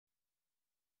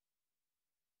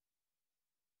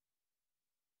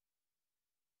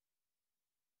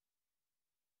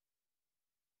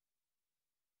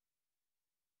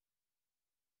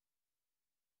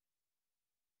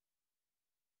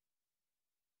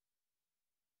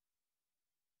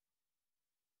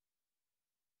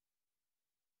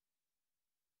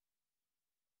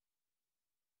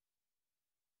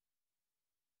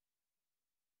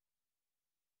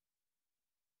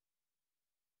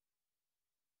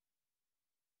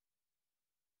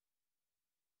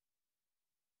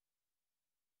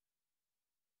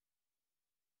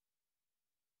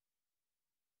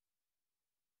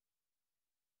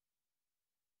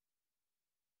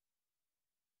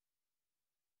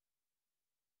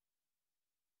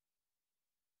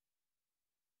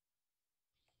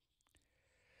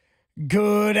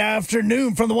Good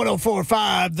afternoon from the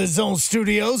 104.5 The Zone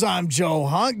Studios. I'm Joe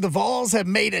Hunk. The Vols have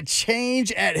made a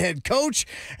change at head coach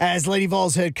as Lady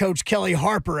Vols head coach Kellie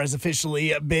Harper has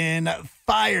officially been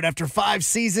fired after 5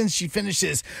 seasons. She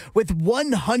finishes with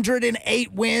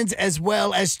 108 wins as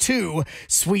well as 2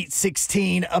 Sweet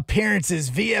 16 appearances.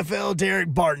 VFL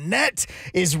Derek Barnett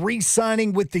is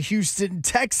re-signing with the Houston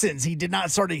Texans. He did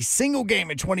not start a single game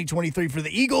in 2023 for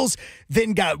the Eagles,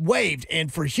 then got waived.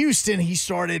 And for Houston, he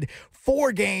started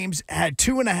 4 games, had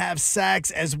 2.5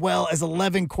 sacks as well as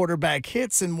 11 quarterback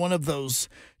hits, and one of those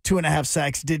 2.5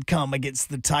 sacks did come against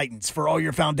the Titans. For all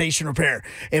your foundation repair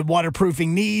and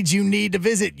waterproofing needs, you need to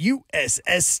visit USSTN.com.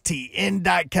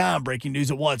 Breaking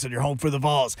news at once on your home for the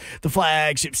Vols, the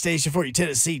flagship station for your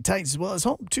Tennessee Titans, as well as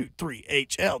home to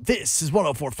 3HL. This is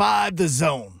 104.5 The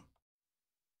Zone.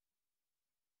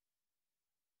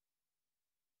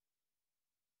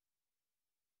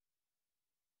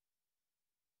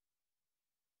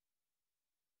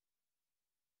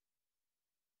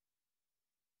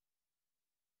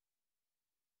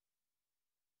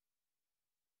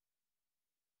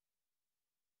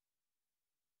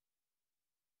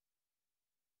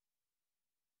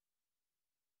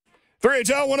 Three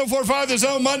HL 104.5 The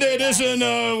Zone Monday edition.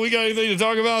 We got anything to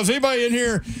talk about? Is anybody in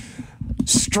here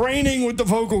straining with the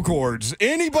vocal cords?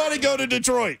 Anybody go to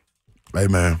Detroit? Hey,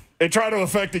 man. And try to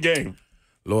affect the game?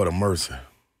 Lord of mercy.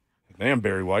 Damn,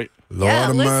 Barry White.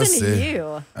 Lord of mercy. Listen to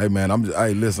you. Hey, man. I'm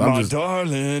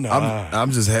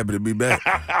just happy to be back.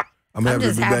 I'm happy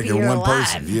to be back in one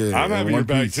person. Yeah, I'm happy you're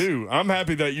back piece. too. I'm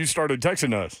happy that you started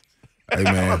texting us. Hey,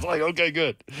 man. I was like, okay,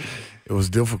 good. It was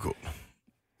difficult.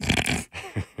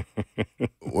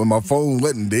 When my phone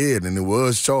wasn't dead and it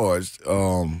was charged,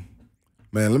 man,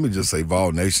 let me just say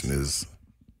Vol Nation is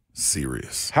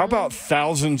serious. How about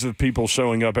thousands of people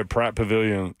showing up at Pratt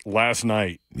Pavilion last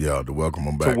night? Yeah, to welcome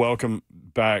them back. To welcome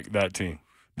back that team.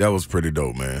 That was pretty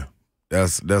dope, man.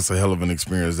 That's a hell of an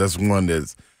experience. That's one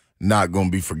that's not going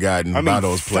to be forgotten by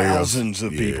those players. Thousands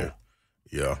of people.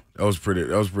 Yeah, that was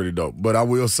pretty dope. But I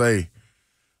will say,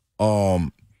 I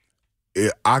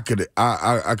could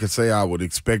say I would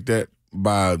expect that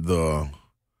by the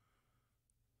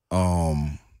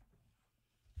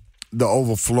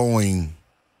overflowing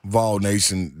Vol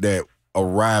Nation that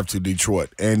arrived to Detroit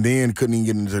and then couldn't even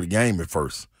get into the game at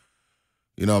first.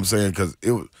 You know what I'm saying? Because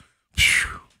it was,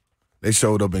 they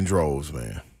showed up in droves,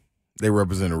 man. They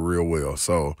represented real well.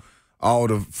 So all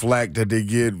the flack that they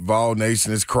get, Vol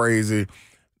Nation is crazy.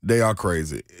 They are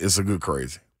crazy. It's a good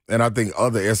crazy. And I think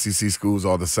other SEC schools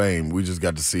are the same. We just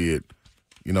got to see it,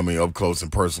 you know what I mean, up close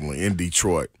and personally in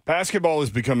Detroit. Basketball is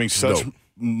becoming so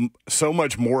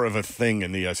much more of a thing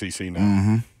in the SEC now.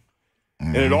 Mm-hmm.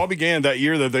 And it all began that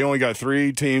year that they only got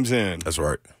 3 teams in. That's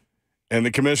right. And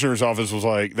the commissioner's office was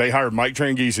like, they hired Mike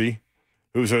Tranghese,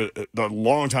 who's the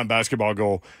longtime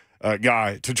basketball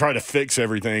guy, to try to fix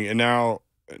everything. And now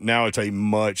it's a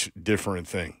much different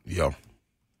thing. Yeah.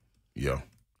 Yeah.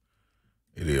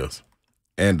 It is.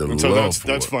 And so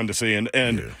that's fun to see. And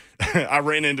yeah. I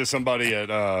ran into somebody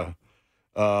at I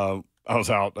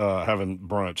was out having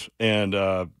brunch, and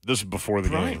this is before the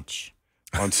game.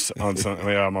 On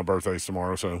Sunday. Yeah, my birthday's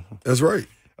tomorrow, so that's right.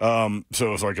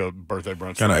 So it's like a birthday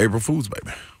brunch. Kind of April Fool's,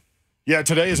 baby. Yeah,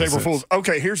 today is April Fool's.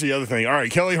 Okay, here's the other thing. All right,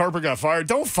 Kellie Harper got fired.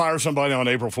 Don't fire somebody on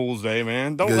April Fool's Day,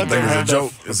 man. Don't let them have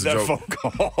that phone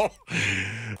call.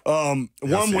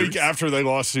 1 week after they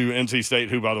lost to NC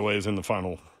State, who, by the way, is in the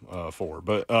Final Four.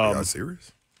 But are you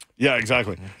serious? Yeah,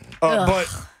 exactly.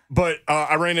 But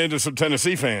I ran into some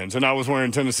Tennessee fans, and I was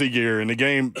wearing Tennessee gear. And the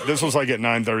game, this was like at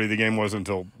 9:30. The game wasn't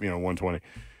until 1:20.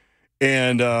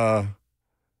 And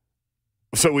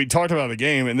so we talked about the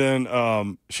game, and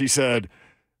then she said,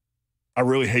 I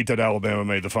really hate that Alabama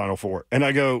made the Final Four. And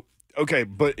I go, okay,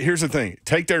 but here's the thing.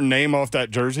 Take their name off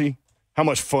that jersey. How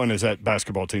much fun is that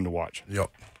basketball team to watch? Yep.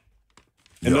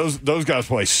 And those guys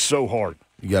play so hard.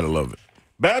 You got to love it.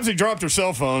 Babsy dropped her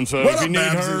cell phone, so if you need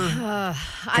her,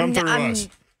 come through us.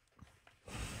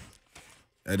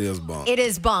 That is bunk. It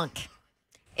is bunk.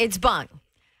 It's bunk.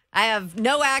 I have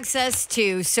no access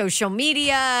to social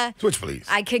media. Switch, please.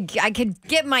 I could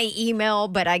get my email,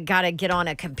 but I got to get on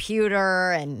a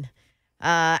computer, and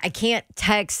I can't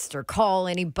text or call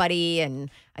anybody, and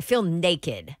I feel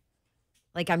naked.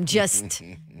 Like I'm just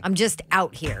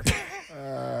out here.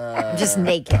 I'm just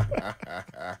naked.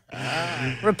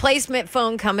 Replacement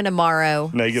phone coming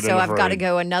tomorrow. Naked so and I've got to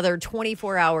go another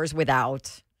 24 hours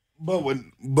without.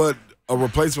 But a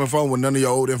replacement phone with none of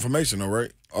your old information, all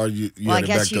right? Or well, I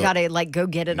guess you got to go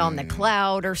get it on the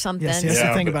cloud or something. Yes, that's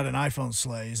the thing about an iPhone,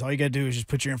 Slay, is all you got to do is just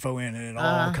put your info in and it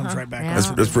all comes right back.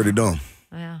 That's pretty dumb.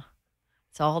 Yeah.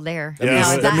 It's all there.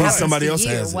 Yeah, that means somebody else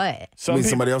has it. What?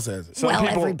 Somebody else has it.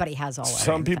 Everybody has all that.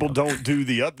 Some people don't do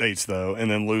the updates, though, and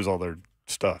then lose all their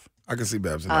stuff. I can see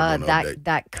Babs not going to update.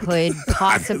 That could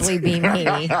possibly be me.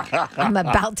 I'm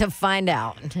about to find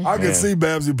out. I can see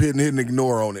Babs hitting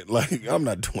ignore on it. Like, I'm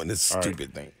not doing this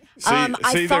stupid thing.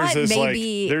 See,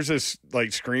 there's this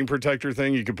screen protector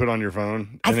thing you can put on your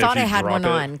phone. I thought I had one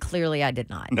on. Clearly, I did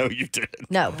not. No, you did.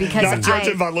 No, because not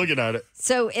judging by looking at it.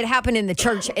 So it happened in the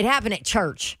church. It happened at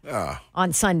church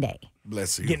on Sunday.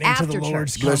 Bless you. Getting into the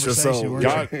Lord's bless your soul.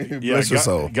 Bless your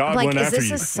soul. God went after you. Is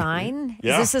this a sign?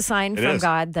 Yeah, is this a sign from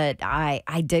God that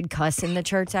I did cuss in the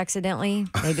church accidentally?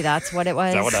 Maybe that's what it was.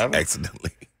 Is that what happened?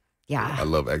 Accidentally. Yeah. I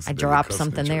love accidentally. I dropped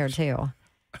something there too.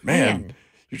 Man.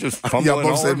 You're just fumbling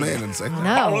both said man and saying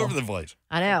all over the place.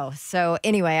 I know. So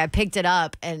anyway, I picked it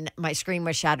up and my screen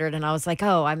was shattered, and I was like,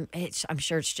 "Oh, I'm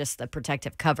sure it's just the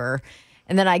protective cover."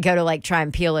 And then I go to try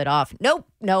and peel it off. Nope.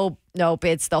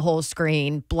 It's the whole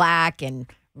screen, black and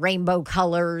rainbow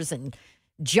colors and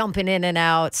jumping in and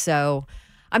out. So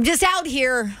I'm just out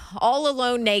here all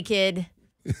alone, naked.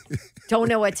 Don't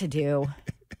know what to do.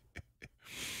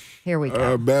 Here we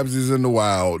go. Babs is in the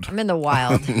wild. I'm in the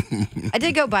wild. I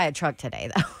did go buy a truck today,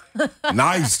 though.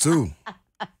 Nice, too.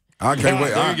 I can't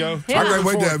wait. There you go. I can't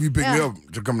wait to have you pick me up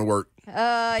to come to work. Please.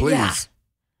 Yeah.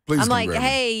 Please I'm like,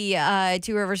 hey,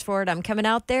 Two Rivers Ford, I'm coming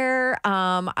out there.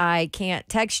 I can't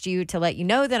text you to let you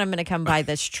know that I'm going to come buy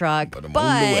this truck, but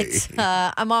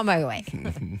I'm on my way.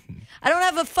 I don't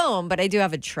have a phone, but I do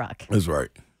have a truck. That's right.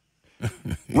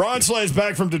 Ron Slay's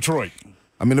back from Detroit.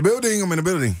 I'm in the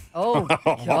building. Oh,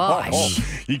 gosh.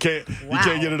 You can't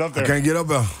get it up there. I can't get up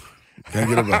there.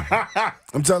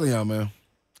 I'm telling y'all, man.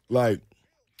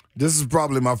 This is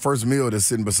probably my first meal that's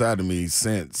sitting beside of me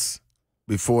since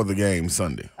before the game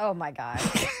Sunday. Oh, my God.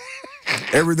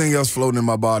 Everything else floating in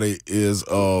my body is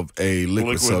of a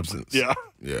liquid substance. Yeah.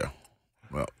 Yeah.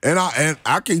 Well, and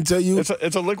I can't tell you.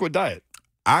 It's a liquid diet.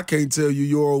 I can't tell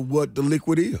you what the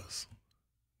liquid is.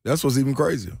 That's what's even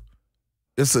crazier.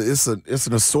 It's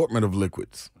an assortment of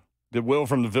liquids. Did Will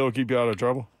from the Ville keep you out of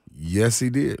trouble? Yes, he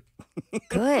did.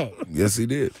 Good. Yes, he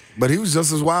did. But he was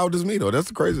just as wild as me, though. That's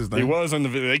the craziest thing. He was in the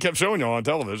video. They kept showing you on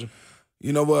television.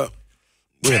 You know what?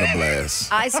 We had a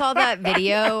blast. I saw that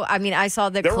video. I mean, I saw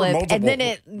the clip, and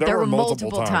then there were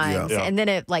multiple times, and then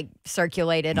it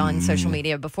circulated on social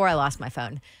media before I lost my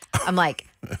phone. I'm like,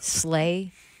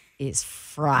 Slay is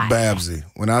fried. Babsy.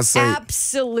 When I say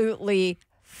absolutely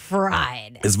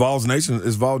fried. It's Vols Nation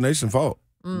fault.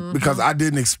 Mm-hmm. Because I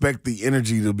didn't expect the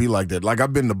energy to be like that.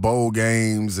 I've been to bowl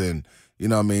games and,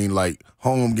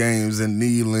 home games in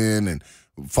Neyland and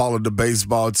followed the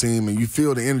baseball team, and you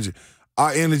feel the energy.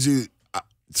 Our energy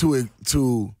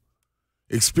to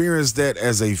experience that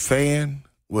as a fan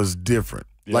was different.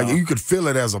 Yeah. You could feel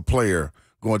it as a player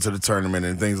going to the tournament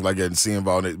and things like that and seeing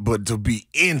about it, but to be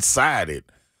inside it,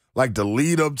 the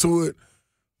lead up to it,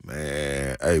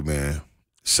 man, hey, man.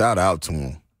 Shout out to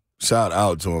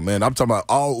him, man. I'm talking about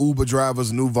all Uber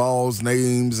drivers, new Vols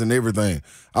names and everything.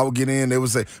 I would get in, they would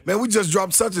say, man, we just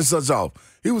dropped such and such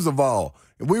off. He was a Vol.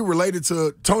 And we related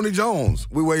to Tony Jones.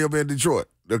 We way up in Detroit.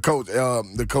 The coach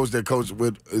that coached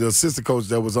with the assistant coach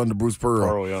that was under Bruce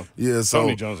Pearl. Yeah, so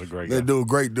Tony Jones is a great guy. That dude,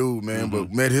 great dude, man. Mm-hmm.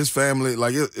 But met his family.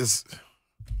 It's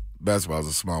basketball's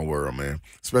a small world, man.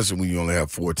 Especially when you only have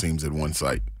 4 teams at one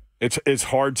site. It's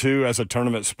hard, too, as a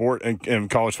tournament sport, and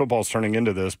college football is turning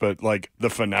into this, but, the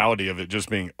finality of it just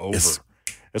being over.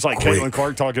 It's like quick. Caitlin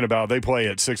Clark talking about they play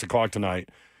at 6 o'clock tonight,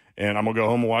 and I'm going to go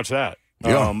home and watch that.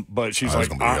 Yeah. But she's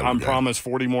I'm promised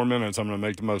 40 more minutes. I'm going to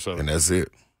make the most of it. And that's it.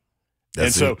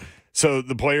 So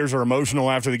the players are emotional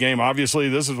after the game. Obviously,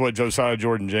 this is what Josiah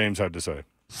Jordan-James had to say.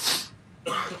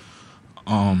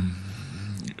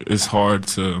 It's hard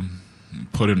to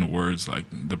put into words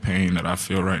the pain that I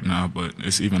feel right now, but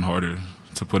it's even harder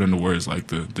to put into words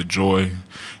the joy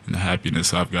and the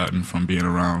happiness I've gotten from being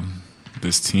around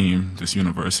this team, this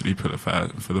university for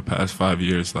the past 5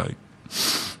 years.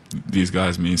 These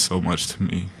guys mean so much to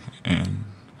me, and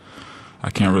I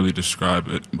can't really describe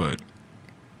it, but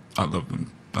I love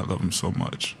them. I love them so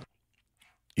much.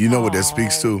 You know what that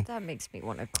speaks to? That makes me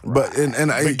want to cry. But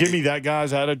give me that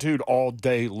guy's attitude all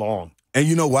day long. And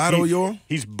you know why, though, Yor?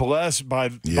 He's blessed by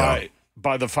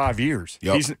the 5 years.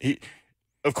 Yep.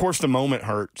 Of course, the moment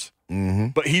hurts,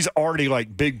 but he's already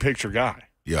big picture guy.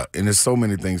 Yeah, and there's so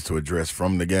many things to address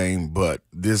from the game, but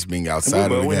this being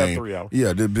outside of the we game. Have 3 hours.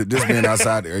 Yeah, this being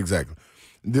outside, exactly.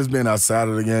 This being outside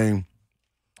of the game,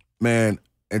 man,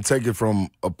 and take it from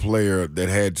a player that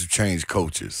had to change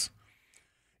coaches.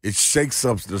 It shakes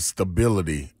up the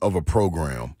stability of a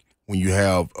program when you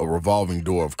have a revolving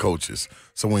door of coaches.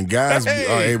 So when guys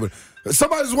are able,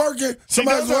 somebody's working.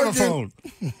 Somebody's working.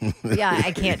 Yeah,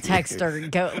 I can't text or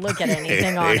go look at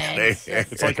anything on it.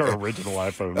 It's like our original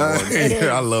iPhone.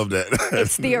 I love that.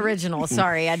 It's the original.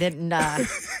 Sorry, I didn't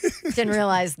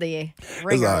realize the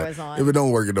ringer was on. If it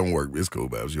don't work, it don't work. It's cool,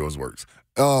 Babs. Yours works.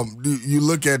 You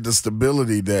look at the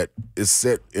stability that is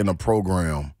set in a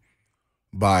program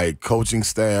by coaching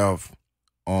staff,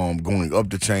 going up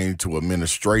the chain to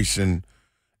administration,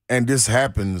 and this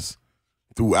happens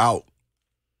throughout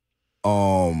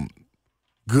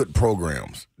good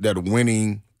programs that are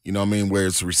winning, you know what I mean, where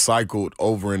it's recycled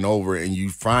over and over, and you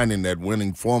finding that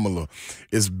winning formula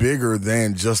is bigger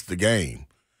than just the game.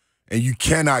 And you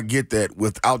cannot get that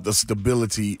without the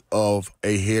stability of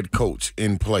a head coach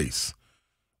in place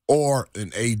or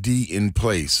an AD in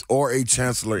place or a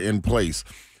chancellor in place.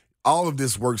 All of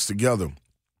this works together,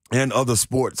 and other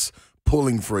sports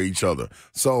pulling for each other.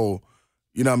 So,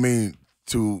 you know what I mean,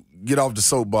 to get off the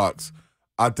soapbox,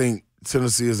 I think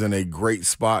Tennessee is in a great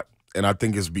spot, and I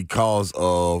think it's because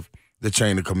of the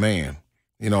chain of command.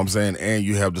 You know what I'm saying? And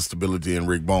you have the stability in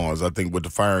Rick Barnes. I think with the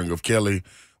firing of Kelly,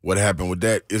 what happened with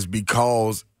that is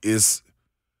because it's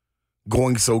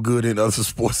going so good in other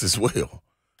sports as well.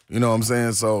 You know what I'm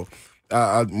saying? So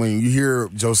when you hear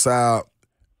Josiah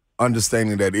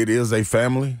understanding that it is a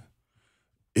family,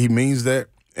 he means that,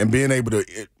 and being able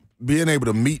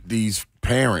to meet these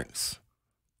parents,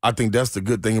 I think that's the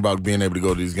good thing about being able to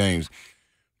go to these games.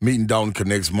 Meeting Dalton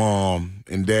Connect's mom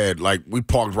and dad, like we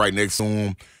parked right next to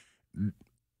them.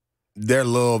 Their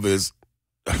love is,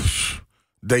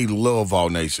 they love Vol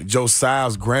Nation.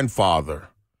 Josiah's grandfather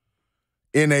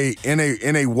in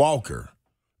a walker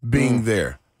being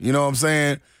there. You know what I'm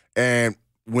saying? And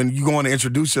when you going to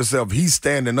introduce yourself, he's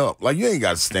standing up. Like, you ain't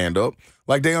got to stand up.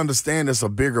 Like, they understand it's a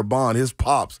bigger bond. His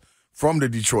pops from the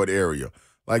Detroit area.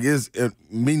 Like,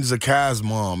 meeting Zakai's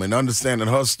mom and understanding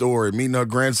her story, meeting her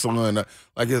grandson.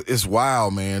 Like, it's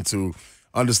wild, man, to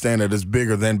understand that it's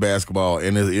bigger than basketball,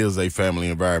 and it is a family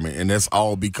environment. And that's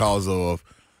all because of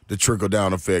the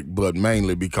trickle-down effect, but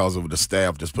mainly because of the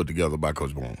staff that's put together by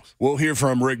Coach Barnes. We'll hear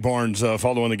from Rick Barnes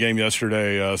following the game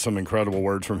yesterday. Some incredible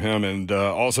words from him, and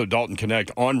also Dalton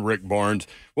Connect on Rick Barnes.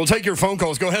 We'll take your phone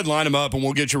calls. Go ahead, line them up, and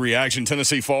we'll get your reaction.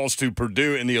 Tennessee falls to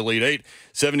Purdue in the Elite Eight,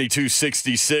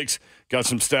 72-66. Got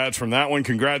some stats from that one.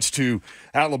 Congrats to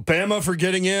Alabama for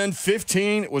getting in.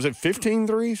 15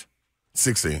 threes?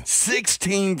 16.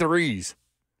 16 threes.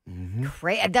 Mm-hmm.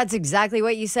 Great. That's exactly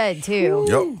what you said, too.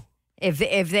 Yep.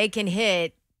 If they can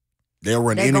hit, they'll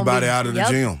run anybody out of the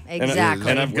gym.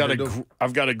 Exactly. And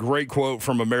I've got a great quote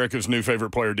from America's new favorite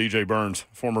player, DJ Burns,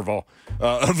 former Vol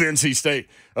of NC State,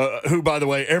 who, by the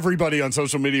way, everybody on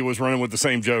social media was running with the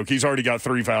same joke. He's already got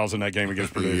 3 fouls in that game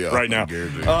against Purdue right now.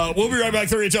 We'll be right back.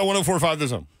 3HL 104.5 The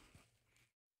Zone.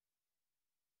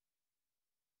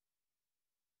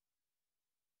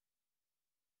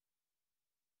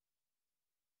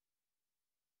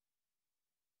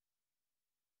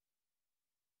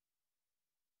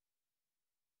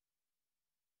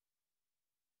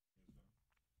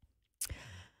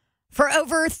 For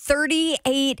over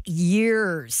 38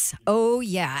 years. Oh,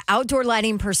 yeah. Outdoor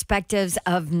Lighting Perspectives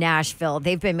of Nashville.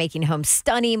 They've been making homes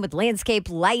stunning with landscape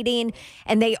lighting,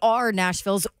 and they are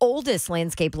Nashville's oldest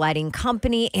landscape lighting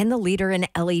company and the leader in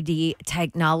LED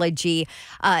technology.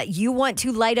 You want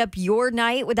to light up your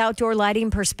night with Outdoor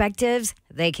Lighting Perspectives?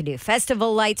 They can do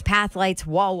festival lights, path lights,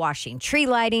 wall washing, tree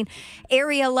lighting,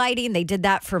 area lighting. They did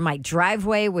that for my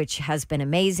driveway, which has been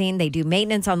amazing. They do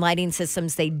maintenance on lighting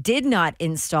systems they did not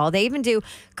install. They even do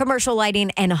commercial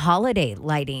lighting and holiday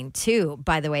lighting, too,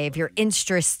 by the way, if you're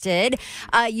interested.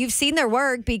 You've seen their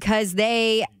work because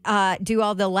they do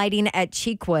all the lighting at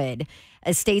Cheekwood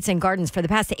Estates and Gardens. For the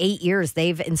past 8 years,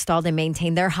 they've installed and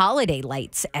maintained their holiday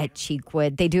lights at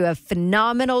Cheekwood. They do a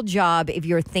phenomenal job. If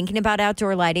you're thinking about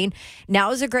outdoor lighting,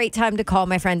 now is a great time to call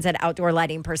my friends at Outdoor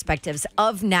Lighting Perspectives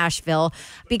of Nashville,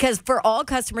 because for all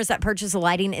customers that purchase a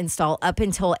lighting install up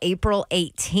until April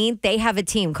 18th, they have a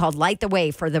team called Light the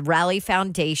Way for the Raleigh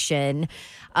Foundation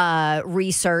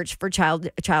research for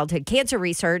childhood cancer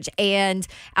research, and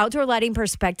Outdoor Lighting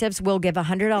Perspectives will give a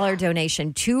 $100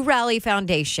 donation to Raleigh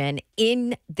Foundation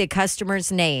in the customer's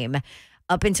name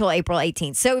up until April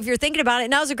 18th. So if you're thinking about it,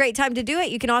 now's a great time to do it.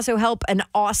 You can also help an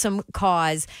awesome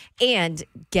cause and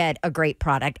get a great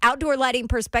product. Outdoor Lighting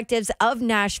Perspectives of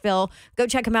Nashville. Go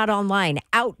check them out online,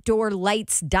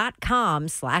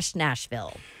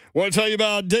 outdoorlights.com/Nashville. Want to tell you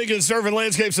about Dig and Sturf and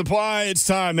Landscape Supply. It's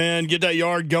time, man. Get that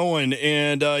yard going.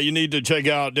 And you need to check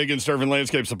out Dig and Sturf and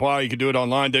Landscape Supply. You can do it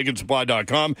online,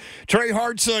 digandsupply.com. Trey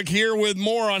Hartsook here with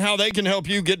more on how they can help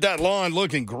you get that lawn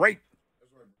looking great.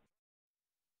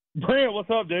 Brent, what's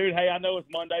up, dude? Hey, I know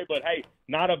it's Monday, but hey,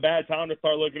 not a bad time to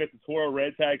start looking at the Toro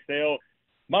Red Tag sale.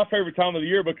 My favorite time of the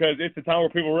year because it's the time where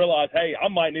people realize, hey, I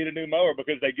might need a new mower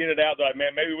because they get it out. They're like,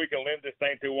 man, maybe we can limit this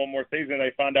thing to one more season.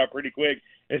 They find out pretty quick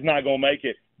it's not going to make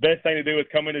it. Best thing to do is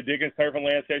come into Dickens Turf and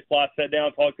Landscape Supply, sit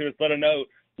down, talk to us,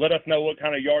 let us know what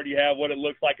kind of yard you have, what it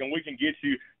looks like, and we can get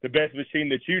you the best machine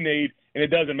that you need. And it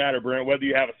doesn't matter, Brent, whether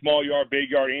you have a small yard,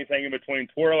 big yard, anything in between.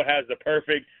 Toro has the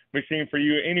perfect machine for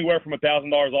you, anywhere from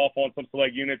 $1,000 off on some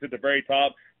select units at the very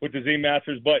top with the Z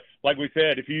Masters. But like we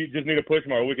said, if you just need a push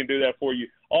mower, we can do that for you.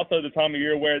 Also, the time of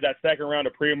year where that second round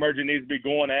of pre-emergent needs to be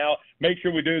going out, make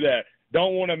sure we do that.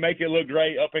 Don't want to make it look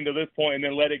great up until this point and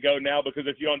then let it go now, because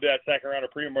if you don't do that second round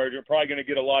of pre-emergent, you're probably going to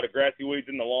get a lot of grassy weeds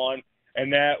in the lawn,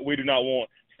 and that we do not want.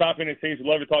 Stop in and see us. We'd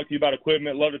love to talk to you about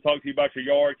equipment. Love to talk to you about your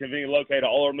yard. Conveniently located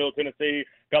all over Middle Tennessee.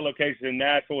 Got locations in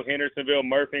Nashville, Hendersonville,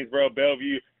 Murfreesboro,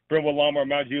 Bellevue, Brentwood, Lamar,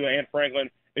 Mount Juliet, and Franklin.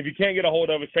 If you can't get a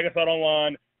hold of us, check us out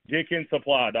online,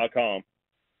 DickensSupply.com.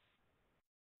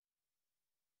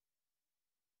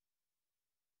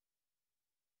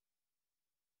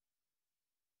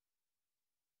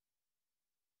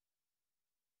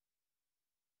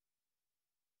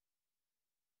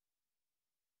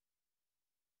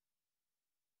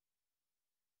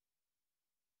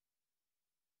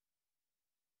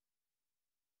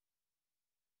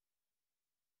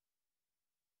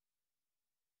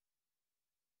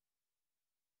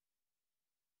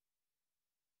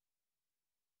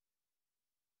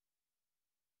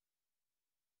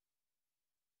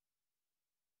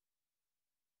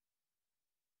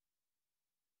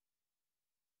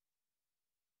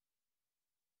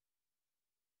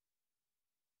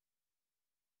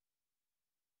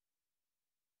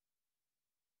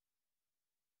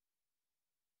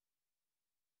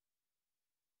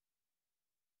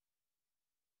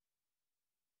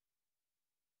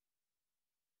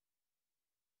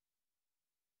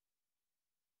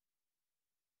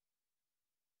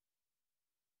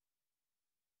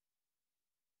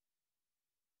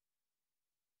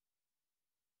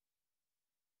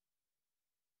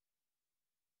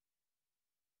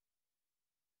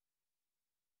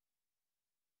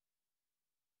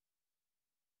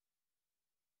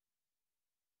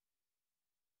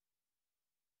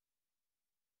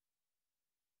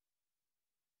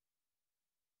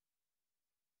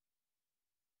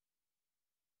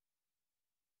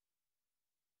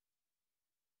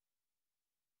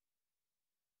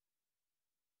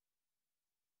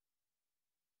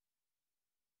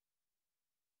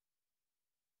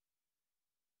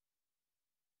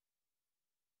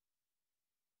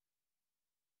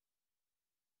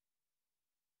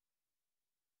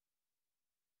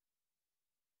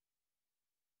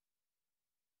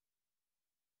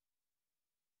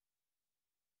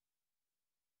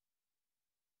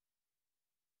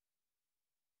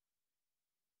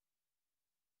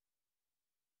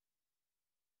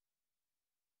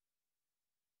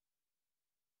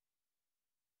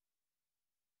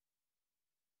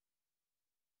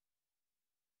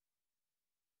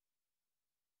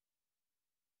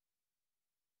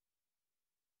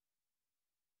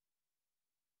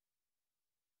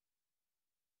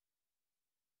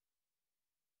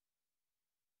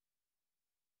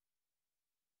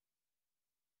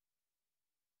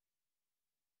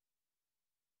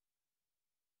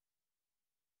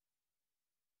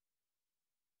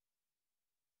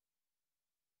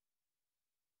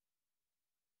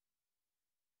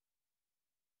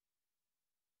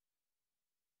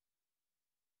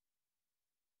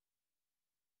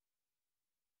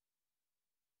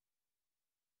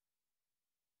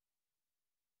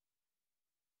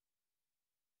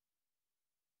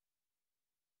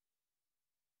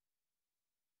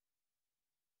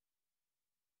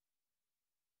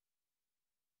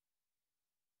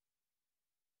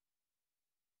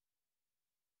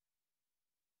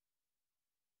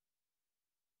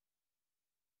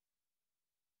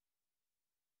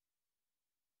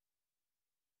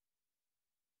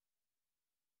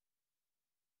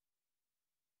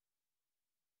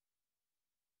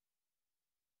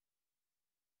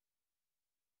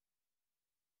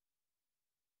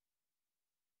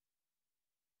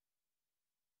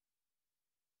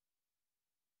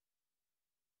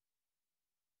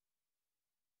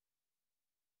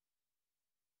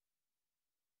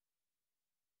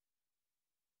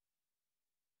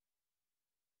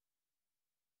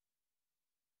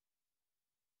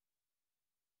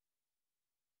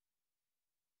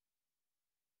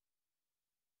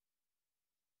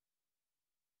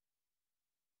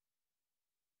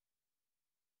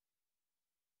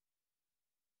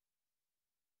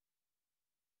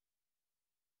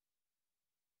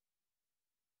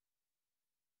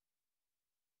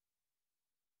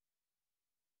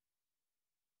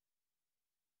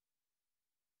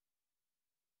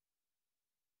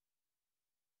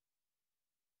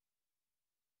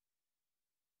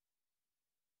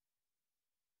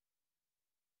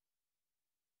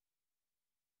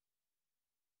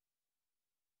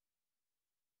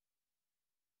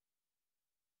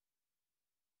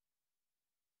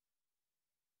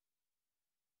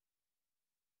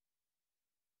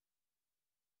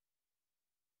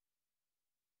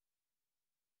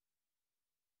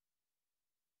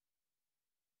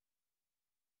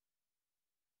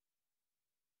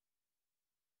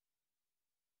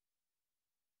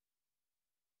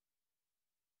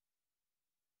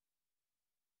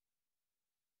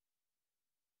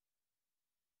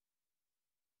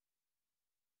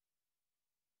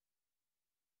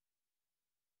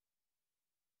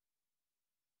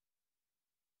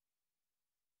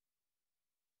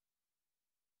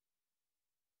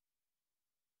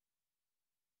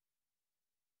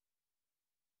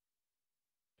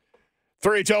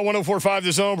 3HL 104.5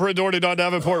 The Zone. Britt Doherty, Don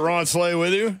Davenport, Ron Slay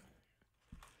with you.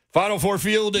 Final Four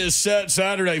field is set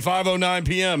Saturday, 5:09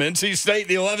 p.m. NC State,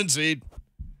 the 11 seed,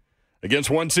 against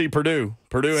 1 seed Purdue.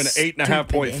 Purdue an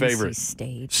 8.5-point favorite.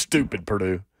 State. Stupid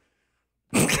Purdue.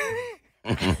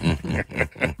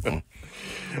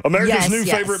 America's new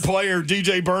favorite player,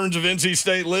 DJ Burns of NC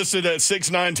State, listed at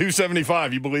 6'9",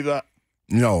 275. You believe that?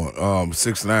 No,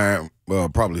 6'9",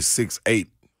 probably 6'8"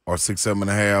 or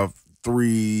 6'7.5",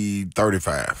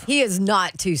 335. He is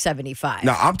not 275.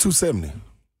 No, I'm 270.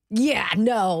 Yeah,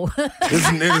 no.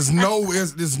 There's no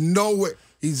way.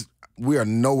 We are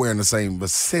nowhere in the same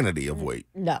vicinity of weight.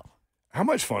 No. How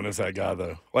much fun is that guy,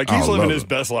 though? Like, he's living his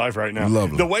best life right now.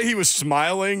 Love him. The way he was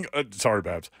smiling. Sorry,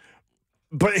 Babs.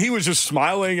 But he was just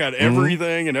smiling at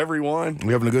everything and everyone.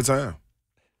 We're having a good time.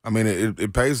 I mean,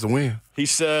 it pays to win. He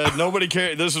said, nobody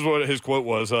cares. This is what his quote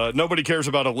was. Nobody cares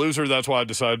about a loser. That's why I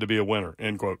decided to be a winner,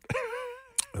 end quote.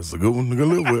 That's a good one to go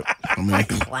live with. I mean,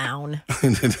 clown.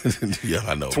 Yeah,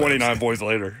 I know. 29 points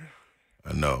later.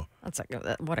 I know. That's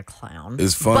what a clown.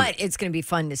 It's fun. But it's going to be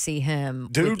fun to see him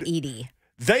with Edie.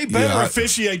 They better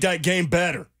officiate that game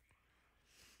better.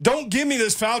 Don't give me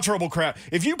this foul trouble crap.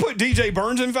 If you put DJ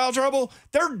Burns in foul trouble,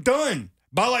 they're done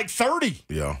by like 30.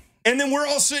 Yeah. And then we're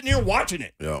all sitting here watching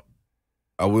it. Yeah.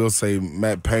 I will say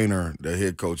Matt Painter, the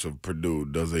head coach of Purdue,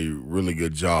 does a really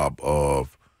good job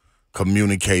of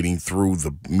communicating through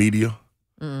the media.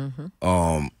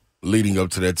 Mm-hmm. Leading up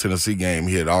to that Tennessee game,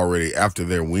 he had already, after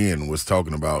their win, was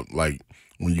talking about, like,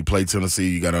 when you play Tennessee,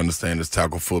 you got to understand it's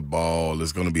tackle football.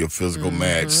 It's going to be a physical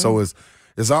match. So it's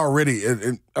already,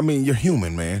 I mean, you're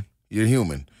human, man. You're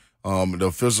human. The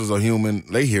officials are human.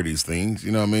 They hear these things,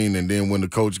 you know what I mean? And then when the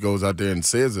coach goes out there and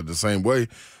says it the same way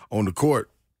on the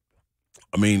court,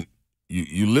 I mean,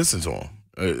 you listen to him.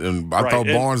 And I thought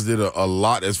Barnes did a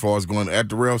lot as far as going at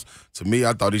the refs. To me,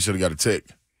 I thought he should have got a tech.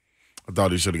 I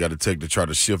thought he should have got a tech to try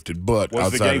to shift it. But was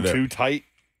outside the game of that, too tight?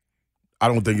 I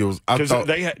don't think it was. Because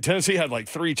Tennessee had like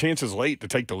 3 chances late to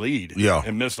take the lead. Yeah.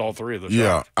 And missed all 3 of those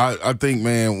Yeah. shots. I think,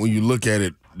 man, when you look at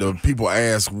it, the people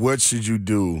ask, what should you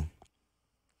do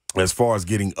as far as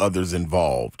getting others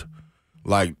involved?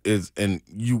 Like,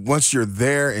 once you're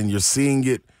there and you're seeing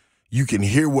it, you can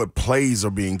hear what plays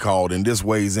are being called, and this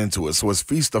weighs into it. So it's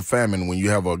feast or famine when you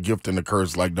have a gift and a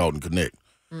curse like Dalton Connect.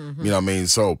 Mm-hmm. You know what I mean?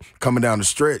 So coming down the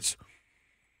stretch,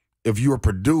 if you're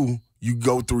Purdue, you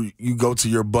go to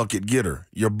your bucket getter.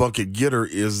 Your bucket getter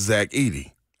is Zach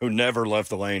Edey, who never left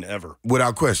the lane ever,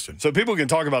 without question. So people can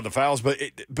talk about the fouls, but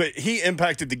he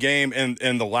impacted the game, and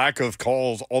the lack of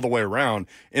calls all the way around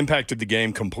impacted the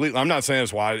game completely. I'm not saying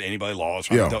that's why anybody lost.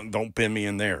 Right? Yeah. Don't pin me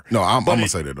in there. No, I'm gonna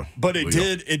say that though. But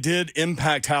it did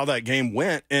impact how that game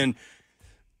went, and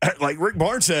like Rick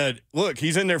Barnes said, look,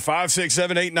 he's in there 5, 6,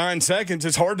 7, 8, 9 seconds.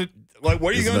 It's hard to what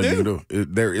are you going to do?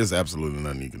 There is absolutely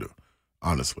nothing you can do,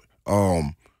 honestly.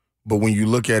 But when you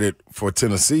look at it for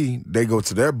Tennessee, they go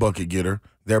to their bucket getter.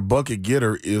 Their bucket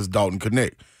getter is Dalton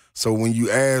Connect. So when you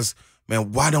ask,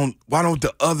 man, why don't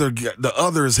the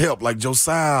others help, like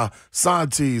Josiah,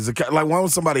 Santis, like why don't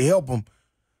somebody help them?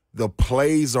 The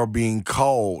plays are being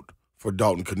called for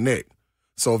Dalton Connect.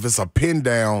 So if it's a pin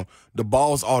down, the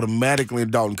ball's automatically in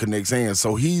Dalton Connect's hands.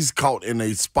 So he's caught in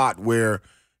a spot where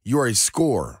you're a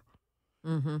scorer.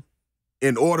 Mm-hmm.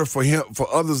 In order for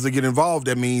others to get involved,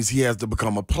 that means he has to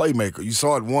become a playmaker. You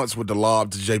saw it once with the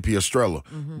lob to J.P. Estrella.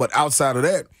 Mm-hmm. But outside of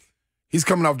that, he's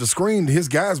coming off the screen. His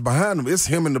guys behind him. It's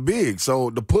him and the big. So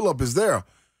the pull-up is there.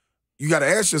 You got to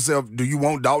ask yourself, do you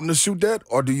want Dalton to shoot that,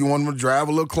 or do you want him to drive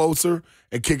a little closer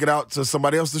and kick it out to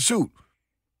somebody else to shoot?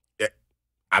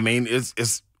 I mean,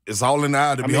 it's all in the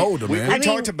eye of the beholder, man. We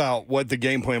talked about what the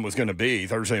game plan was going to be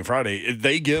Thursday and Friday.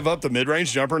 They give up the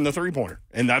mid-range jumper and the three-pointer,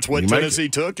 and that's what Tennessee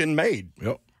took and made.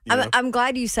 Yep. I'm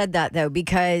glad you said that, though,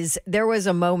 because there was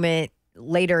a moment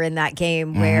later in that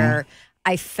game where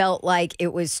I felt like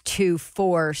it was too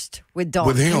forced with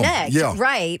Dalton Connect. Yeah.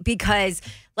 Right, because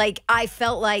like I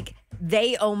felt like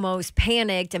they almost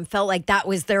panicked and felt like that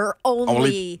was their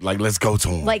only like, let's go to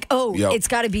him. Like, it's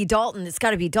got to be Dalton. It's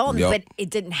got to be Dalton. Yep. But it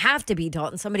didn't have to be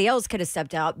Dalton. Somebody else could have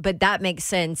stepped out. But that makes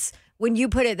sense when you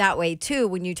put it that way, too,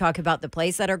 when you talk about the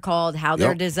plays that are called, how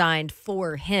they're designed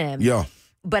for him. Yeah.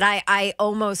 But I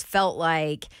almost felt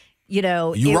like,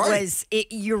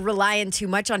 you're relying too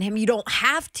much on him. You don't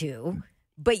have to.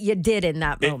 But you did in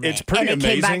that moment. It's pretty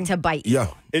amazing. Came back to bite you.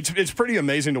 Yeah. It's pretty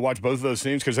amazing to watch both of those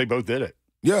teams because they both did it.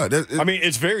 Yeah.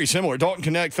 It's very similar. Dalton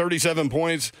Connect, 37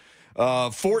 points,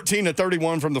 14 to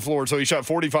 31 from the floor. So he shot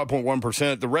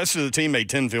 45.1%. The rest of the team made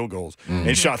 10 field goals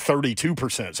and shot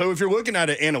 32%. So if you're looking at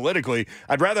it analytically,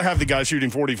 I'd rather have the guy shooting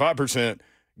 45%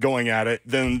 going at it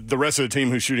than the rest of the team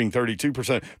who's shooting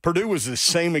 32%. Purdue was the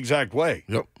same exact way.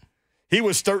 Yep. He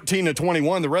was 13 to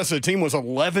 21. The rest of the team was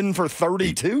 11 for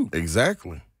 32.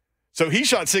 Exactly. So he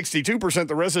shot 62%.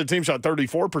 The rest of the team shot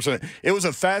 34%. It was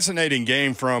a fascinating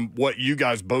game from what you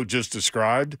guys both just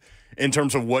described in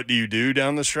terms of what do you do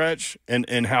down the stretch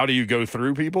and how do you go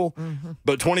through people. Mm-hmm.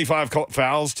 But 25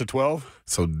 fouls to 12.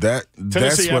 So that's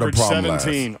Tennessee what a averaged problem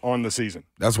 17 lies. on the season.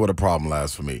 That's what a problem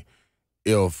lies for me.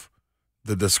 If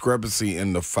the discrepancy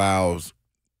in the fouls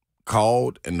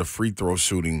called and the free throw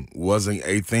shooting wasn't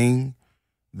a thing,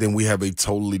 then we have a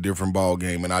totally different ball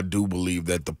game. And I do believe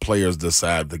that the players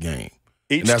decide the game.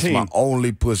 Each and that's team, my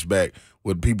only pushback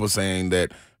with people saying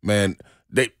that, man,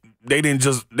 they didn't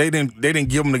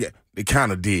give them the game. They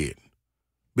kind of did.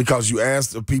 Because you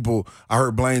asked the people, I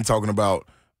heard Blaine talking about,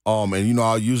 and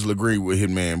I usually agree with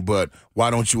him, man, but why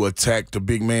don't you attack the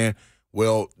big man?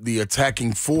 Well, the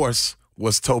attacking force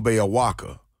was Tobe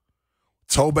Awaka.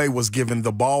 Tobe was given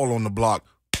the ball on the block,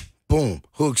 boom,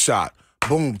 hook shot,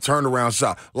 boom, turnaround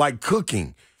shot, like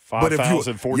cooking. 5 fouls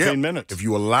in 14 minutes. If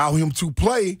you allow him to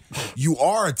play, you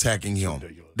are attacking him.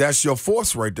 That's your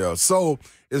force right there. So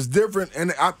it's different.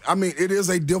 And, I mean, it is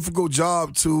a difficult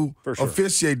job to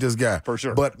officiate this guy. For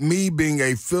sure. But me being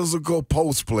a physical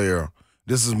post player,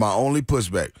 this is my only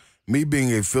pushback. Me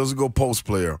being a physical post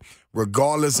player,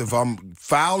 regardless if I'm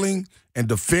fouling and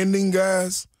defending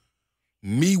guys,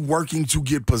 me working to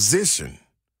get position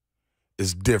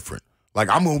is different. Like,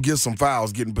 I'm going to get some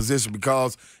fouls getting position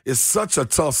because it's such a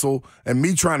tussle, and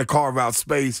me trying to carve out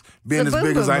space, being as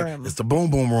big as I am, it's the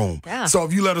boom-boom room. Yeah. So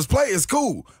if you let us play, it's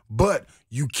cool. But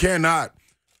you cannot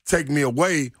take me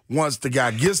away once the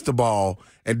guy gets the ball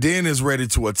and then is ready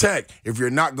to attack if you're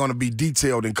not going to be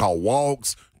detailed and call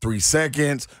walks, 3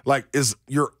 seconds. Like,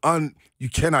 you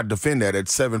cannot defend that at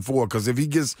 7-4 because if he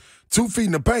gets 2 feet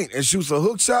in the paint and shoots a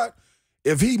hook shot,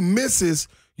 if he misses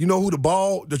 – you know who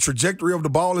the trajectory of the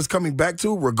ball is coming back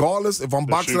to, regardless if I'm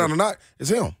boxing out or not,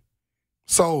 it's him.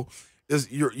 So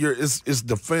it's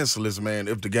defenseless, man,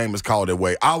 if the game is called that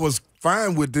way. I was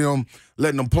fine with them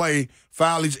letting them play,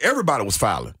 foul each. Everybody was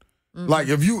fouling. Mm-hmm. Like,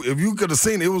 if you could have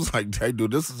seen it, it was like, hey,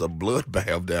 dude, this is a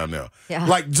bloodbath down there. Yeah.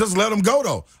 Like, just let them go,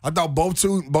 though. I thought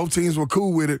both teams were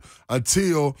cool with it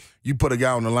until you put a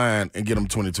guy on the line and get him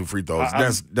 22 free throws.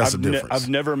 That's a difference. I've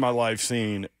never in my life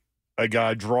seen a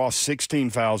guy draw 16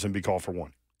 fouls and be called for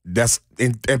 1.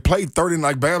 And played 30,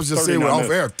 like Babs just said off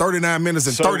air, 39 minutes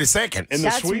and 30 seconds. In the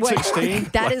Sweet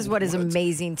 16. That is what is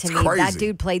amazing to me. Crazy. That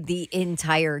dude played the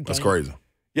entire game. That's crazy.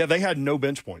 Yeah, they had no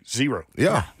bench points. 0.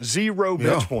 Yeah. 0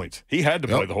 bench points. He had to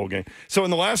play the whole game. So in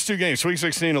the last 2 games, Sweet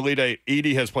 16, Elite 8,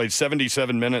 Edey has played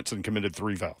 77 minutes and committed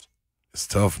 3 fouls. It's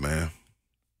tough, man.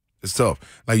 It's tough.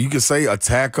 Like, you can say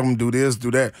attack them, do this,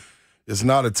 do that. It's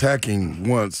not attacking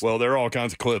once. Well, there are all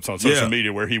kinds of clips on social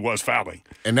media where he was fouling.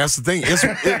 And that's the thing.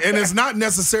 And it's not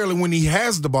necessarily when he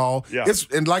has the ball. Yeah.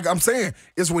 And like I'm saying,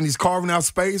 it's when he's carving out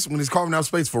space,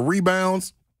 for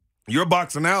rebounds, you're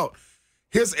boxing out,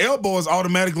 his elbow is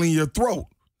automatically in your throat.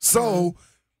 So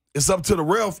it's up to the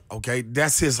ref, okay,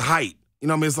 that's his height. You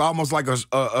know what I mean? It's almost like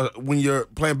when you're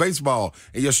playing baseball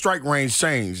and your strike range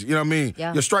change. You know what I mean?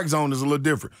 Yeah. Your strike zone is a little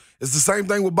different. It's the same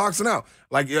thing with boxing out.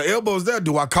 Like, your elbow's there.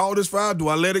 Do I call this foul? Do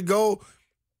I let it go?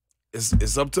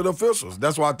 It's up to the officials.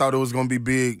 That's why I thought it was going to be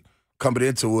big coming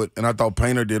into it. And I thought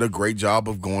Painter did a great job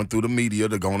of going through the media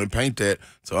to go and paint that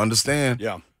to understand.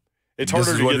 Yeah. It's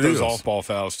harder to get those off-ball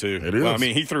fouls, too. It is. Well, I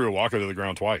mean, he threw a Walker to the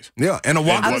ground twice. Yeah, and a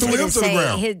Walker threw him to the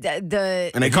ground.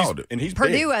 And they called it. And he's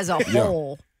Purdue big. as a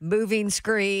whole, moving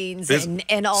screens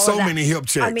and all so of that. many hip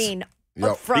checks. I mean,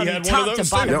 Yep. from top to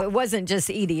bottom, Yep. it wasn't just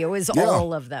Edey. It was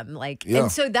all of them. Like,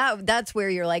 and so that's where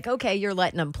you're like, okay, you're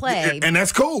letting them play, and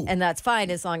that's cool, and that's fine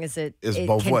as long as it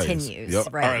both continues. Ways.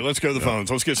 Yep. Right. All right, let's go to the phones.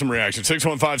 Let's get some reaction.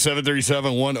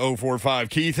 615-737-1045.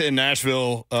 Keith in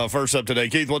Nashville, first up today.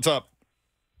 Keith, what's up?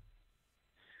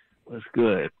 What's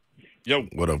good? Yo.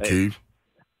 What up, Keith?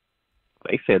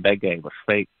 They said that game was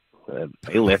fake.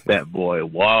 They let that boy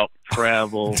walk,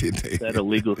 travel, set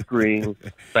illegal screens,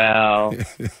 foul,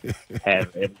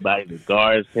 have everybody that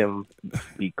guards him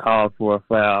be called for a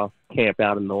foul, camp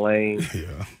out in the lane.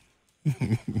 Yeah.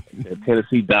 And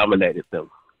Tennessee dominated them.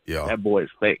 Yeah. That boy is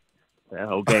fake. That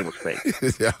whole game was fake.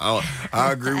 Yeah,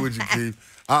 I agree with you, Keith.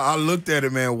 I looked at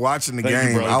it, man, watching the Thank you,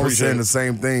 game. brother. I was Appreciate saying it. the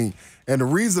same thing. And the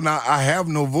reason I have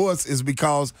no voice is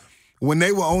because when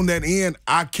they were on that end,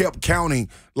 I kept counting.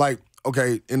 Like,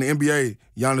 okay, in the NBA,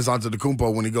 Giannis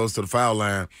Antetokounmpo, when he goes to the foul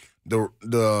line,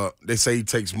 they say he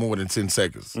takes more than 10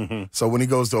 seconds. Mm-hmm. So when he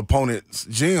goes to opponents'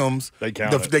 gyms, They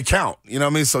count they count. You know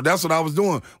what I mean? So that's what I was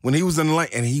doing when he was in the lane,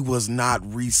 and he was not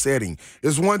resetting.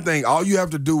 It's one thing. All you have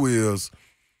to do is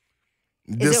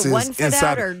Is it 1 foot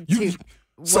out or 2?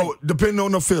 So, depending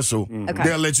on the official,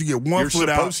 they'll let you get 1 foot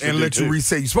out and let you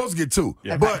reset. You're supposed to get 2.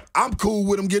 Yeah. But I'm cool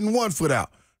with them getting 1 foot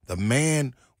out. The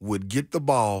man would get the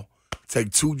ball,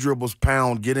 take 2 dribbles,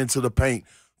 pound, get into the paint,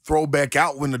 throw back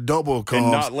out when the double comes.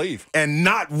 And not leave. And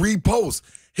not repost.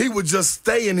 He would just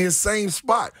stay in his same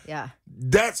spot. Yeah.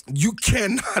 You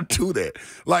cannot do that.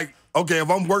 Like, okay, if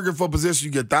I'm working for position,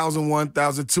 you get 1,001,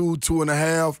 1,002,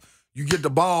 2.5. You get the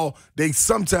ball, they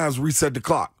sometimes reset the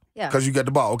clock. Yeah. Because you got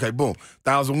the ball. Okay, boom.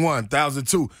 1,001,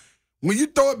 1,002. When you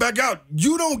throw it back out,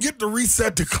 you don't get to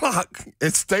reset the clock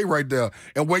and stay right there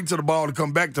and wait till the ball to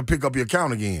come back to pick up your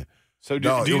count again. So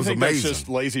do you think that's just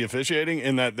lazy officiating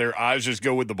in that their eyes just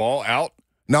go with the ball out?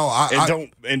 No,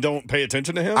 don't pay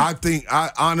attention to him? I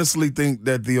honestly think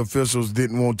that the officials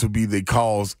didn't want to be the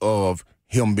cause of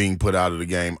him being put out of the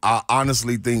game. I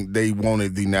honestly think they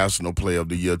wanted the National Player of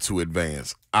the Year to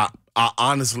advance. I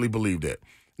honestly believe that.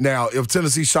 Now, if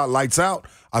Tennessee shot lights out,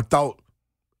 I thought,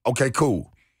 okay,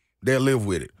 cool. They'll live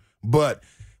with it. But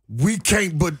we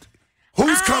can't. But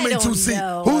who's coming to see?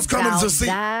 Who's coming to see?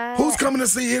 Who's coming to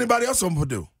see anybody else on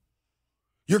Purdue?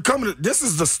 You're coming to. This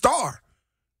is the star.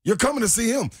 You're coming to see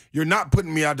him. You're not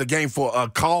putting me out the game for a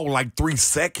call like 3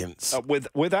 seconds.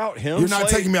 Without him, you're not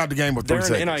taking me out the game for 3 seconds.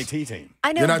 They're an NIT team.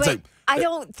 I know, but I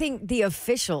don't think the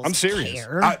officials I'm serious.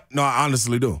 care. I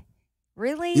honestly do.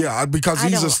 Really? Yeah, because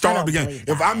he's a star of the game.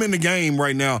 If I'm in the game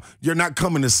right now, you're not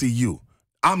coming to see you.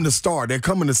 I'm the star. They're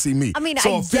coming to see me. I mean,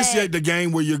 so officiate the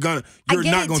game where you're not going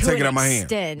to take it out of my hand.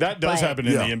 That does happen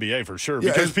in the NBA for sure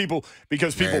because people pay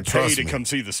to come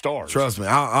see the stars. Trust me.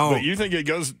 But you think it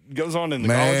goes on in the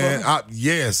college level?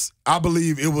 Yes, I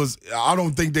believe it was. I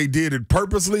don't think they did it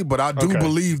purposely, but I do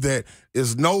believe that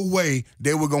there's no way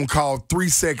they were going to call 3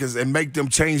 seconds and make them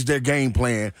change their game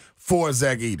plan for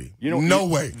Zach Edey. No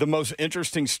way. The most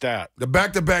interesting stat. The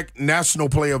back-to-back National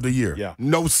Player of the Year. Yeah.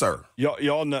 No, sir.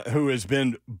 Y'all know who has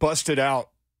been busted out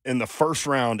in the first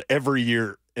round every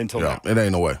year until now. It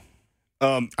ain't no way.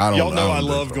 Y'all know I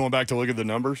love going back to look at the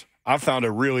numbers. I found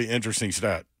a really interesting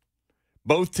stat.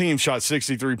 Both teams shot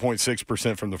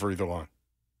 63.6% from the free throw line.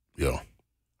 Yeah.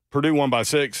 Purdue won by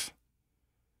 6.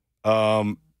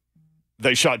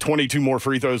 They shot 22 more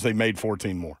free throws. They made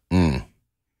 14 more.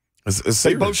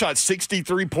 They both shot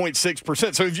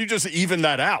 63.6%. So if you just even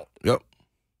that out. Yep.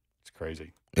 It's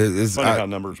crazy. It's funny how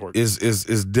numbers work.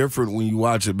 It's different when you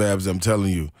watch it, Babs. I'm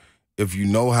telling you, if you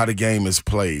know how the game is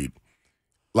played,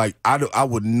 like I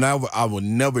would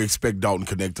never expect Dalton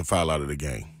Connect to foul out of the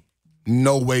game.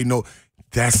 No way, no.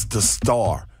 That's the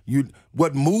star.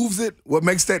 What moves it, what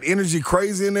makes that energy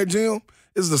crazy in that gym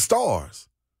is the stars.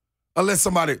 Unless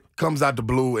somebody comes out the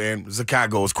blue and Zakai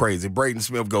goes crazy, Braden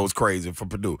Smith goes crazy for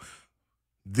Purdue.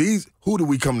 Who do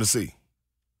we come to see?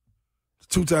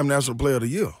 2-time National Player of the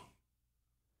Year.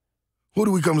 Who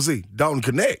do we come to see? Dalton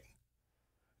Connect.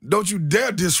 Don't you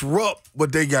dare disrupt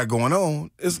what they got going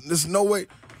on. There's no way.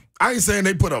 I ain't saying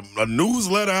they put a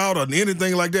newsletter out or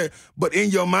anything like that, but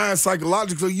in your mind,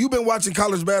 psychologically, you've been watching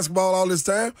college basketball all this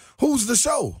time. Who's the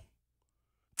show?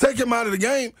 Take him out of the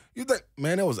game. You think,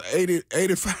 man, that was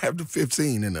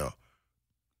 85-15 in there.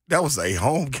 That was a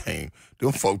home game.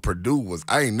 Them folk Purdue was,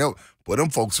 but them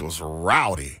folks was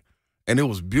rowdy. And it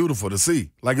was beautiful to see.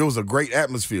 Like, it was a great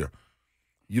atmosphere.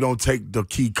 You don't take the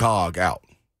key cog out.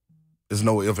 There's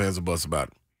no ifs, ands, or buts about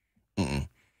it.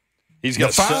 He's got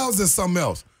the fouls is something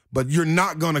else. But you're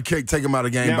not going to take him out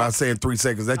of the game by saying 3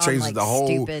 seconds. That changes the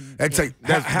whole.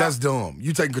 That's dumb.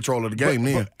 You taking control of the game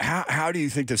then. How do you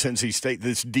think this NC State,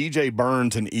 this DJ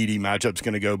Burns and Edey matchup is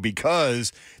going to go?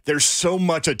 Because there's so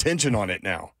much attention on it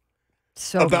now.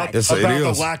 About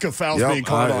the lack of fouls being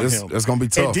called on him. It's going to be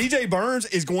tough. And DJ Burns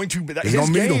is going to – his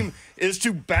game is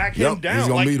to back him down. He's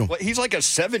going to meet him. He's like a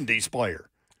 70s player.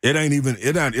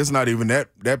 It's not even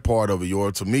that part of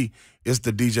it, to me, it's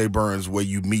the DJ Burns where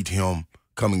you meet him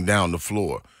coming down the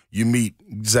floor. You meet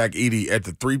Zach Edey at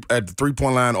the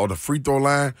 3-point line or the free throw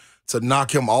line to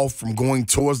knock him off from going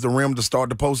towards the rim to start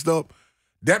the post up.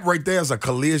 That right there is a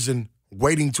collision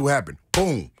waiting to happen.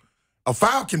 Boom. A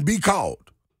foul can be called.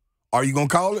 Are you going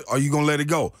to call it or are you going to let it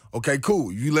go? Okay,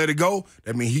 cool. You let it go,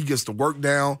 that means he gets to work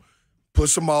down,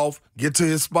 push him off, get to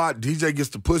his spot. DJ gets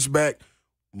to push back.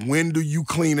 When do you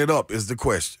clean it up is the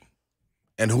question.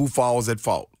 And who falls at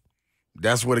fault?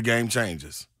 That's where the game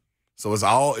changes. So it's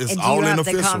all in officials. And do you have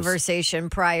the conversation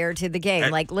prior to the game?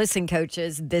 Like, listen,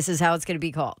 coaches, this is how it's going to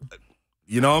be called.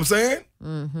 You know what I'm saying?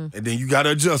 Mm-hmm. And then you got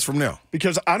to adjust from there.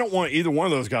 Because I don't want either one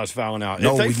of those guys fouling out.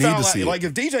 No, we need to see it. Like,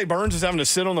 if DJ Burns is having to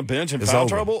sit on the bench and foul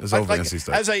trouble, it's over, NC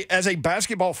State. As a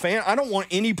basketball fan, I don't want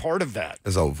any part of that.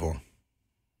 It's over for him.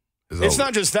 It's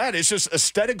not just that. It's just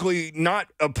aesthetically not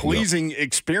a pleasing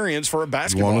experience for a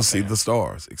basketball You want to see fan. the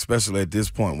stars, especially at this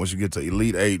point. Once you get to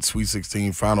Elite 8, Sweet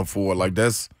 16, Final Four, like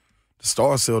that's the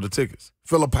stars sell the tickets.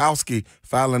 Filipowski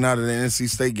fouling out of the NC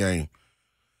State game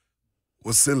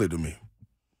was silly to me.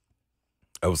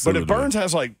 But if Burns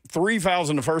has like 3 fouls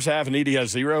in the first half and Edey has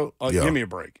 0, give me a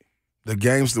break. The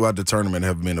games throughout the tournament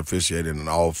have been officiated in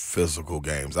all physical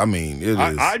games. I mean, it is.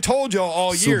 I told y'all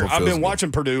all year. I've been physical.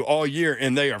 watching Purdue all year,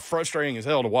 and they are frustrating as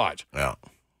hell to watch. Yeah.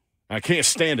 I can't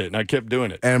stand it, and I kept doing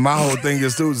it. And my whole thing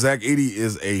is, too, Zach Edey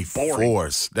is a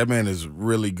force. That man is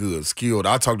really good, skilled.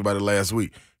 I talked about it last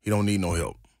week. He don't need no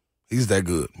help. He's that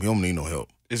good. He don't need no help.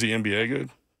 Is he NBA good?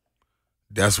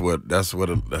 That's what because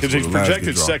he's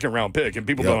projected second-round pick, and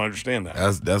people don't understand that.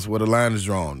 That's where the line is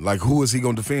drawn. Like, who is he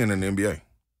going to defend in the NBA?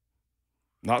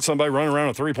 Not somebody running around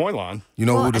a three-point line. You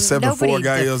know who the 7'4"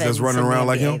 guy is that's running around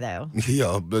like him? Though.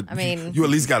 Yeah, but I mean, you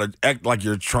at least got to act like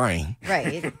you're trying.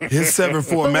 Right. His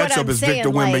 7'4" matchup is Victor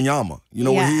Wembanyama. You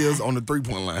know where he is on the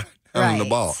three-point line, on the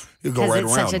ball. He'll go right around.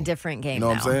 It's such a different game. You know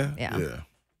what I'm saying? Yeah.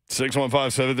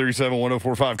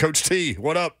 615-737-1045. Coach T,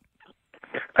 what up?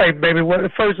 Hey, baby. Well,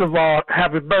 first of all,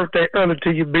 happy birthday early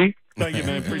to you, B. Thank you,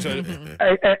 man. Appreciate it.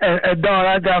 Hey, Don,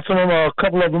 I got a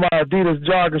couple of my Adidas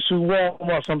jogging shoe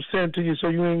Walmarts I'm sending to you so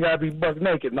you ain't got to be buck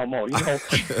naked no more. You know,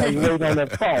 you waiting on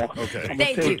that phone. Okay.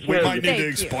 Thank you. We might need to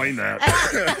explain that.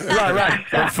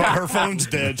 Right. Her phone's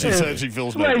dead. She said she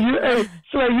feels naked. You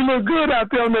look good out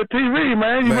there on that TV,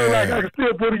 man. You look like I can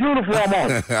still put a uniform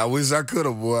on. I wish I could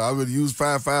have, boy. I would use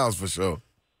 5 fouls for sure.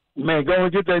 Man, go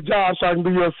and get that job so I can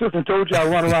be your assistant coach. I'll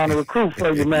run around and recruit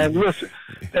for you, man. Listen,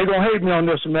 they going to hate me on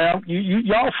this, man.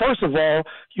 Y'all, first of all,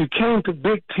 you came to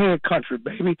Big Ten country,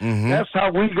 baby. Mm-hmm. That's how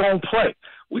we going to play.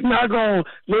 We're not going to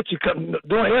let you come.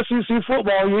 During SEC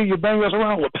football, you bang us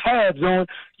around with pads on.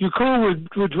 You cool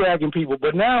with dragging people.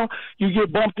 But now you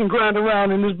get bumped and grind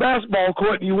around in this basketball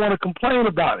court and you want to complain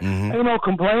about it. Mm-hmm. Ain't no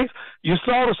complaints. You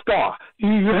saw the star.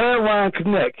 You had Ryan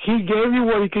Connect. He gave you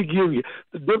what he could give you.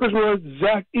 The difference was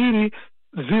Zach Edey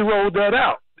zeroed that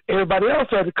out. Everybody else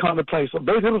had to come to play. So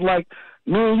basically it was like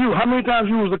me and you. How many times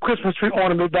you was a Christmas tree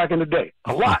ornament back in the day?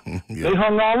 A lot. Yeah. They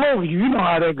hung all over you. You know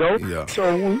how that goes. Yeah.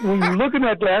 So when you're looking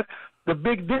at that, the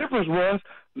big difference was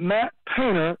Matt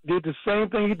Painter did the same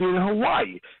thing he did in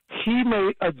Hawaii. He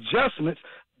made adjustments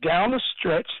down the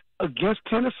stretch against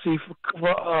Tennessee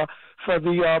for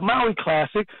the Maui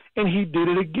Classic, and he did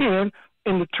it again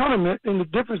in the tournament. And the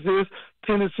difference is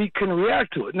Tennessee couldn't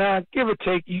react to it. Now, give or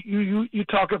take, you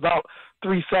talk about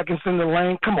 3 seconds in the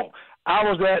lane. Come on, I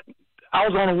was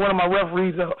on one of my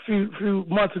referees a few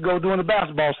months ago doing the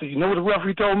basketball season. You know what the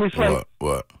referee told me?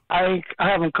 What? I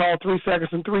haven't called 3 seconds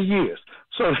in 3 years.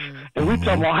 So, and we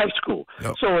talking about high school.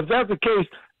 Yep. So if that's the case,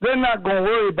 they're not going to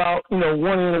worry about, one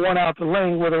in and one out the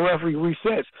lane where the referee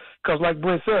resets. Because like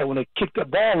Brent said, when they kick that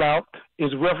ball out,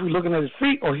 is the referee looking at his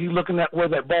feet or he looking at where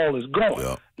that ball is going?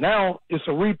 Yep. Now it's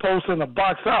a repost and a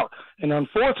box out. And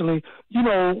unfortunately,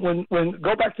 when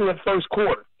go back to that first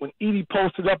quarter, when Edey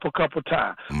posted up a couple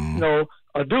times,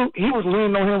 dude, he was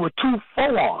leaning on him with 2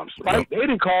 forearms, right? Yep. They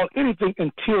didn't call anything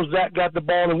until Zach got the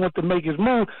ball and went to make his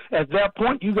move. At that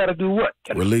point, you got to do what?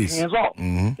 Release. Hands off.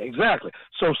 Mm-hmm. Exactly.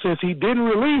 So since he didn't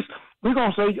release, we're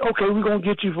going to say, okay, we're going to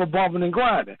get you for bumping and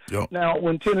grinding. Yep. Now,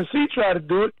 when Tennessee tried to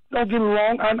do it, don't get me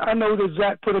wrong, I know that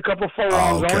Zach put a couple of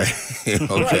forearms on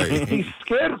it. Okay. Right. He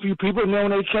scared a few people, and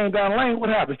then when they came down the lane, what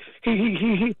happened?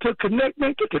 He took Connect,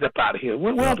 man, get it up out of here.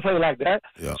 We don't play like that.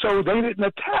 Yep. So they didn't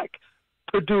attack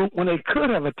Purdue when they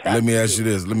could have attacked. Let me ask you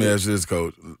this,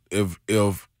 Coach. If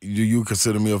do you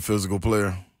consider me a physical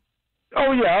player?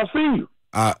 Oh yeah, I've seen you.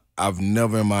 I've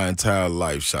never in my entire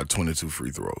life shot 22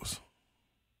 free throws.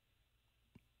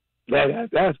 Now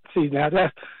only thing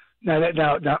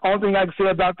I can say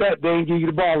about that, they didn't give you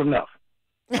the ball enough.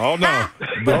 Oh no!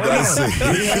 But that's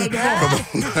it.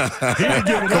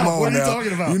 Come on, what now. are you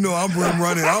talking about? You know I'm rim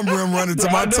running till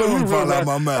my tongue fall out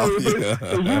my mouth.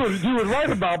 You was right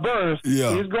about Burns.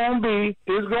 Yeah. It's gonna be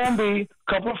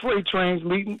a couple of freight trains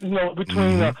meeting.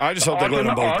 Between. I just hope they let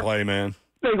them both play, man.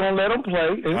 They're gonna let them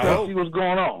play and see what's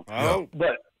going on. I hope.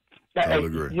 But I'll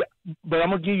agree. Yeah, but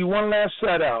I'm gonna give you one last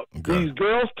shout out. Okay. These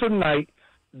girls tonight.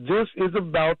 This is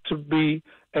about to be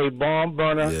a bomb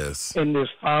burner in this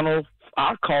final.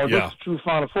 I call this the true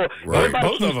Final Four. Right. Everybody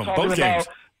Both of them, talking both about games.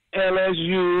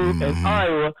 LSU and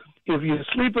Iowa. If you're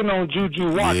sleeping on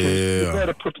Juju Watkins, you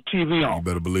better put the TV on. You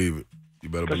better believe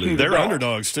it. They're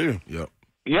underdogs too. Yep.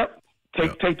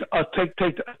 Take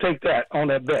that on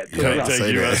that bet. Take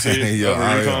USC.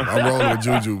 I'm rolling with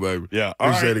Juju, baby. Yeah.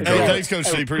 Appreciate it, Coach. Hey, thanks, Coach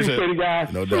C. Appreciate it.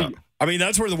 Guys. No doubt. I mean,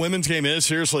 that's where the women's game is.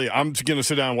 Seriously, I'm going to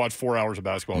sit down and watch 4 hours of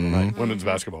basketball tonight, women's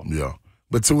basketball. Yeah.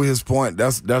 But to his point,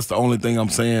 that's the only thing I'm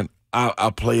saying.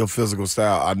 I play a physical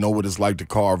style. I know what it's like to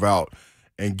carve out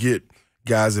and get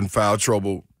guys in foul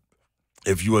trouble.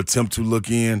 If you attempt to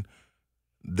look in,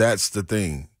 that's the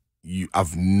thing.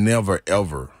 I've never,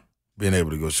 ever been able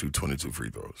to go shoot 22 free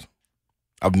throws.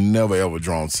 I've never, ever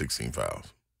drawn 16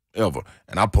 fouls. Ever.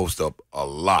 And I post up a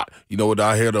lot. You know what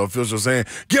I hear the official saying?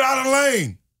 Get out of the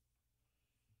lane.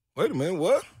 Wait a minute,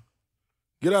 what?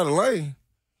 Get out of the lane?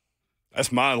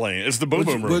 That's my lane. It's the boom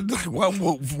room.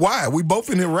 Why? We both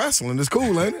in here wrestling. It's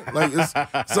cool, ain't it? Like,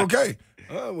 it's okay.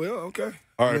 Oh, well, okay.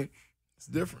 All right. It's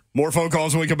different. More phone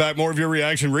calls when we come back. More of your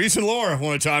reaction. Reese and Laura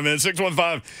want to chime in.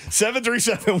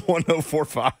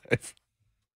 615-737-1045.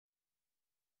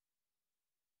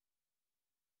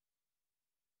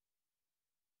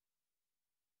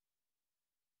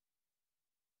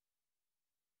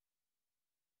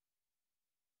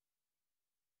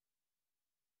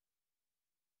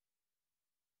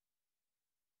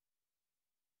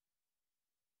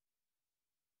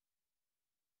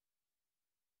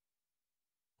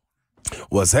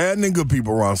 What's happening, good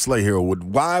people? Ron Slay here with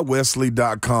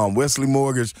whywesley.com. Wesley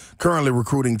Mortgage, currently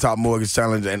recruiting top mortgage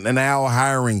challenge and now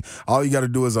hiring. All you got to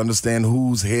do is understand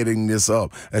who's heading this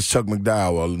up. That's Chuck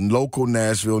McDowell, a local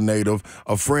Nashville native,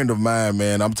 a friend of mine,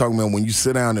 man. I'm talking about when you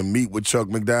sit down and meet with Chuck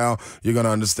McDowell, you're going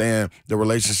to understand the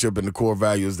relationship and the core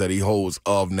values that he holds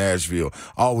of Nashville.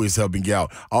 Always helping you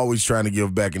out, always trying to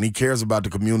give back, and he cares about the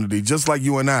community just like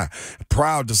you and I.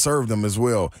 Proud to serve them as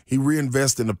well. He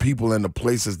reinvests in the people and the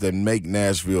places that make Nashville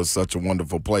such a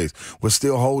wonderful place. We're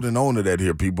still holding on to that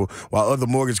here, people. While other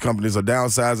mortgage companies are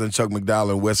downsizing, Chuck McDowell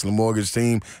and Wesley Mortgage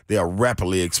team, they are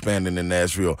rapidly expanding in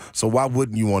Nashville. So why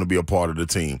wouldn't you want to be a part of the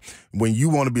team? When you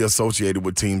want to be associated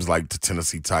with teams like the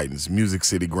Tennessee Titans, Music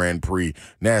City Grand Prix,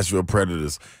 Nashville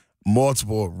Predators,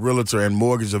 multiple realtor and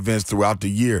mortgage events throughout the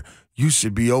year, you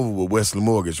should be over with Wesley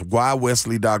Mortgage.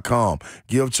 whywesley.com.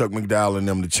 Give Chuck McDowell and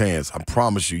them the chance. I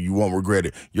promise you, you won't regret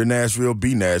it. You're Nashville,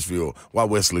 be Nashville.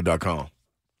 whywesley.com.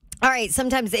 All right,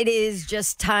 sometimes it is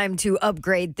just time to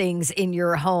upgrade things in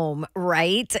your home,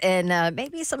 right? And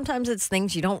maybe sometimes it's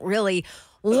things you don't really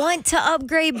want to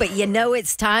upgrade, but you know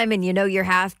it's time and you know you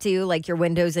have to, like your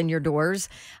windows and your doors.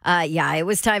 It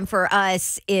was time for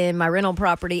us in my rental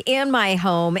property and my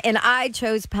home, and I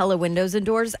chose Pella Windows and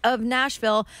Doors of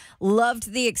Nashville.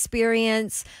 Loved the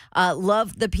experience,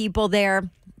 loved the people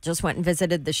there. Just went and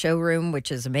visited the showroom,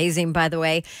 which is amazing, by the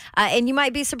way. And you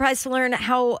might be surprised to learn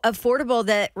how affordable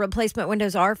the replacement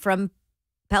windows are from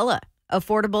Pella.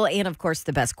 Affordable and, of course,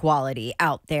 the best quality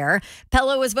out there.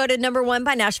 Pella was voted #1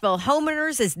 by Nashville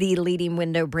homeowners as the leading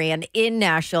window brand in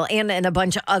Nashville and in a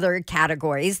bunch of other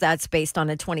categories. That's based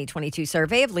on a 2022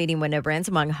 survey of leading window brands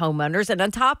among homeowners. And on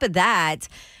top of that,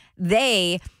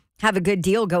 they have a good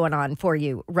deal going on for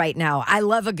you right now. I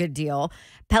love a good deal.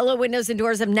 Pella Windows and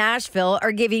Doors of Nashville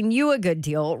are giving you a good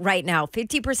deal right now.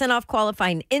 50% off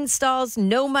qualifying installs,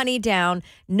 no money down,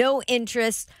 no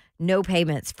interest, no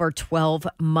payments for 12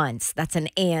 months. That's an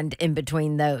and in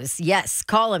between those. Yes,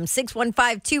 call them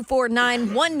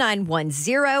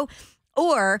 615-249-1910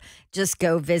 or just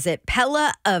go visit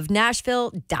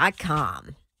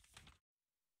PellaofNashville.com.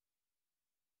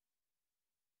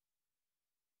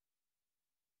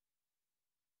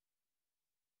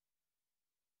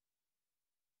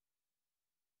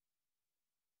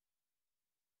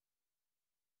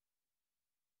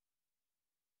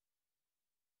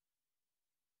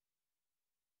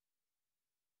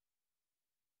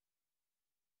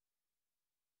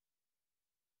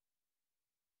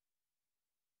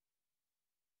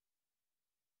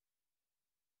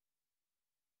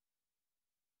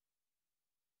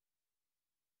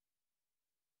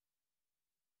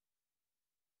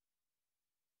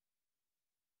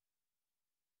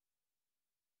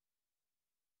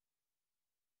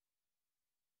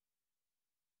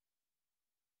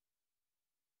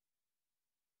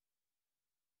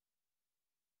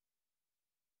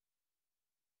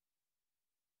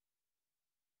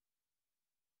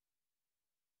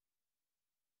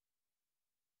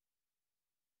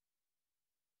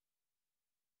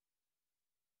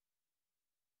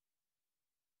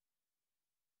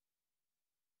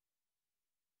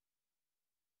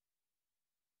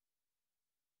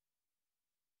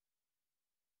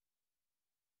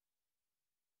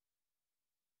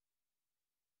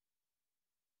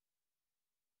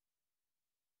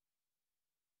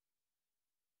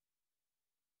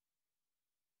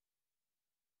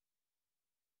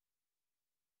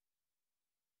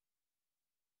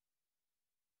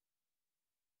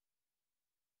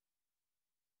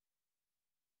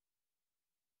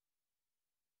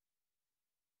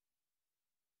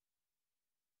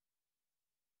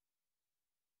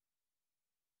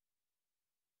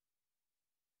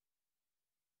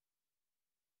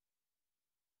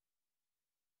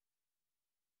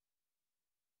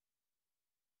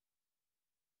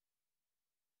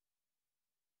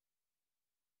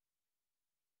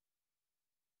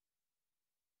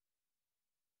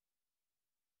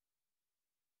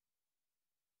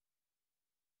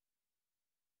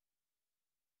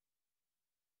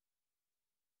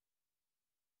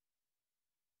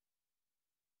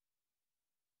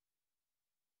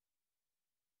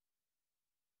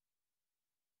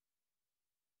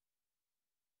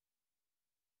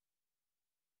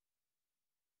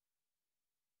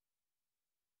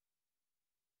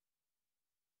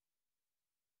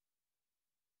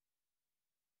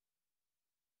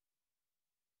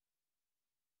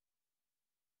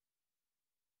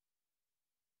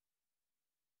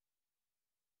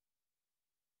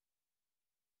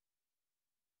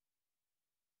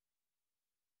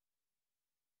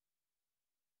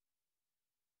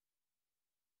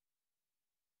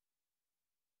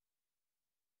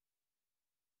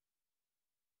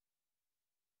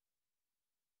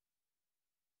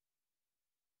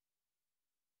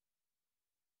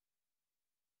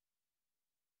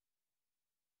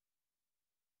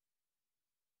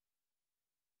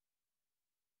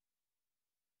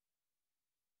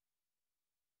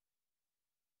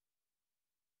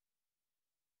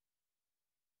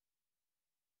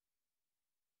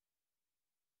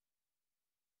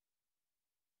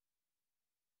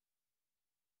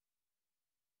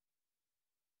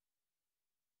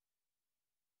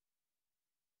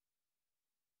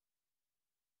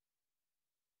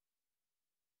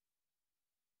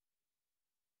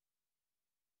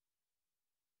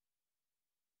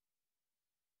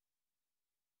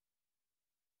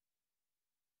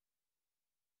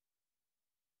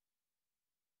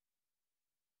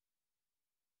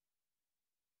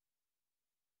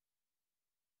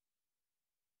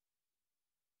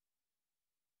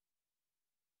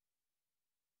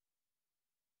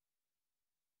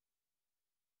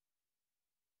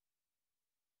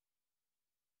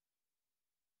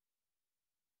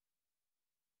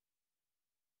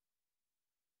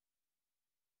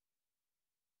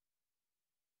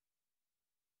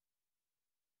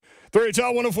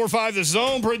 3HL 104.5 The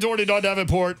Zone. Brent Doherty, Don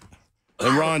Davenport,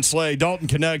 and Ron Slay. Dalton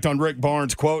Connect on Rick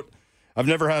Barnes. Quote, I've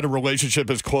never had a relationship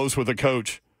as close with a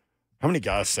coach. How many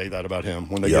guys say that about him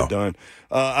when they get done?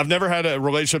 I've never had a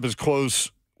relationship as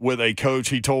close with a coach.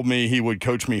 He told me he would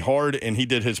coach me hard, and he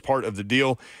did his part of the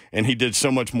deal, and he did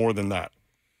so much more than that.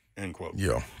 End quote.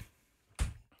 Yeah.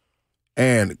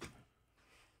 And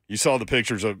you saw the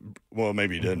pictures of, well,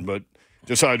 maybe you didn't, but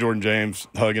Josiah Jordan-James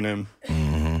hugging him.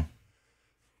 Mm-hmm.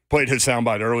 Played his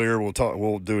soundbite earlier.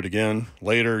 We'll do it again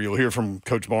later. You'll hear from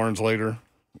Coach Barnes later.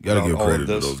 Got to give credit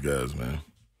to those guys, man.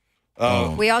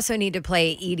 We also need to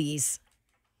play Edie's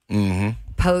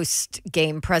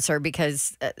post-game presser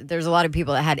because there's a lot of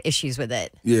people that had issues with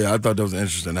it. Yeah, I thought that was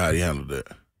interesting how he handled it.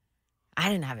 I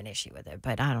didn't have an issue with it,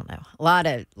 but I don't know.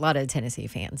 A lot of Tennessee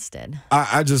fans did.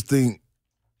 I just think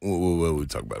we'll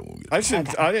talk about it when we get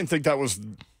I didn't think that was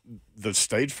the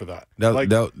stage for that.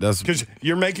 That's because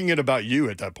you're making it about you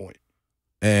at that point.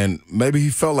 And maybe he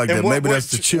felt like that. Maybe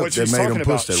that's the chip that made him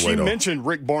push that way. She mentioned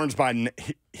Rick Barnes by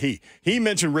he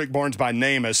mentioned Rick Barnes by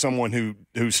name as someone who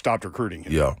stopped recruiting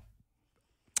him. Yeah.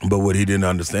 But what he didn't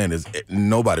understand is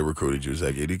nobody recruited you,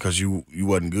 Zach Edey, because you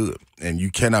wasn't good. And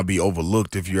you cannot be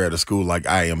overlooked if you're at a school like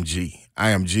IMG.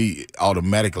 IMG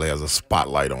automatically has a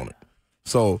spotlight on it.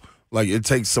 So, like, it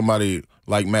takes somebody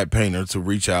like Matt Painter to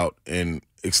reach out and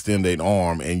extend an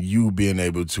arm, and you being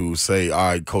able to say, all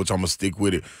right, coach, I'm going to stick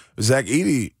with it. Zach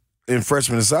Edey, in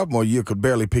freshman and sophomore year, could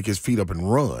barely pick his feet up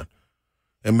and run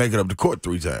and make it up the court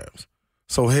 3 times.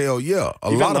 So, hell yeah, a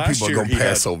lot of people are going to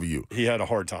pass over you. He had a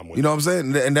hard time with it. You know what I'm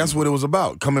saying? And that's what it was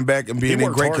about, coming back and being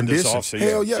in great condition.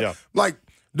 Hell yeah. Like,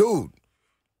 dude,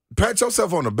 pat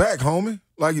yourself on the back, homie.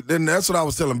 Like, then that's what I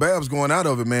was telling Babs going out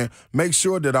of it, man. Make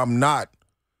sure that I'm not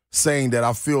saying that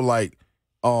I feel like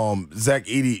Zach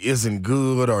Edey isn't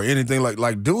good or anything.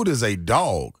 Like, dude is a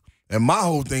dog. And my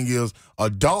whole thing is a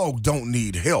dog don't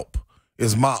need help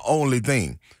is my only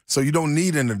thing. So you don't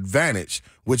need an advantage,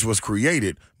 which was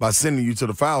created by sending you to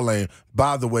the foul lane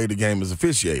by the way the game is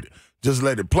officiated. Just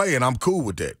let it play, and I'm cool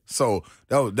with that. So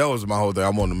that was my whole thing. I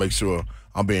wanted to make sure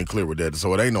I'm being clear with that.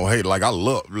 So it ain't no hate. Like, I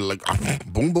love, like,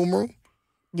 boom, boom room.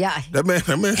 Yeah. That man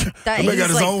got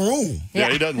his own room. Yeah,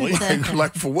 he doesn't leave.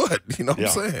 Like for what? You know what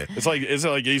I'm saying? It's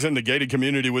like he's in the gated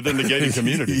community within the gated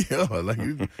community. Yeah.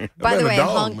 By the way,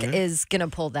 Hunk is going to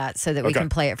pull that so that we can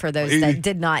play it for those that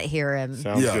did not hear him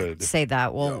say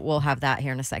that. We'll have that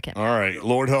here in a second. All right.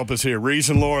 Lord help us here. Reese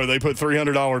and Laura, they put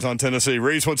 $300 on Tennessee.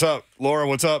 Reese, what's up? Laura,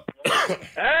 what's up?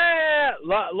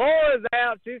 Laura's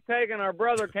out. She's taking, our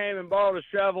brother came and borrowed a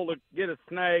shovel to get a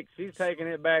snake. She's taking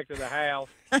it back to the house.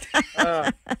 It's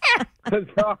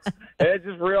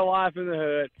just real life in the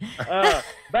hood.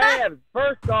 Babs,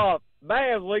 first off,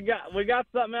 Babs, we got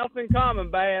something else in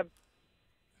common, Babs.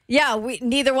 Yeah,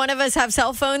 neither one of us have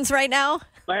cell phones right now.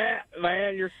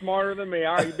 Man, you're smarter than me.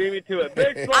 All right, you beat me to it.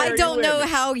 Big Slayer, I don't know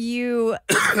how you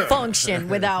function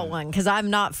without one because I'm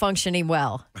not functioning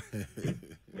well.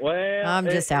 Well, I'm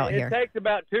just out here. It takes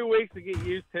about 2 weeks to get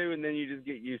used to, and then you just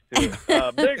get used to it.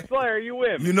 Big Slayer, you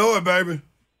with me? You know it, baby.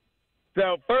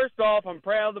 So, first off, I'm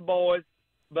proud of the boys,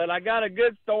 but I got a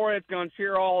good story that's going to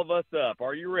cheer all of us up.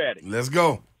 Are you ready? Let's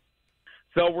go.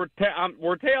 So, we're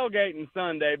tailgating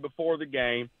Sunday before the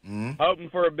game,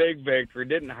 hoping for a big victory.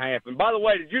 Didn't happen. By the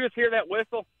way, did you just hear that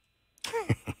whistle?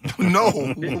 No.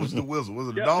 What was the whistle? Was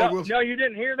it a dog whistle? No, you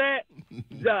didn't hear that?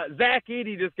 Zach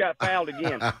Edey just got fouled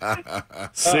again.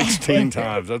 16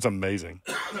 times. That's amazing.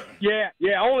 Yeah,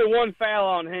 only one foul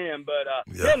on him, but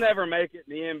he'll never make it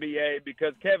in the NBA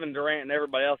because Kevin Durant and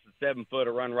everybody else is 7 foot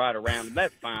to run right around him.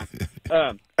 That's fine.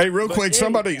 Hey, real quick,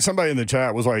 somebody in the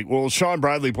chat was like, well, Sean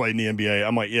Bradley played in the NBA.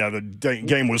 I'm like, yeah, the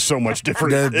game was so much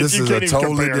different. This is a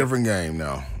totally different game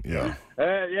now. Yeah.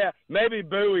 Maybe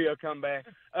Bowie will come back.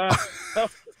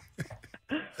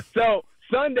 So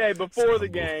Sunday before the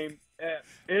game,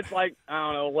 it's like, I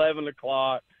don't know, 11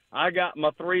 o'clock. I got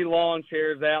my 3 lawn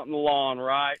chairs out in the lawn,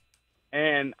 right?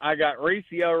 And I got Reese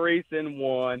in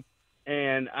one,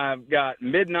 and I've got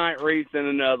Midnight Reese in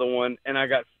another one, and I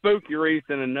got Spooky Reese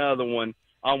in another one.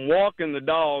 I'm walking the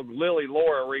dog, Lily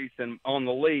Laura Reese, on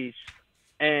the leash,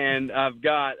 and I've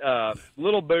got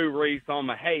Little Boo Reese on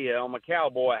my head, on my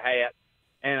cowboy hat,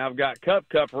 and I've got Cup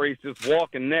Reese just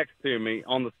walking next to me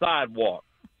on the sidewalk.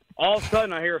 All of a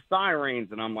sudden, I hear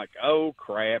sirens, and I'm like, oh,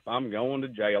 crap, I'm going to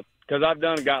jail. Because I've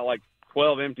got like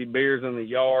 12 empty beers in the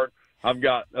yard. I've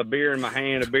got a beer in my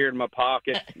hand, a beer in my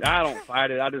pocket. I don't fight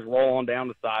it. I just roll on down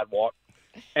the sidewalk.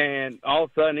 And all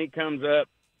of a sudden, he comes up,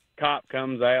 cop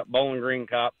comes out, Bowling Green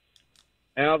cop.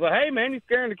 And I was like, hey, man, you're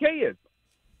scaring the kids.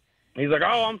 He's like,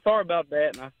 oh, I'm sorry about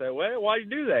that. And I said, well, why'd you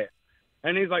do that?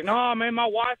 And he's like, no, man, my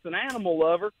wife's an animal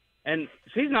lover. And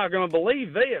she's not going to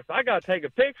believe this. I got to take a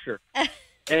picture.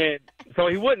 And so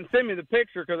he wouldn't send me the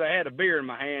picture because I had a beer in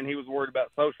my hand. He was worried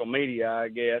about social media, I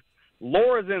guess.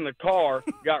 Laura's in the car,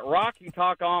 got Rocky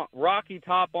Top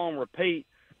on repeat,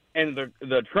 and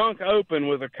the trunk open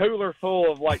with a cooler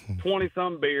full of like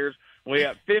 20-some beers. We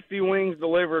got 50 wings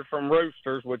delivered from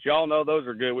Roosters, which y'all know those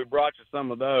are good. We brought you some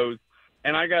of those.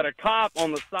 And I got a cop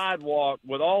on the sidewalk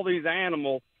with all these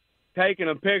animals taking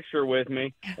a picture with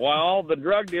me while all the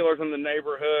drug dealers in the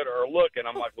neighborhood are looking.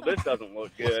 I'm like, well, this doesn't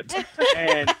look good.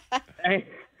 And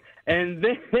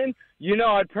then,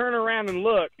 I turn around and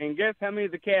look, and guess how many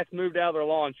of the cats moved out of their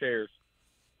lawn chairs?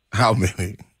 How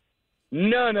many?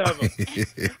 None of them.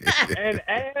 And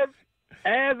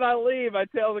as I leave, I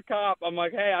tell the cop, I'm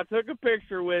like, hey, I took a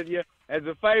picture with you as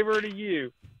a favor to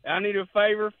you. I need a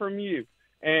favor from you.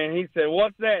 And he said,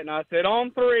 what's that? And I said,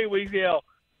 on 3, we yell,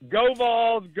 go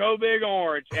Vols, go Big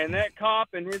Orange. And that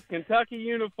cop in his Kentucky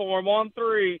uniform on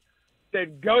 3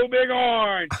 said, go Big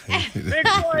Orange. Big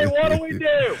Boy, what do we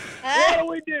do? What do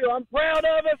we do? I'm proud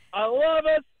of us. I love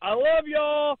us. I love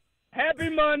y'all. Happy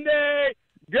Monday.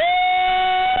 Good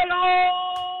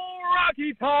old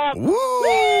Rocky Top. Woo!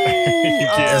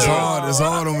 It's hard. It's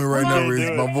hard on me right now, Reese.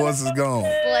 My voice is gone.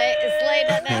 Slay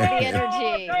doesn't have the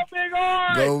energy. Go Big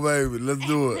Orange. Go, baby. Let's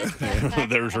do it.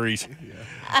 There's Reese.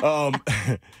 I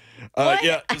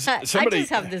Somebody. just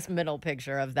have this mental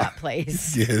picture of that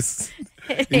place. Yes.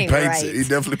 It He ain't paints right. it. He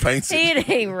definitely paints it. It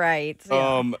ain't right.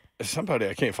 Yeah. Somebody,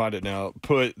 I can't find it now,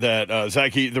 put that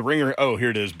Zachy, the Ringer. Oh, here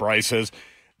it is. Bryce says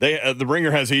the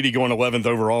Ringer has Edey going 11th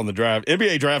overall in the draft.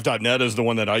 NBADraft.net is the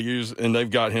one that I use, and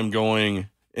they've got him going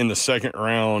in the second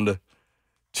round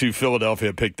to Philadelphia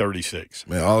at pick 36.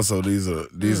 Man, also these are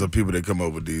people that come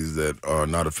up with these that are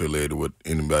not affiliated with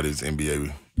anybody's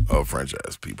NBA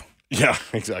franchise people. Yeah,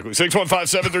 exactly.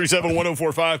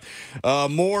 615-737-1045.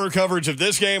 More coverage of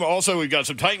this game. Also, we've got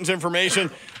some Titans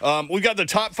information. We've got the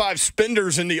top 5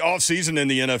 spenders in the offseason in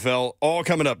the NFL all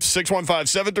coming up.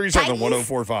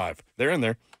 615-737-1045. They're in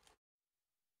there.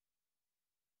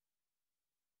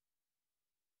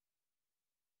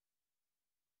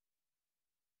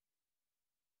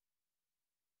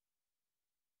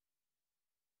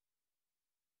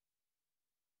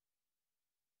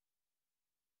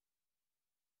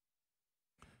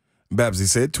 Babsy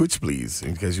said, Twitch, please,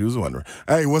 in case you was wondering.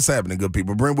 Hey, what's happening, good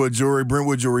people? Brentwood Jewelry,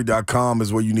 BrentwoodJewelry.com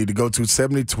is where you need to go to.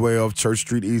 7012 Church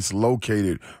Street East,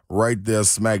 located right there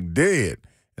smack dead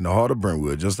in the heart of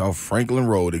Brentwood, just off Franklin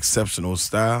Road. Exceptional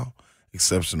style,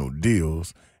 exceptional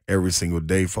deals every single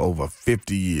day for over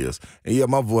 50 years. And yeah,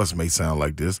 my voice may sound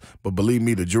like this, but believe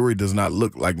me, the jewelry does not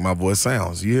look like my voice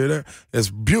sounds. You hear that? It's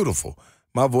beautiful.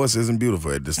 My voice isn't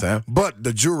beautiful at this time, but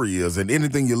the jewelry is. And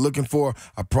anything you're looking for,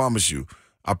 I promise you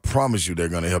they're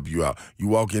going to help you out. You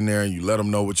walk in there and you let them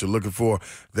know what you're looking for.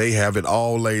 They have it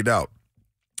all laid out.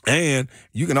 And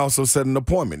you can also set an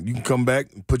appointment. You can come back,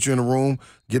 put you in a room,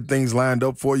 get things lined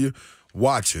up for you.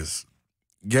 Watches,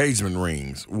 engagement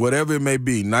rings, whatever it may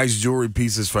be, nice jewelry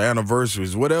pieces for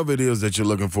anniversaries, whatever it is that you're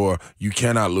looking for, you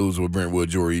cannot lose with Brentwood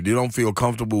Jewelry. You don't feel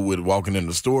comfortable with walking in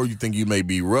the store. You think you may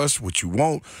be rushed, which you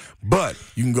won't, but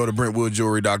you can go to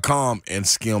BrentwoodJewelry.com and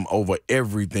skim over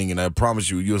everything, and I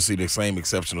promise you, you'll see the same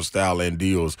exceptional style and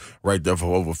deals right there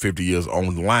for over 50 years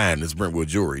online. It's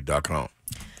BrentwoodJewelry.com.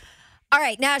 All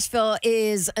right, Nashville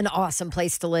is an awesome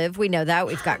place to live. We know that.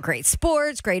 We've got great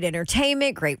sports, great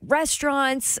entertainment, great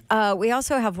restaurants. We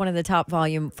also have one of the top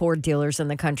volume Ford dealers in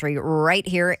the country right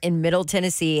here in Middle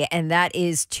Tennessee, and that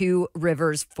is Two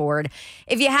Rivers Ford.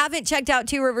 If you haven't checked out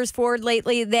Two Rivers Ford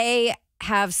lately, they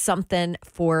have something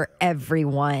for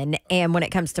everyone. And when it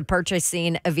comes to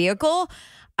purchasing a vehicle,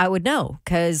 I would know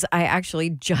because I actually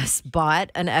just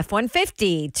bought an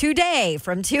F-150 today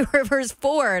from Two Rivers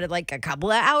Ford like a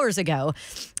couple of hours ago.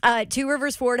 Two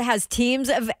Rivers Ford has teams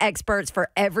of experts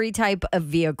for every type of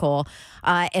vehicle.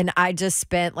 And I just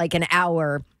spent like an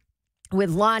hour with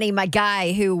Lonnie, my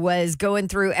guy, who was going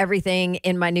through everything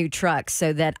in my new truck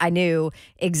so that I knew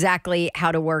exactly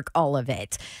how to work all of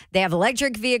it. They have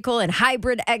electric vehicle and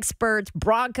hybrid experts,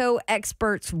 Bronco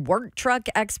experts, work truck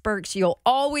experts. You'll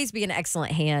always be in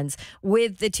excellent hands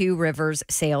with the Two Rivers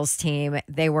sales team.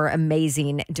 They were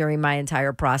amazing during my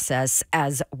entire process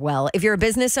as well. If you're a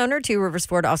business owner, Two Rivers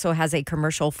Ford also has a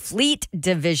commercial fleet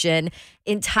division,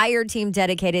 entire team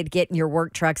dedicated to getting your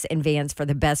work trucks and vans for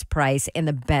the best price and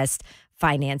the best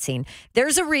financing.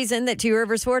 There's a reason that Two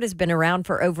Rivers Ford has been around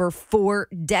for over 4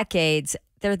 decades.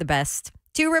 They're the best.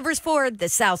 Two Rivers Ford, the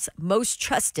South's most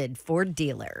trusted Ford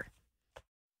dealer.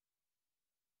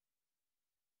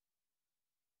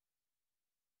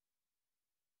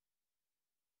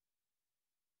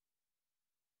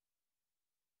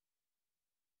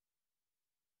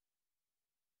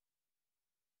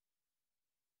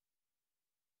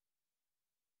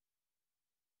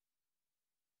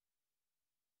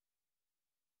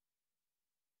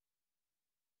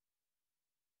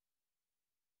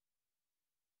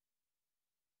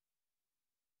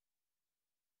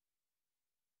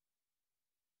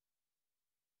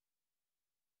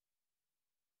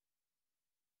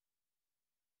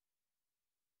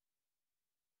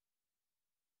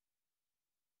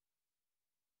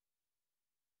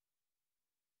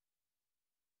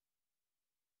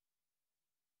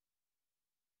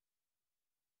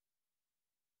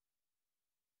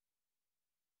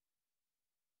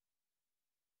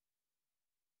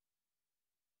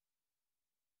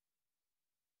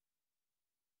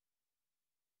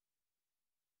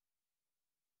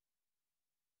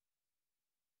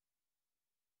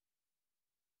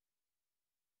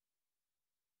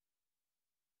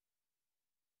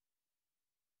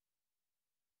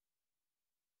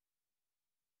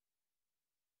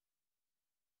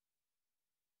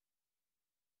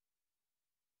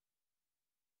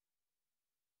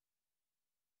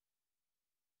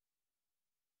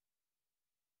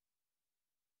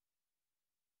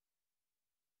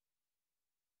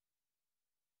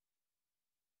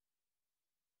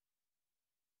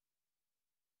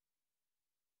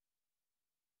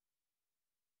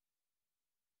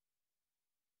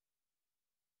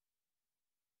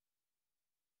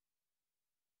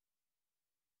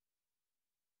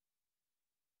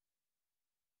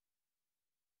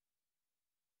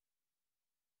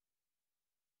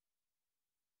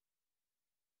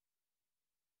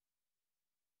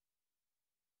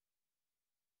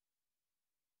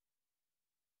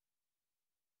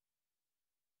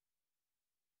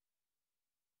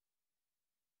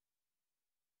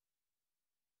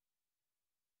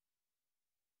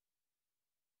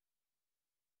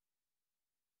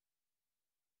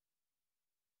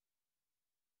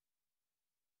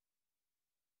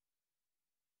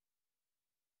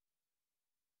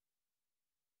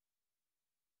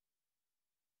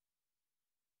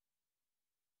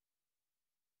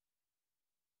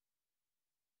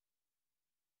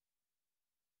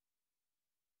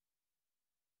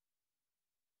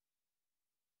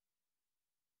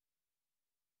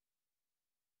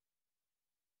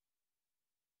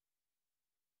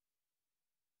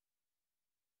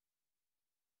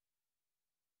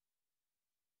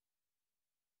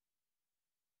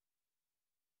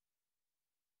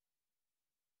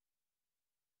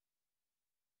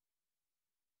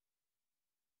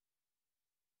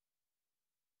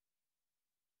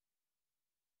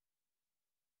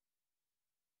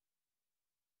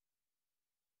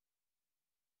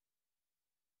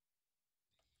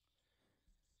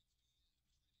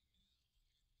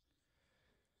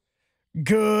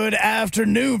 Good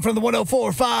afternoon from the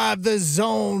 104.5 The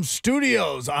Zone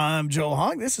Studios. I'm Joe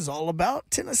Hong. This is all about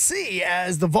Tennessee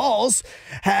as the Vols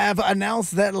have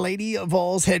announced that Lady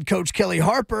Vols head coach Kellie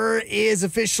Harper is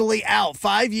officially out.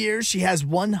 5 years. She has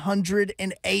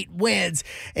 108 wins,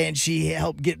 and she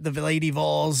helped get the Lady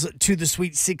Vols to the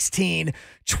Sweet 16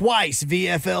 twice.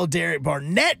 VFL Derek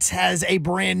Barnett has a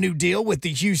brand new deal with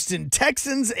the Houston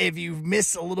Texans. If you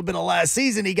missed a little bit of last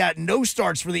season, he got no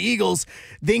starts for the Eagles,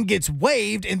 then gets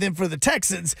waived, and then for the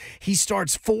Texans, he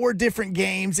starts 4 different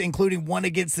games, including one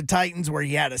against the Titans where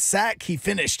he had a sack. He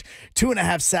finished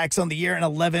 2.5 sacks on the year and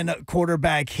 11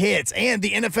 quarterback hits. And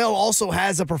the NFL also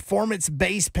has a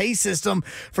performance-based pay system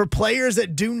for players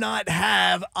that do not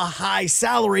have a high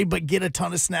salary but get a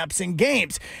ton of snaps in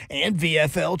games. And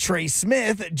VFL Trey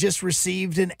Smith just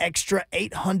received an extra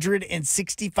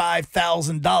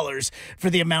 $865,000 for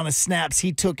the amount of snaps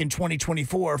he took in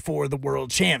 2024 for the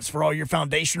World Champs. For all your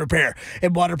foundation repair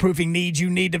and waterproofing needs, you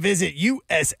need to visit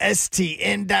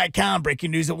USSTN.com.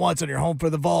 Breaking news at once on your home for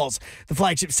the Vols, the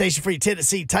flagship station for your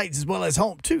Tennessee Titans, as well as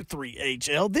home to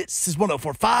 3HL. This is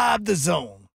 104.5 The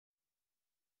Zone.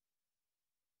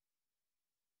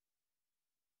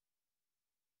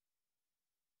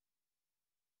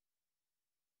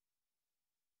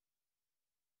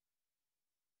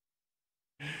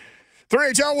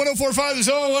 HL 104.5 The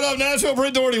Zone. What up, Nashville?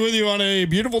 Britt Doherty with you on a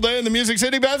beautiful day in the Music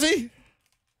City, Babsy.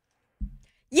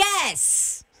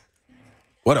 Yes.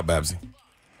 What up, Babsy?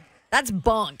 That's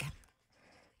bunk.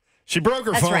 She broke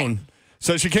her phone, right.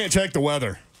 so she can't check the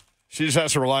weather. She just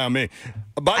has to rely on me.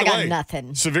 By I the got way,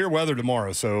 nothing. severe weather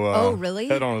tomorrow, so Oh, really?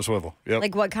 head on a swivel. Yep.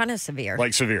 Like what kind of severe?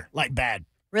 Like severe. Like bad.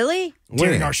 Really?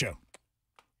 During our show.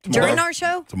 During our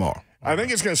show? Tomorrow. I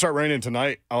think it's going to start raining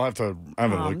tonight. I haven't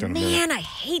looked in a minute. Man, I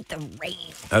hate the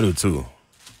rain. I do too.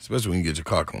 Especially when you get your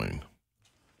car cleaned.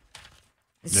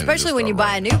 Especially when you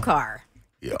buy a new car.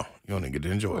 Yeah. You don't even get to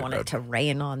enjoy it. Want it to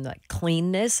rain on the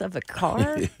cleanness of a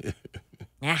car?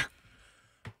 Nah.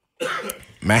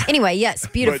 Anyway, yes,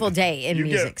 beautiful day in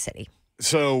Music City.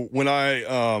 So when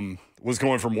I was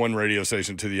going from one radio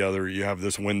station to the other, you have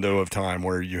this window of time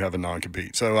where you have a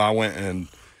non-compete. So I went and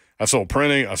I sold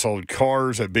printing. I sold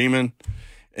cars at Beeman.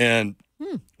 And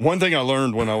one thing I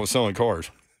learned when I was selling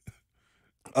cars,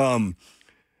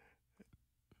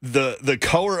 the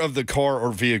color of the car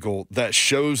or vehicle that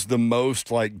shows the most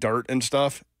like dirt and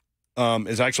stuff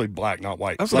is actually black, not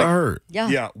white. That's what I heard. Yeah.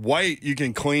 Yeah, white you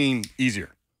can clean easier.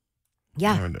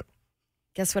 Yeah.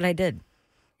 Guess what I did?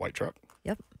 White truck.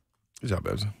 Yep. Good job,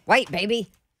 Babsy. White, baby.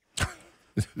 I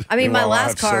mean, my Meanwhile, I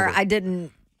last have car, silver. I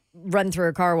didn't run through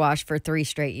a car wash for 3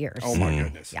 straight years. Oh my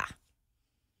goodness. Yeah.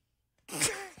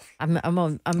 I'm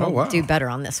gonna do better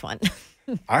on this one.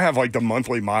 I have like the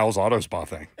monthly miles auto spa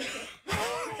thing.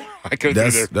 I could do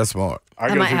there. That's smart. I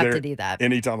go might through have there to do that.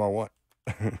 anytime I want,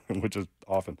 which is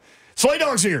often. Slay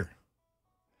Dog's here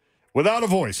without a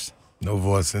voice. No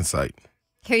voice in sight.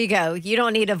 Here you go. You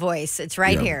don't need a voice. It's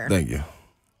right Yeah, here. Thank you.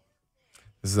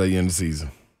 This is the end of the season.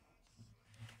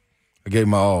 I gave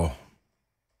my all.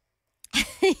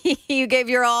 You gave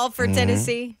your all for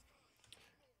Tennessee?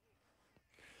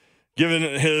 Giving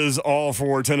his all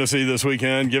for Tennessee this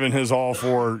weekend, giving his all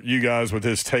for you guys with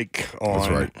his take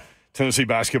on Tennessee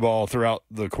basketball throughout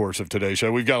the course of today's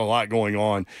show. We've got a lot going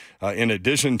on in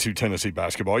addition to Tennessee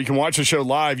basketball. You can watch the show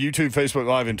live, YouTube, Facebook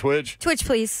Live, and Twitch. Twitch,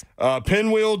 please.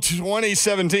 Pinwheel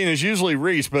 2017 is usually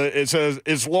Reese, but it says,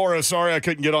 it's Laura. Sorry I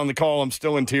couldn't get on the call. I'm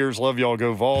still in tears. Love y'all.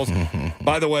 Go Vols.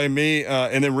 By the way, me,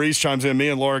 and then Reese chimes in, me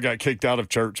and Laura got kicked out of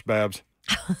church, Babs.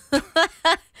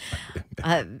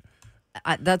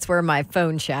 That's where my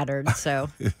phone shattered, so.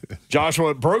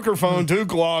 Joshua, broke her phone,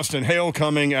 Duke lost, and hail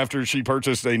coming after she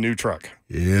purchased a new truck.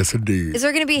 Yes, indeed. Is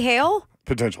there going to be hail?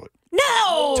 Potentially.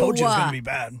 No! Told you it's going to be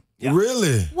bad. Yeah.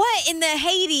 Really? What in the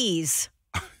Hades?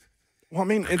 Well, I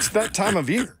mean, it's that time of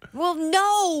year. Well,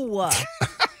 no.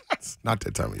 It's not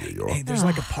that time of year, y'all. Hey, there's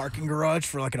like a parking garage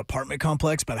for like an apartment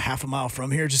complex about a half a mile from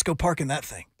here. Just go park in that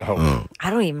thing. Oh. I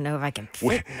don't even know if I can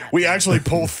fit. We actually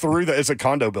pull through that. It's a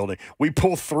condo building. We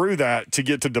pull through that to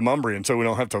get to Demumbrian so we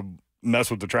don't have to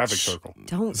mess with the traffic circle.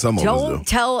 Don't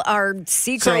tell our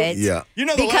secret. Yeah. You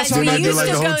know, the because last we time used, I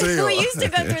did to like go, we used to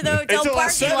go through the hotel until I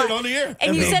parking said lot. it on the air.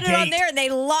 And you said it on there, and they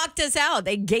locked us out.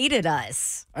 They gated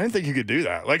us. I didn't think you could do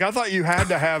that. Like, I thought you had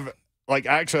to have like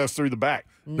access through the back.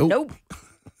 Nope.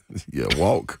 Yeah,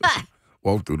 walk.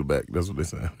 Walk through the back. That's what they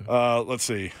say. Let's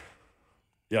see.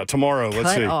 Yeah, tomorrow.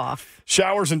 Let's see. Off.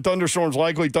 Showers and thunderstorms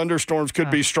likely. Thunderstorms could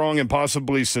be strong and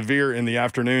possibly severe in the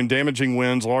afternoon. Damaging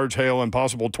winds, large hail, and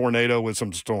possible tornado with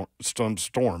some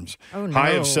storms. Oh, no. High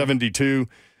of 72.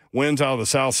 Winds out of the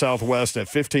south-southwest at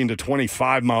 15 to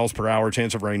 25 miles per hour.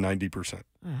 Chance of rain, 90%.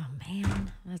 Oh,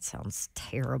 man. That sounds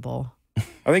terrible.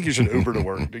 I think you should Uber to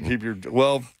work to keep your –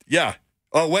 well, yeah.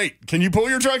 Oh, wait. Can you pull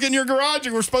your truck in your garage?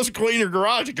 You were supposed to clean your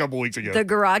garage a couple weeks ago. The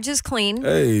garage is clean.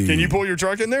 Hey. Can you pull your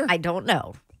truck in there? I don't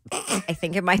know. I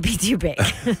think it might be too big.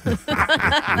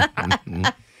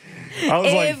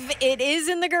 If it is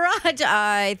in the garage,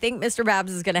 I think Mr.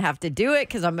 Babs is going to have to do it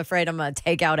because I'm afraid I'm going to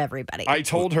take out everybody. I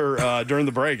told her during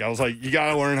the break, I was like, you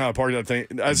got to learn how to park that thing.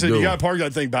 I said, you got to park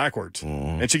that thing backwards.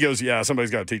 And she goes, yeah,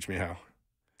 somebody's got to teach me how.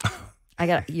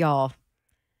 Y'all.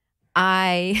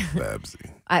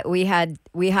 We had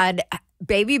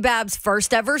baby Babs'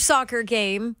 first ever soccer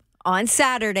game on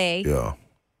Saturday. Yeah.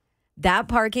 That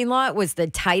parking lot was the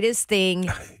tightest thing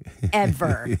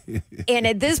ever. And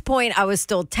at this point, I was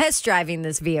still test driving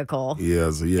this vehicle. Yeah,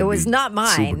 so it was not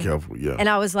mine. Super careful, yeah. And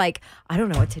I was like, I don't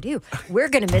know what to do. We're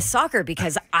going to miss soccer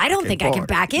because I don't think I can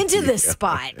back into this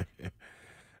spot.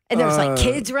 And there was like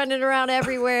kids running around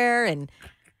everywhere. And,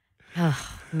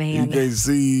 oh, man. You can't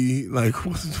see, like,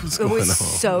 what's going on. It was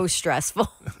so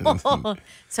stressful.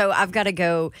 So I've got to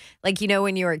go, like, you know,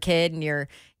 when you were a kid and your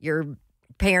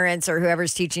parents or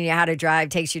whoever's teaching you how to drive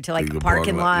takes you to like a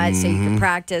parking lot so you can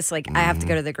practice. Like I have to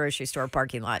go to the grocery store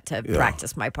parking lot to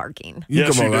practice my parking. You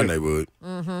come on our neighborhood.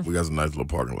 We got some nice little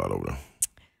parking lot over there.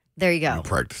 There you go. You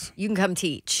practice. You can come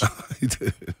teach.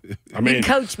 I mean, you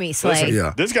can coach me, Slay.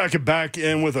 Listen, this guy could back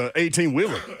in with an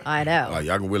 18-wheeler. I know.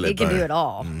 Y'all can wheel that He can do it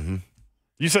all.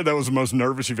 You said that was the most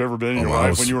nervous you've ever been in your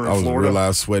life when you were in Florida. I was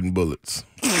real sweating bullets.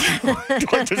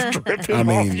 Like just dripping I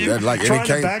mean, off you, like trying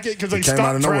to back it because they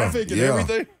stopped traffic and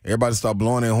everything. Everybody stopped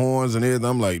blowing their horns and everything.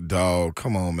 I'm like, dog,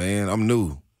 come on, man. I'm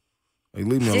new. Like,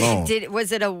 leave me alone.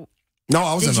 Was it a? No,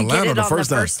 I was in Atlanta the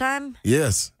first time.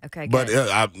 Yes. Okay, good.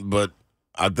 But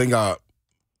I think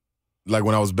like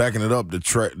when I was backing it up,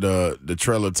 the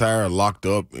trailer tire locked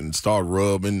up and started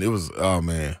rubbing. It was, oh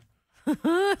man.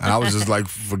 And I was just like,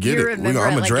 forget it. I'm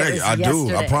gonna drag it. I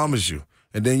do. I promise you.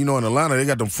 And then, you know, in Atlanta, they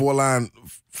got them four lane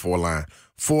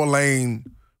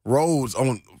roads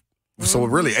on, so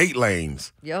really 8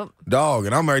 lanes. Yep. Dog,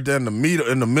 and I'm right there in the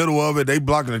middle of it. They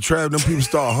blocking the traffic. Them people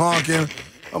start honking.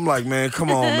 I'm like, man, come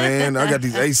on, man. I got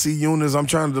these AC units I'm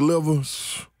trying to deliver.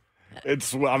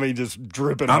 It's, just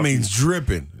dripping. It's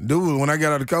dripping. Dude, when I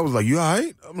got out of the car, I was like, you all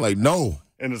right? I'm like, no.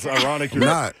 And it's ironic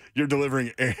you're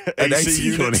delivering AC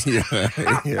units. Yeah.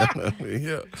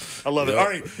 I love it. All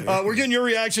right, we're getting your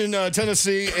reaction.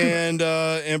 Tennessee and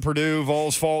Purdue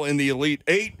Vols fall in the Elite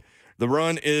Eight. The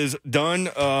run is done.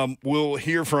 We'll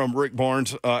hear from Rick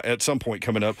Barnes at some point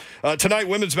coming up. Tonight,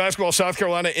 women's basketball, South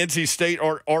Carolina, NC State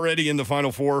are already in the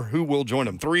Final Four. Who will join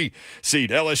them? 3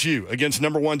 seed LSU against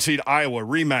number 1 seed Iowa.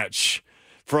 Rematch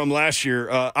from last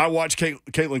year. I watched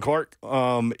Caitlin Clark.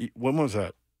 When was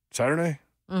that? Saturday?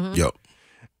 Yep.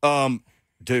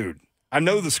 Dude, I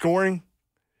know the scoring.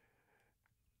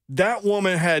 That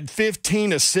woman had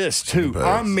 15 assists, too.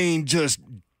 I mean, just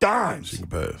dimes. She can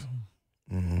pass.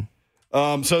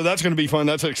 So that's going to be fun.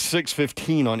 That's at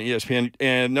 6:15 on ESPN.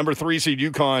 And number 3 seed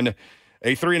UConn,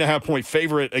 a 3.5-point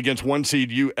favorite against 1 seed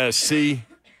USC.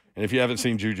 And if you haven't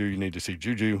seen Juju, you need to see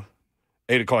Juju.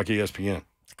 8 o'clock ESPN.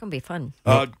 It's going to be fun.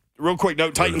 Real quick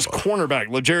note, Titans cornerback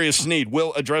L'Jarius Sneed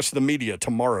will address the media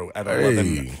tomorrow at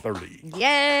 11:30.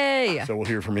 Yay! So we'll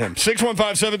hear from him.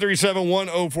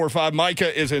 615-737-1045.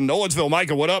 Micah is in Nolensville.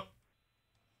 Micah, what up?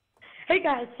 Hey,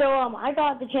 guys. So I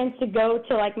got the chance to go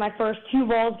to, like, my first 2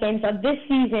 Vols games of this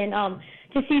season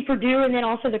to see Purdue and then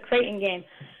also the Creighton game.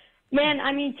 Man,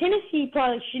 Tennessee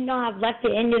probably should not have left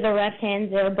it into the refs'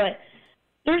 hands there, but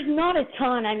there's not a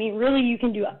ton. Really you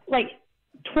can do, like,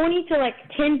 20 to,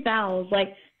 10 fouls.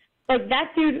 Like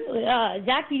that dude,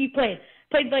 Zach Edey played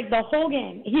like the whole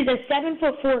game. He's a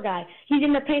 7'4" guy. He's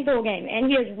in the paint the whole game, and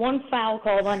he has 1 foul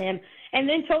called on him. And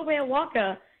then Tobe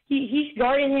Awaka, he's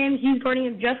guarding him. He's guarding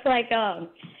him just like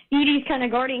Edey's kind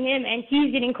of guarding him, and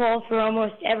he's getting called for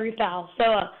almost every foul.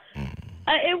 So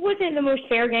it wasn't the most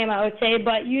fair game, I would say,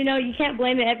 but you can't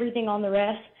blame everything on the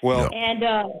refs. Well, and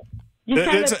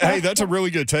that's a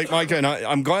really good take, Micah, and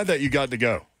I'm glad that you got to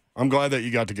go.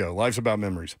 Life's about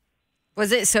memories.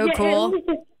 Was it so cool? It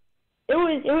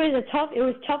was a tough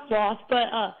loss, but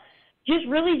I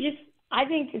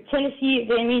think Tennessee.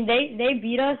 They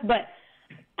beat us, but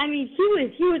he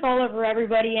was all over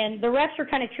everybody, and the refs were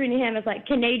kind of treating him as like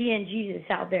Canadian Jesus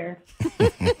out there.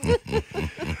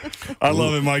 I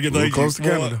love it, Micah. Thank you. Close to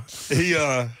Canada.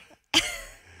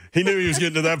 He knew he was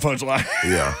getting to that punchline.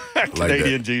 Yeah,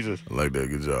 Canadian Jesus. I like that.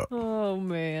 Good job. Oh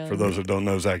man. For those that don't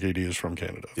know, Zach Edey is from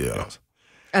Canada. Yeah. Yes.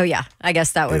 Oh, yeah. I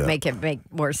guess that would make it make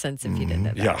more sense if you did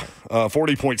it. Yeah.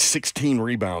 40 points, 16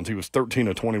 rebounds. He was 13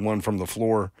 of 21 from the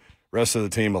floor. Rest of the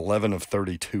team, 11 of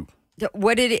 32.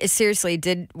 What did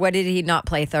he not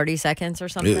play 30 seconds or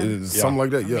something? Something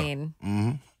like that, yeah. I mean,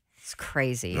 it's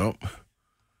crazy. Yep.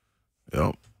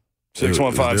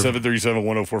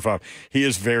 615-737-1045. He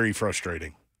is very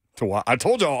frustrating to watch. I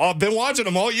told y'all, I've been watching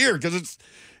him all year because it's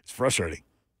frustrating.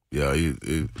 Yeah,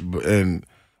 and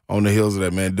on the heels of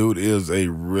that, man, dude is a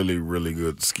really, really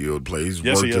good skilled player. He's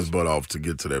worked his butt off to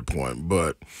get to that point.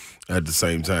 But at the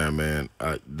same time, man,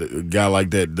 a guy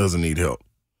like that doesn't need help.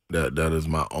 That is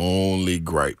my only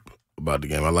gripe about the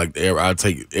game. I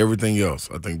take everything else.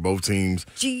 I think both teams,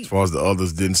 as far as the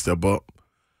others, didn't step up.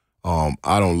 I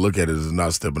don't look at it as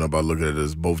not stepping up. I look at it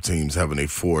as both teams having a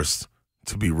force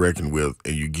to be reckoned with,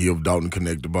 and you give Dalton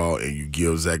Connect the ball, and you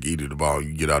give Zach Edey the ball, and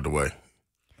you get out the way.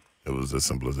 It was as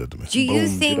simple as that to me. Do you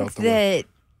think that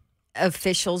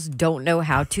officials don't know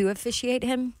how to officiate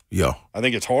him? Yeah. I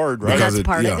think it's hard, right? That's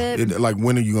part of it. Like,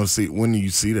 when are you going to see? When do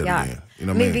you see that again? You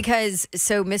know what I mean? Because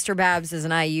Mr. Babs is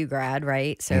an IU grad,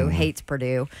 right? So hates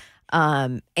Purdue.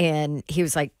 And he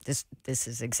was like, this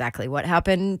is exactly what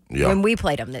happened when we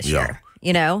played him this year.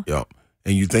 You know? Yeah.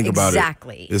 And you think about it,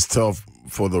 it's tough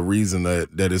for the reason that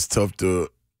it's tough to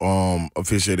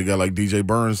officiate a guy like DJ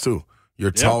Burns too. You're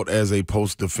taught as a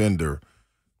post defender,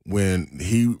 when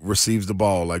he receives the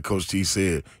ball, like Coach T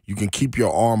said, you can keep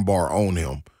your arm bar on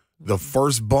him. The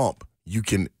first bump, you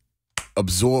can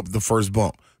absorb the first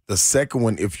bump. The second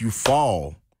one, if you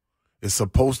fall, it's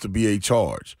supposed to be a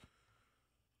charge.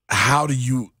 How do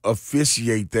you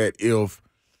officiate that if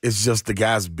it's just the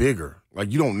guy's bigger? Like,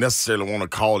 you don't necessarily want to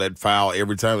call that foul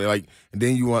every time. Like, and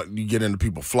then you get into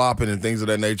people flopping and things of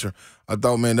that nature. I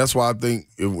thought, man, that's why I think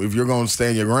if you're going to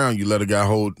stand your ground, you let a guy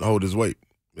hold his weight.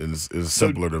 It's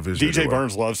simpler to officiate. DJ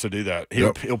Burns loves to do that.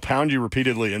 He'll pound you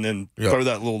repeatedly and then throw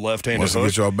that little left-handed hook.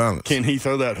 Get you off balance. Can he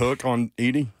throw that hook on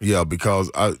Edey? Yeah,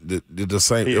 because the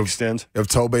same. He extends. If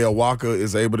Tobe Awaka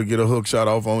is able to get a hook shot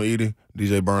off on Edey,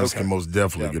 DJ Burns can most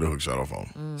definitely get a hook shot off on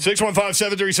him.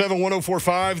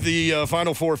 615-737-1045. The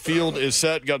Final Four field is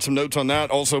set. Got some notes on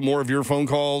that. Also, more of your phone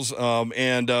calls.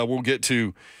 And we'll get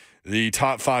to the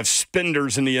top 5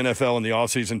 spenders in the NFL in the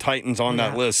offseason. Titans on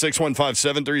that list.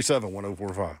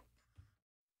 615-737-1045.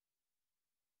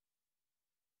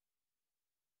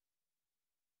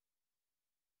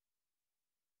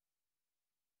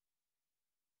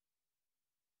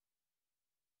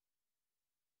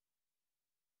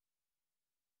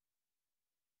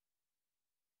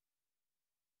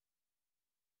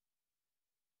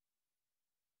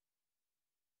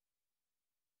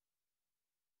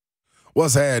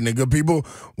 What's happening, good people?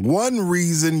 One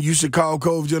reason you should call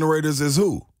Cove Generators is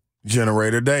who?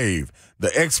 Generator Dave. The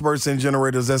experts in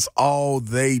generators, that's all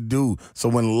they do. So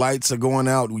when lights are going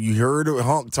out, you heard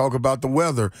Hunk talk about the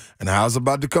weather and how it's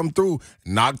about to come through,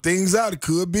 knock things out. It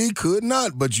could be, could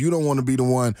not, but you don't want to be the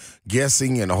one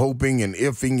guessing and hoping and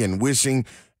ifing and wishing.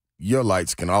 Your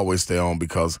lights can always stay on,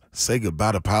 because say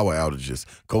goodbye to power outages.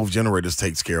 Cove Generators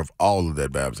takes care of all of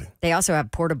that, Babsy. They also have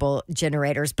portable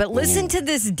generators. But listen to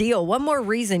this deal. One more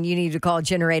reason you need to call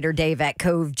Generator Dave at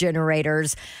Cove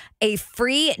Generators. A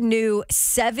free new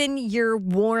 7-year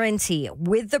warranty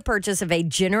with the purchase of a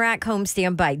Generac home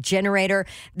standby generator.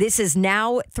 This is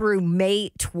now through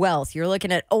May 12th. You're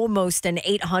looking at almost an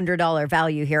 $800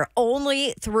 value here.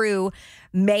 Only through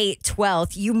May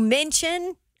 12th. You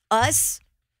mention us,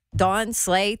 Dawn,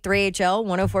 Slay, 3HL,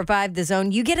 1045 The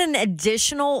Zone, you get an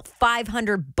additional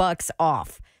 $500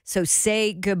 off. So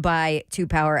say goodbye to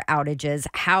power outages.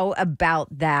 How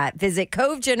about that? Visit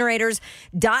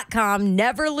covegenerators.com.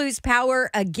 Never lose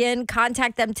power again.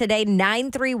 Contact them today,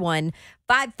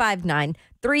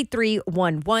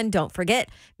 931-559-3311. Don't forget,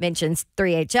 mentions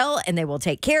 3HL, and they will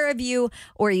take care of you.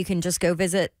 Or you can just go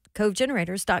visit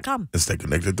covegenerators.com. And stay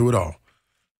connected through it all.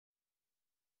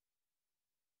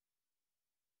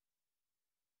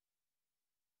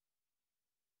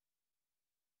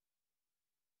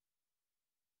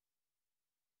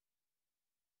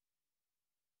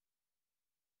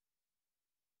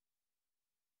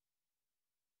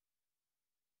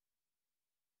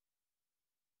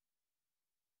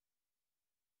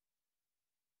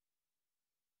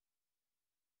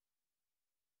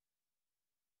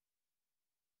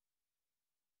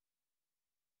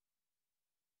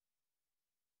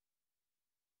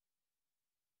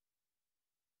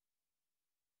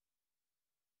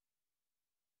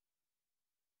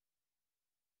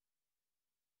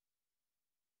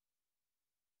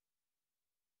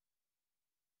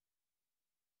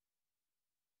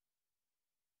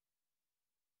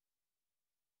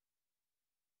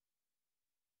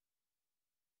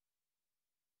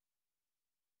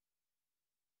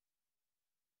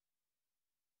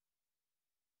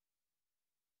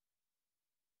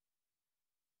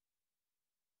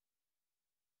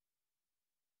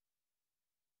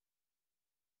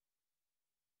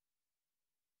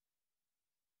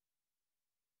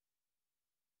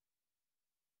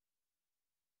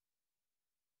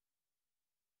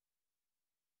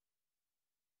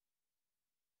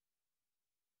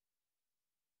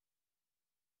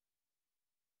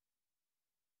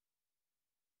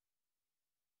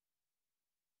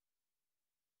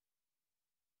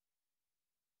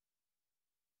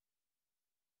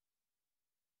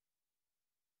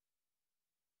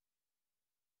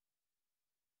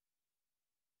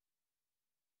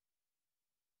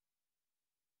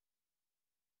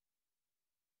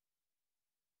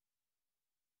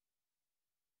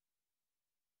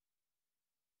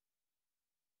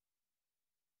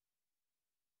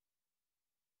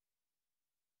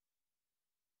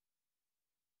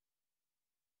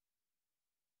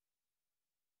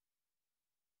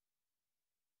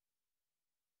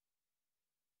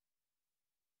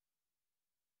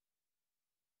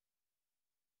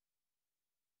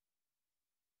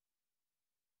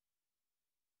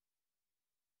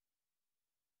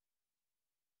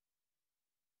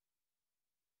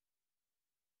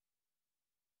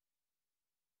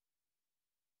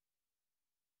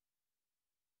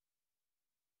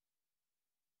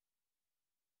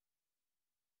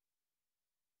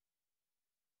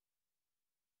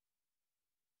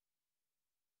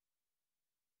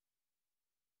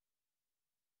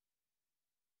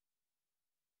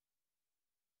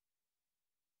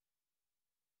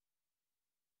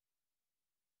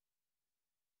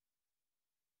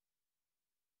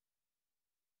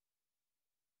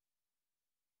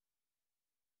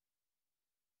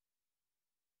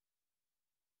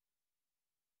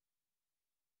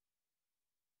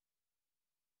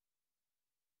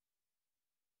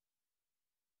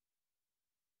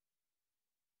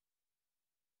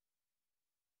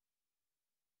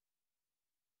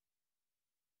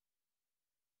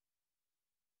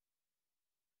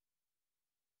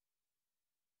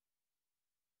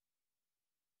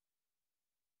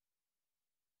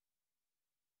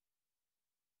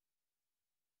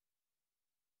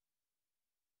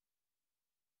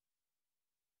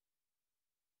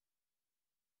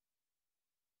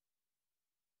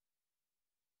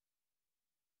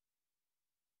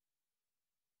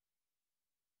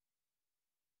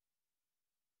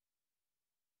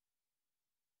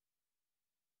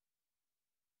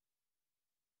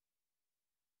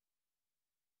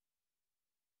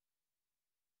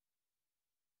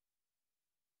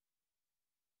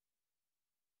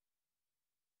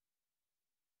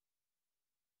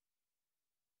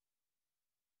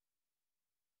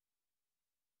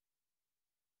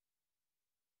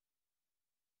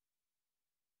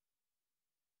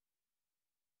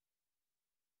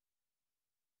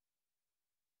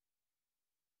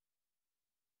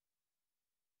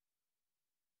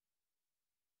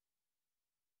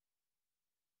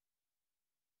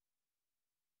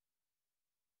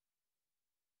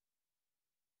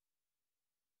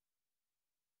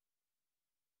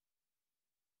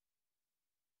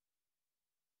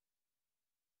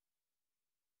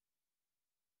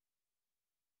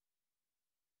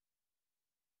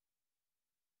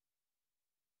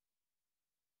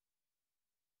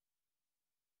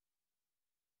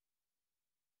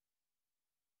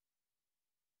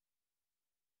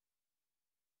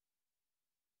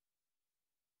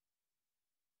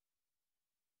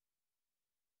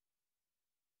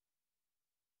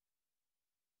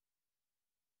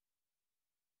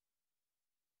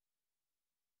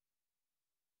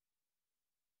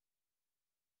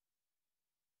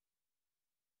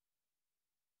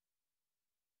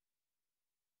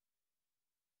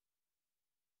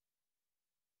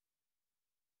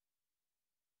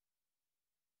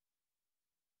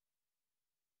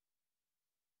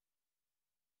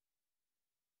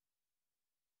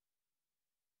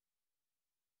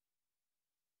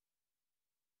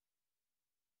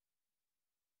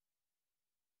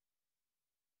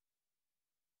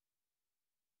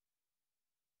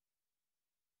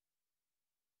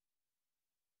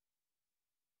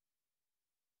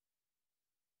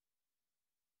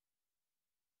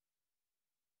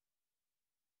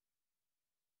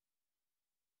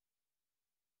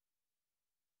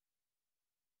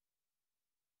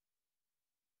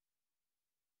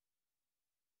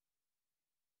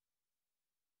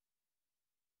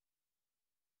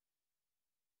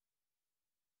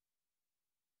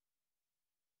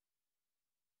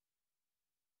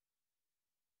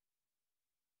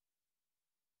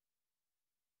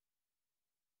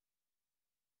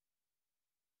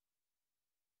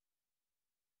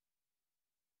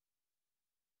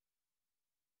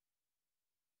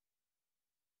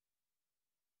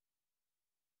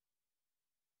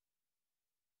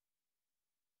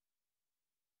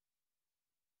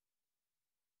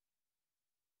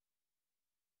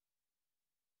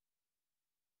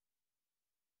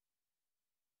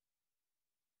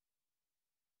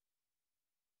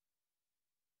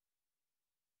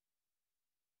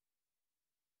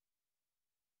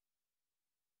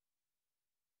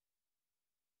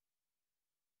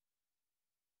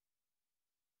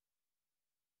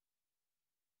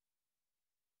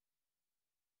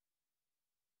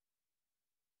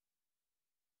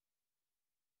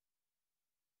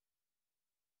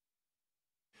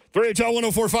 3HL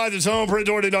 104.5 is home. Prince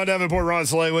George, Don Davenport, Ron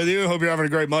Slay with you. Hope you're having a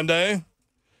great Monday.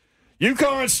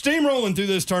 UConn steamrolling through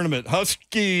this tournament.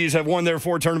 Huskies have won their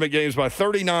 4 tournament games by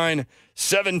 39,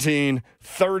 17,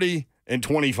 30, and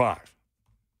 25.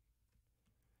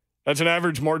 That's an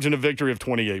average margin of victory of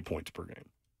 28 points per game.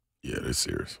 Yeah, they're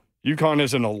serious. UConn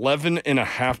is an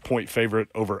 11.5-point favorite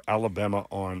over Alabama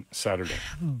on Saturday.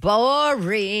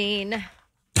 Boring.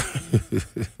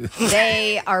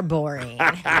 They are boring.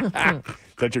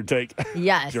 That's your take?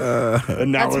 Yes.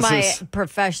 Analysis. That's my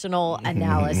professional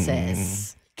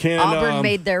analysis. Auburn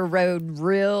made their road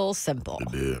real simple.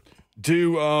 They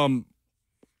did.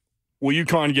 Will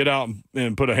UConn get out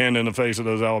and put a hand in the face of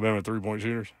those Alabama three-point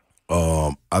shooters?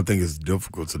 I think it's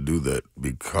difficult to do that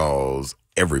because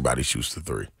everybody shoots the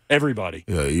three. Everybody.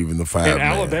 Yeah, even the 5. And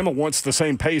Alabama wants the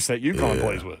same pace that UConn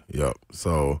plays with. Yep.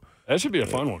 So that should be a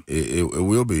fun one. It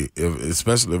will be,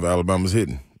 especially if Alabama's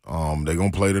hitting. They're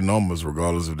going to play the numbers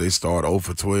regardless if they start 0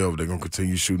 for 12. They're going to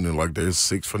continue shooting it like they're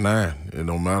 6 for 9. It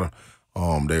don't matter.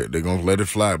 They're going to let it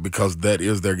fly because that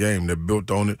is their game. They're built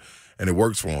on it, and it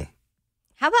works for them.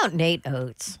 How about Nate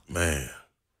Oates? Man,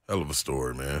 hell of a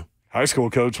story, man. High school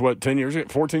coach, 10 years ago?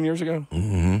 14 years ago?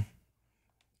 Mm-hmm.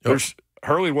 Yep.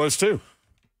 Hurley was too.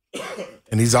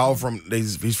 And he's from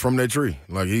that tree.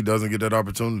 Like, he doesn't get that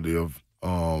opportunity of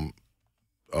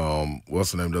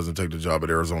what's the name doesn't take the job at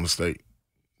Arizona State.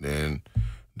 Then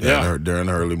Darren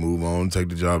Hurley move on, take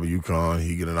the job at UConn.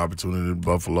 He get an opportunity at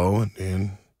Buffalo, and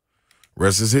then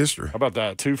rest is history. How about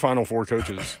that? 2 Final Four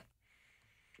coaches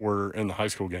were in the high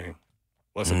school game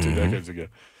less than 2 decades ago.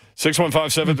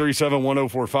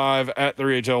 615-737-1045 at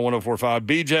 3HL 1045.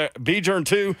 B-Jern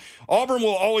 2. Auburn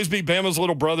will always be Bama's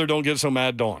little brother. Don't get so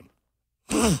mad, Dawn.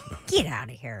 Get out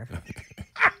of here.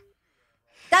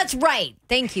 That's right.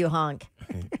 Thank you, Honk.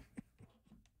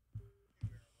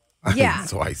 Yeah.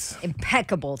 Twice.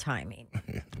 Impeccable timing.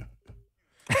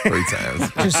 3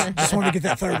 times. Just want to get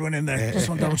that third one in there. Just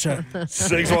want to double check.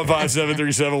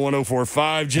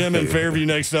 615-737-1045. Jim in Fairview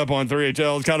next up on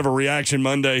 3HL. It's kind of a reaction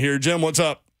Monday here. Jim, what's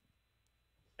up?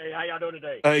 Hey, how y'all doing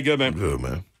today? Hey, good, man. Good,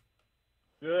 man.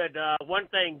 Good. One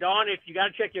thing, Dawn, if you got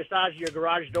to check your size of your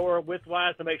garage door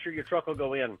width-wise to make sure your truck will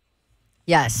go in.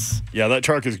 Yes. Yeah, that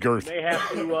truck is girth. You may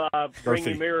have to bring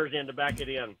your mirrors in to back it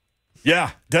in.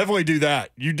 Yeah, definitely do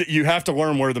that. You have to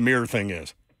learn where the mirror thing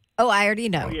is. Oh, I already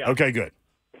know. Oh, yeah. Okay, good.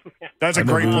 That's a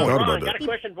great point. Ron, I got a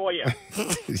question for you.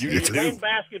 You playing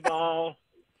basketball,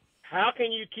 how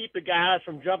can you keep the guys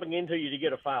from jumping into you to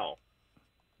get a foul?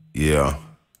 Yeah.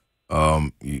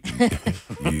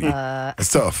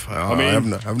 It's tough. I have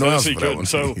no answer for that one.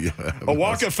 So,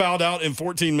 Awaka fouled out in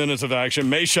 14 minutes of action.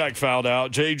 Meshack fouled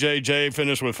out. JJJ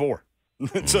finished with 4.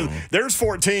 So, there's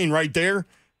 14 right there.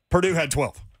 Purdue had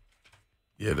 12.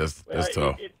 Yeah, that's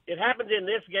tough. It happens in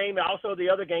this game. Also, the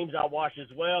other games I watch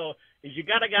as well is you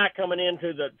got a guy coming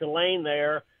into the lane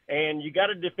there, and you got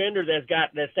a defender that's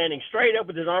standing straight up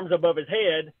with his arms above his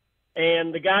head,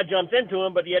 and the guy jumps into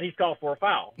him, but yet he's called for a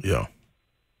foul. Yeah.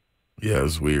 Yeah,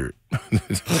 it's weird.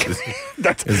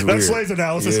 That's Slay's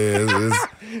analysis. Yeah,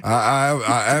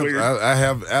 I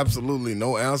have absolutely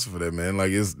no answer for that, man.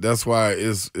 Like that's why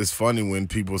it's funny when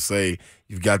people say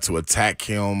you've got to attack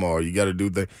him or you got to do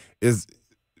that. It's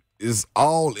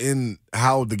all in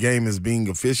how the game is being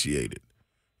officiated.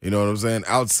 You know what I'm saying?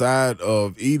 Outside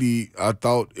of Edey, I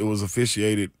thought it was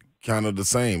officiated kind of the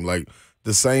same, like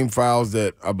the same fouls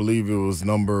that I believe it was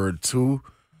number 2.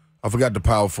 I forgot the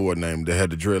power forward name that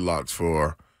had the dreadlocks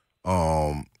for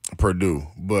Purdue.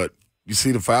 But you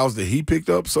see the fouls that he picked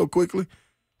up so quickly?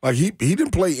 Like, he didn't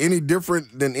play any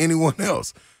different than anyone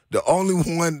else. The only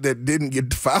one that didn't get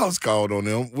the fouls called on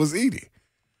him was Edey.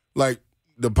 Like,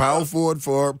 the power forward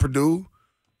for Purdue,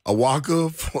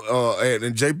 Awaka,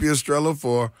 and J.P. Estrella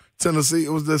for Tennessee,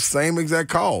 it was the same exact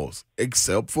calls,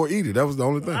 except for Edey. That was the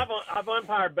only thing. I've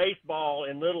umpired baseball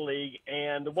in Little League,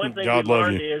 and the one thing we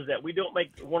learned is that we don't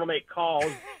want to make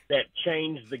calls that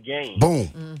change the game. Boom.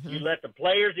 Mm-hmm. You let the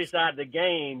players decide the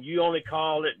game. You only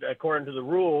call it according to the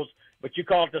rules, but you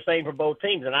call it the same for both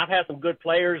teams. And I've had some good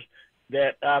players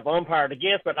that I've umpired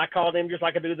against, but I call them just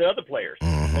like I do the other players.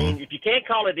 Mm-hmm. I mean, if you can't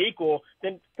call it equal,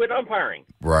 then quit umpiring.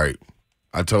 Right.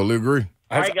 I totally agree.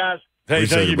 All right, guys. Hey,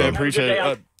 thank you, man. Appreciate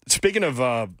it. Speaking of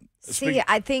I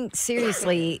think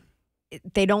seriously,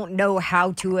 they don't know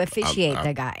how to officiate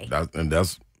the guy.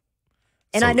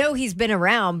 I know he's been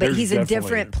around, but he's a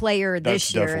different player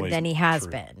this year than he has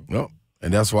been. No,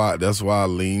 and that's why I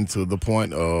lean to the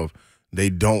point of they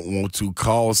don't want to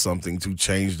call something to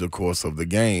change the course of the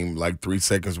game, like 3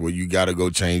 seconds where you got to go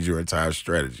change your entire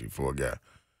strategy for a guy.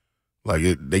 Like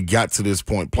they got to this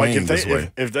point playing this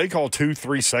way. If they call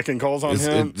 2-3 second calls on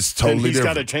him, it's totally then he's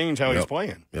different. got to change how he's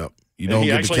playing. Yep. You don't he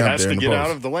get actually to count has there to in the get post.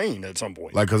 out of the lane at some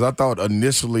point. Like, because I thought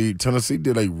initially Tennessee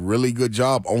did a really good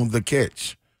job on the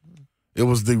catch. It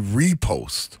was the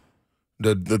repost,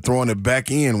 the throwing it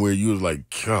back in where you was like,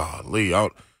 golly,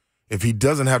 if he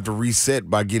doesn't have to reset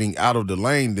by getting out of the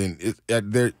lane, then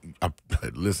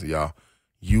listen, y'all,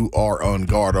 you are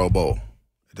unguardable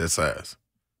at that size.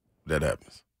 That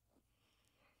happens.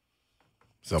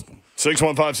 Simple.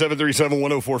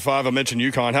 615-737-1045. I mentioned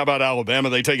UConn. How about Alabama?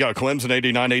 They take out Clemson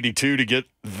 89-82 to get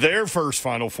their first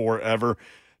Final Four ever.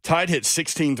 Tide hit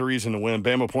 16 threes in the win.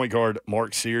 Bama point guard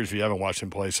Mark Sears, if you haven't watched him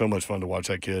play, so much fun to watch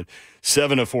that kid.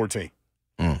 7 of 14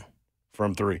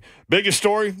 from three. Biggest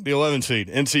story, the 11 seed,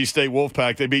 NC State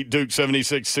Wolfpack. They beat Duke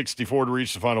 76-64 to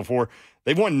reach the Final Four.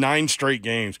 They've won 9 straight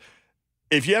games.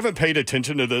 If you haven't paid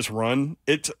attention to this run,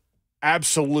 it's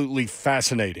absolutely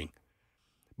fascinating.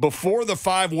 Before the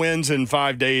 5 wins in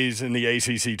 5 days in the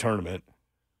ACC tournament,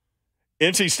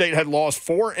 NC State had lost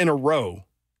 4 in a row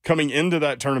coming into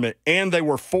that tournament, and they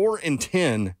were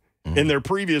 4-10 in their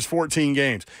previous 14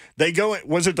 games. They go.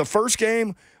 Was it the first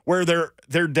game where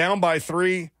they're down by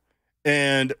 3,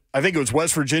 and I think it was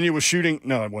West Virginia was shooting?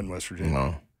 No, it wasn't West Virginia.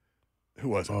 No. Who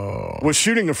was it? Was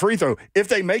shooting a free throw. If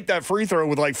they make that free throw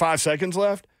with like 5 seconds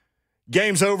left,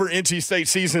 game's over. NC State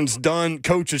season's done.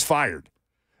 Coach is fired.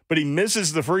 But he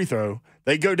misses the free throw.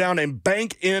 They go down and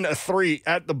bank in a 3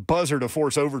 at the buzzer to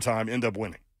force overtime, end up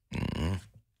winning.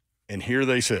 And here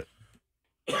they sit.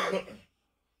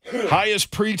 Highest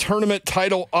pre-tournament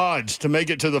title odds to make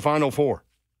it to the Final Four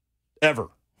ever.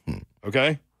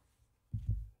 Okay?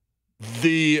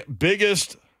 The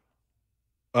biggest,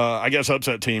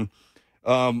 upset team,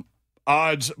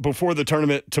 odds before the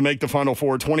tournament to make the Final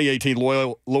Four, 2018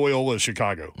 Loyola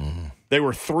Chicago. They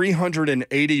were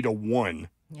 380-1.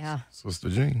 Yeah. Sister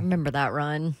Jean. Remember that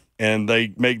run. And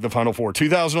they make the Final Four.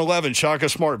 2011, Shaka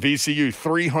Smart, VCU,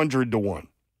 300-1.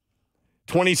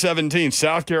 2017,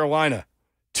 South Carolina,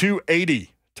 280-1.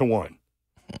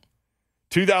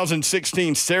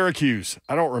 2016, Syracuse.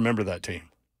 I don't remember that team.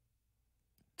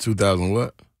 2000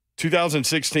 what?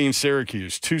 2016,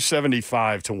 Syracuse,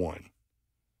 275-1.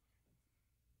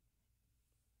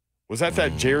 Was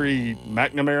that Jerry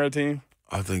McNamara team?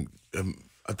 I think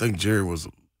Jerry was.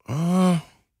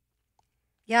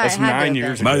 Yeah, that's it had 9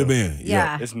 years ago. Might have been.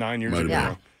 Yeah. It's 9 years Might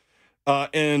ago.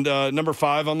 And number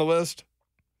 5 on the list,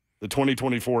 the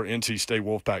 2024 NC State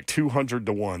Wolfpack,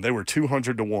 200-1. They were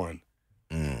 200-1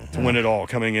 to win it all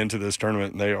coming into this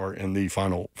tournament, and they are in the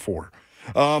Final Four.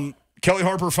 Kellie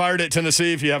Harper fired at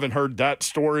Tennessee. If you haven't heard that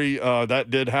story, that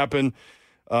did happen.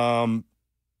 1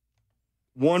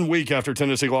 week after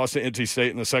Tennessee lost to NC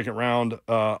State in the second round,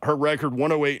 her record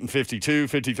 108-52,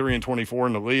 53-24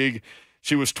 in the league.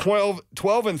 She was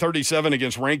 12-37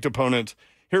 against ranked opponents.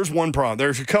 Here's one problem.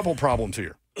 There's a couple problems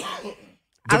here.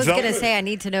 I was going to say, I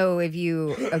need to know if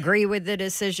you agree with the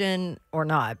decision or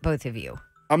not, both of you.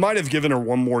 I might have given her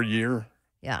 1 more year.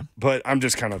 Yeah. But I'm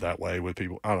just kind of that way with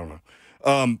people. I don't know.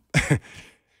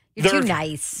 You're too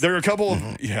nice. There are a couple of,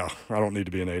 I don't need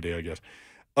to be an AD, I guess.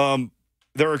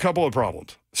 There are a couple of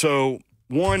problems. So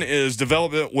one is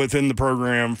development within the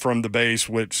program from the base,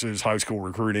 which is high school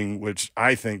recruiting, which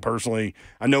I think personally,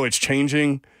 I know it's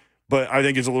changing, but I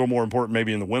think it's a little more important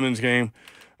maybe in the women's game.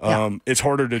 It's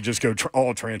harder to just go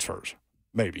all transfers,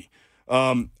 maybe.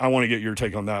 I want to get your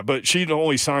take on that. But she'd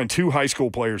only signed 2 high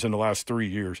school players in the last 3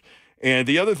 years. And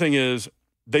the other thing is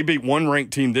they beat 1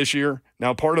 ranked team this year.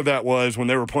 Now, part of that was when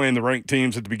they were playing the ranked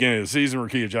teams at the beginning of the season,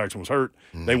 Rakia Jackson was hurt.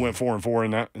 They went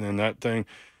 4-4 in that thing.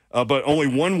 But only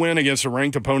 1 win against a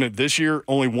ranked opponent this year,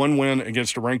 only 1 win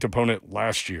against a ranked opponent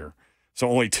last year. So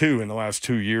only 2 in the last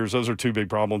 2 years. Those are 2 big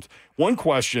problems. One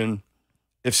question,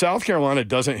 if South Carolina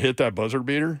doesn't hit that buzzer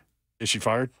beater, is she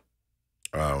fired?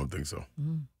 I don't think so.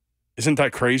 Isn't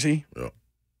that crazy? Yep.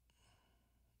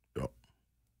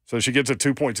 So she gets a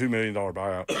 $2.2 million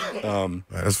buyout.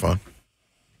 That's fine.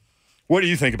 What do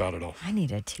you think about it all? I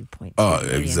need a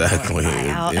 2.2 exactly.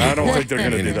 I don't think they're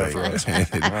going to do that for us. I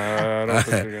don't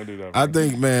think they're going to do that for us. I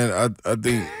think, man, I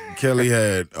think Kelly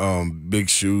had big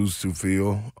shoes to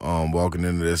fill walking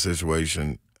into this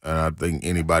situation, and I think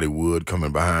anybody would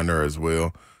coming behind her as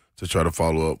well to try to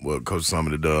follow up what Coach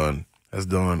Summitt has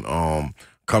done.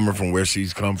 Coming from where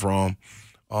she's come from,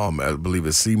 I believe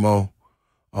it's SEMO.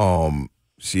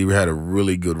 She had a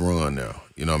really good run now,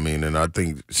 you know what I mean? And I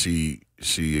think she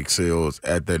excels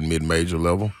at that mid-major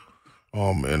level.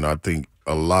 And I think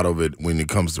a lot of it, when it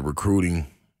comes to recruiting,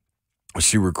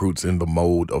 she recruits in the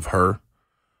mode of her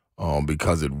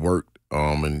because it worked,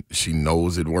 and she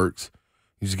knows it works.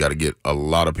 You just got to get a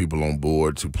lot of people on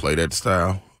board to play that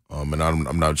style. And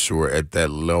I'm not sure at that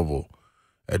level,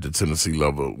 at the Tennessee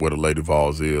level, where the Lady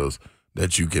Vols is,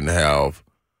 that you can have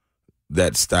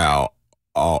that style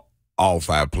all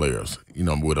 5 players,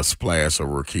 with a splash of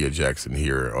Rakia Jackson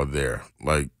here or there.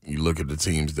 Like, you look at the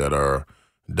teams that are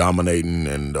dominating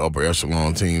and the upper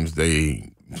echelon teams,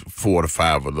 4 to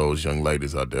 5 of those young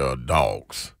ladies out there are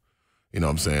dogs. You know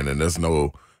what I'm saying? And there's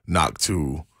no knock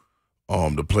to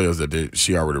the players that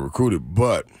she already recruited,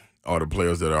 but are the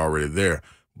players that are already there.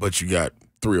 But you got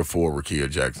 3 or 4 Rakia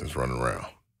Jacksons running around.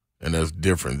 And that's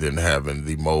different than having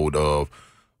the mode of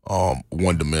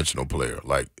one-dimensional player,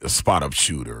 like a spot-up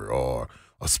shooter or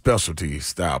a specialty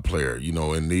style player.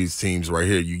 In these teams right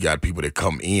here, you got people that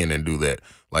come in and do that.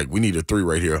 Like, we need a 3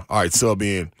 right here. All right, sub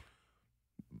in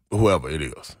whoever it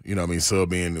is. You know what I mean?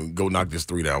 Sub in and go knock this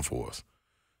 3 down for us.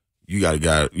 You got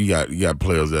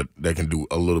players that can do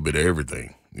a little bit of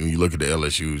everything. You look at the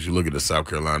LSUs, you look at the South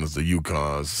Carolinas, the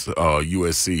UConns,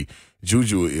 USC.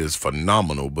 Juju is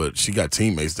phenomenal, but she got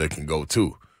teammates that can go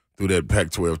too. Through that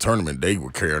Pac-12 tournament, they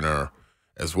were carrying her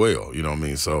as well. You know what I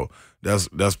mean? So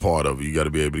that's part of it. You got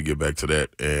to be able to get back to that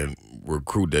and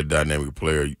recruit that dynamic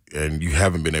player. And you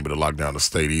haven't been able to lock down the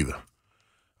state either.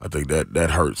 I think that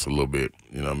hurts a little bit.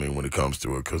 You know what I mean, when it comes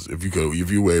to it, because if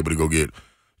you were able to go get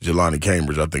Jelani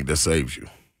Cambridge, I think that saves you.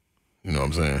 You know what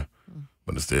I'm saying?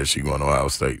 But instead, she going to Ohio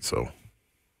State. So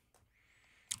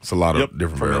it's a lot of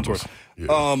different variables.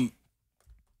 Yeah.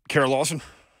 Kara Lawson.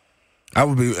 That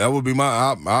would be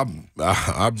my.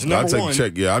 I take the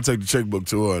check. Yeah, I take the checkbook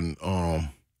to her and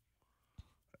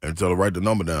tell her write the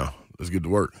number down. Let's get to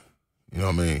work. You know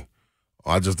what I mean?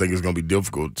 I just think it's going to be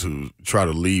difficult to try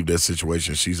to leave that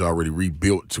situation she's already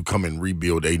rebuilt to come and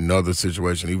rebuild another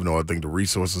situation. Even though I think the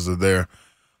resources are there,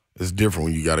 it's different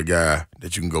when you got a guy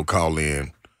that you can go call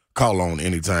on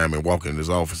anytime and walk in his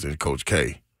office and Coach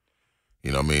K.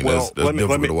 You know what I mean? That's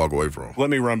difficult to walk away from. Let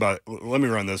me run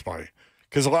this by you.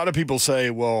 Because a lot of people say,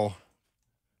 well,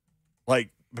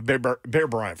 like Bear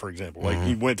Bryant, for example, like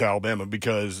he went to Alabama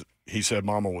because he said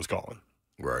Mama was calling.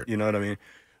 Right. You know what I mean?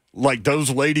 Like those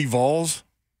Lady Vols,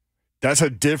 that's a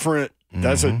different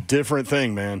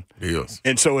thing, man. It is.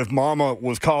 And so if Mama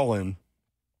was calling,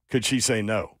 could she say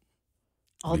no?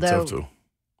 Although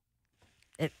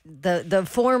the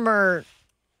former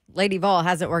Lady Vol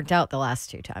hasn't worked out the last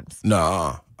 2 times.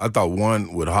 Nah, I thought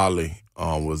one with Holly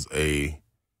was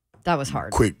that was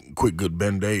hard. Quick, good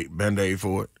band-aid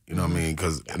for it. You know what I mean?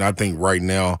 And I think right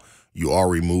now you are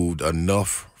removed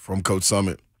enough from Coach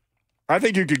Summit. I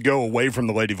think you could go away from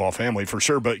the Lady Vol family for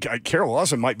sure, but Carol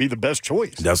Lawson might be the best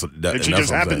choice. And she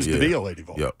just happens to be a Lady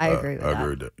Vol. Yeah, I agree with that. I agree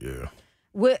with that,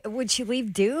 yeah. Would she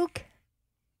leave Duke?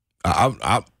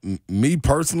 Me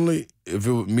personally, if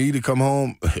it was me to come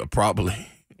home, probably.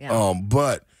 Yeah.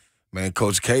 But man,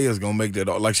 Coach K is gonna make that,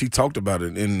 like she talked about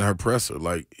it in her presser,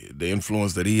 like the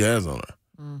influence that he has on her.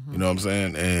 You know what I'm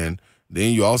saying? And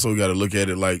then you also got to look at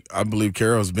it like, I believe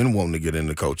Carol's been wanting to get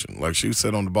into coaching. Like she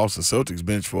sat on the Boston Celtics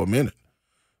bench for a minute.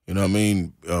 You know what I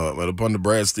mean? Up under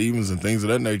Brad Stevens and things of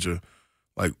that nature.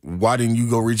 Like, why didn't you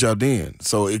go reach out then?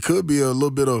 So it could be a little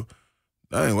bit of,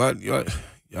 dang, why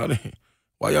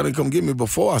y'all didn't come get me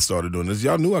before I started doing this?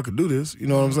 Y'all knew I could do this. You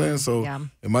know what I'm saying? So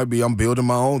it might be I'm building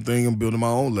my own thing and building my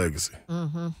own legacy. You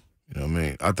know what I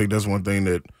mean? I think that's one thing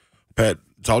that Pat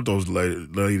taught those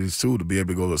ladies too, to be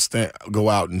able to go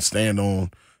out and stand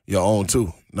on your own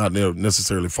too, not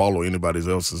necessarily follow anybody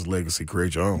else's legacy.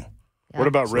 Create your own. Yeah. What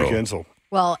about Rick Insell?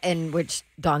 Well, and which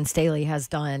Dawn Staley has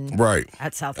done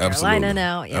at South Carolina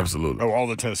now. Yeah. Absolutely. Oh, all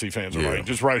the Tennessee fans are like,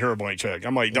 just write her a blank check.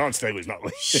 I'm like, Dawn Staley's not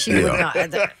like she would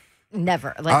not.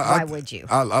 Never. Like, why would you?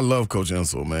 I love Coach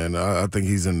Insell, man. I think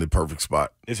he's in the perfect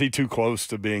spot. Is he too close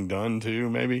to being done too,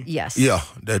 maybe? Yes. Yeah,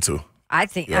 that too. I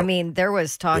think, I mean, there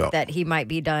was talk that he might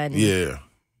be done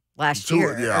last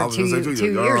year or two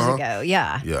years ago.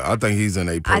 Yeah. Yeah, I think he's in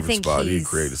a perfect spot. He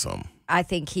created something. I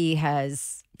think he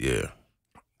has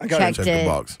I gotta checked the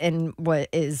box. and what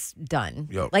is done.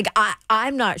 Yep. Like,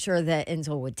 I'm not sure that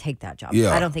Insell would take that job.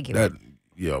 Yeah, I don't think he would.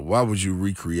 Yeah, why would you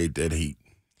recreate that heat?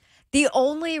 The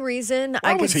only reason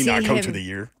I could see him... Why was he not coach of the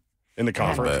year in the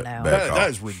conference? That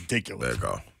is ridiculous. Bad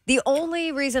call. The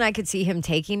only reason I could see him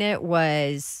taking it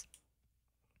was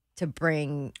to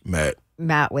bring Matt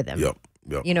with him. Yep.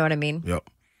 You know what I mean? Yep.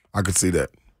 I could see that.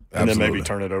 Absolutely. And then maybe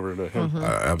turn it over to him.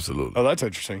 Absolutely. Oh, that's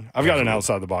interesting. I've got an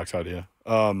outside the box idea.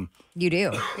 You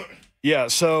do? Yeah.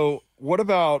 So what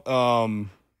about,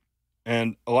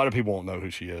 and a lot of people won't know who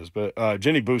she is, but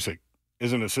Jenny Busick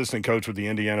is an assistant coach with the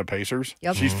Indiana Pacers.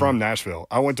 Yep. She's from Nashville.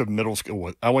 I went to middle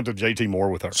school I went to JT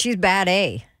Moore with her. She's bad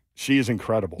A. She is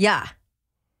incredible. Yeah.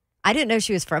 I didn't know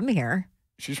she was from here.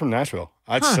 She's from Nashville.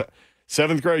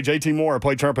 Seventh grade, JT Moore. I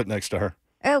played trumpet next to her.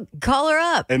 Oh, call her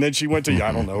up. And then she went to,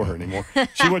 I don't know her anymore.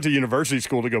 She went to university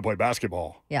school to go play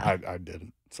basketball. Yeah. I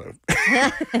didn't. So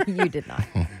You did not.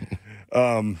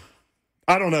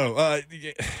 I don't know.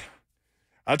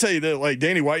 I'll tell you that, like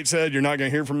Danny White said, you're not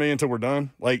going to hear from me until we're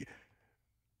done. Like,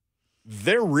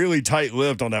 they're really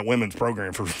tight-lipped on that women's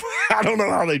program. I don't know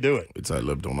how they do it. It's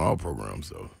tight-lipped on all programs,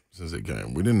 though, since it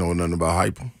came. We didn't know nothing about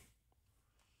Hyper.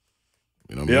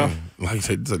 You know what I mean? Like I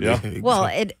said, Well,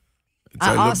 I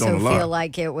also feel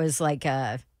like it was like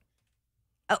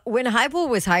when Heupel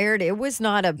was hired, it was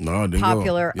not a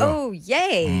popular, oh,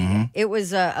 yay. Mm-hmm. It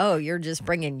was, you're just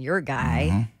bringing your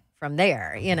guy from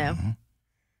there, you know.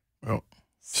 Well,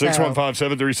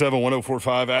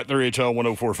 615-737-1045 at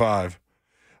 3HL1045.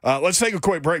 Let's take a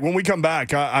quick break. When we come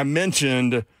back, I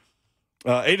mentioned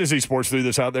A to Z Sports threw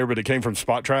this out there, but it came from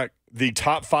Spot Track. The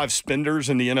top 5 spenders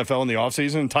in the NFL in the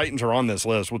offseason. Titans are on this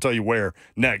list. We'll tell you where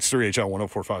next.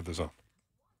 3HL1045 The Zone.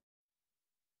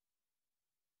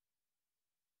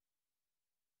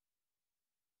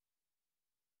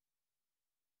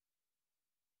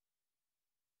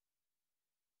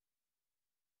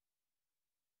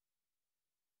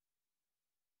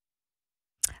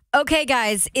 Okay,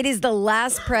 guys, it is the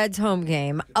last Preds home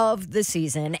game of the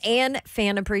season and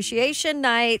Fan Appreciation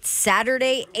Night,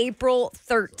 Saturday, April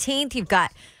 13th. You've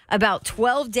got about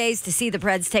 12 days to see the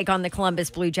Preds take on the Columbus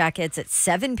Blue Jackets at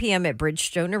 7 p.m. at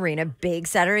Bridgestone Arena. Big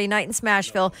Saturday night in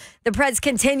Smashville. The Preds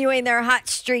continuing their hot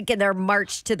streak and their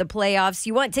march to the playoffs.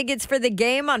 You want tickets for the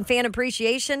game on Fan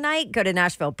Appreciation Night? Go to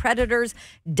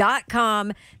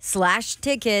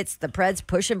NashvillePredators.com/tickets. The Preds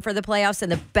pushing for the playoffs, and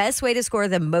the best way to score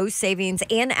the most savings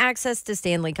and access to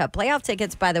Stanley Cup playoff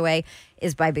tickets, by the way,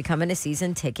 is by becoming a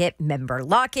season ticket member.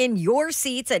 Lock in your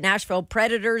seats at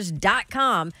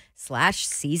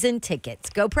NashvillePredators.com/season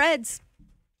tickets. Go Preds.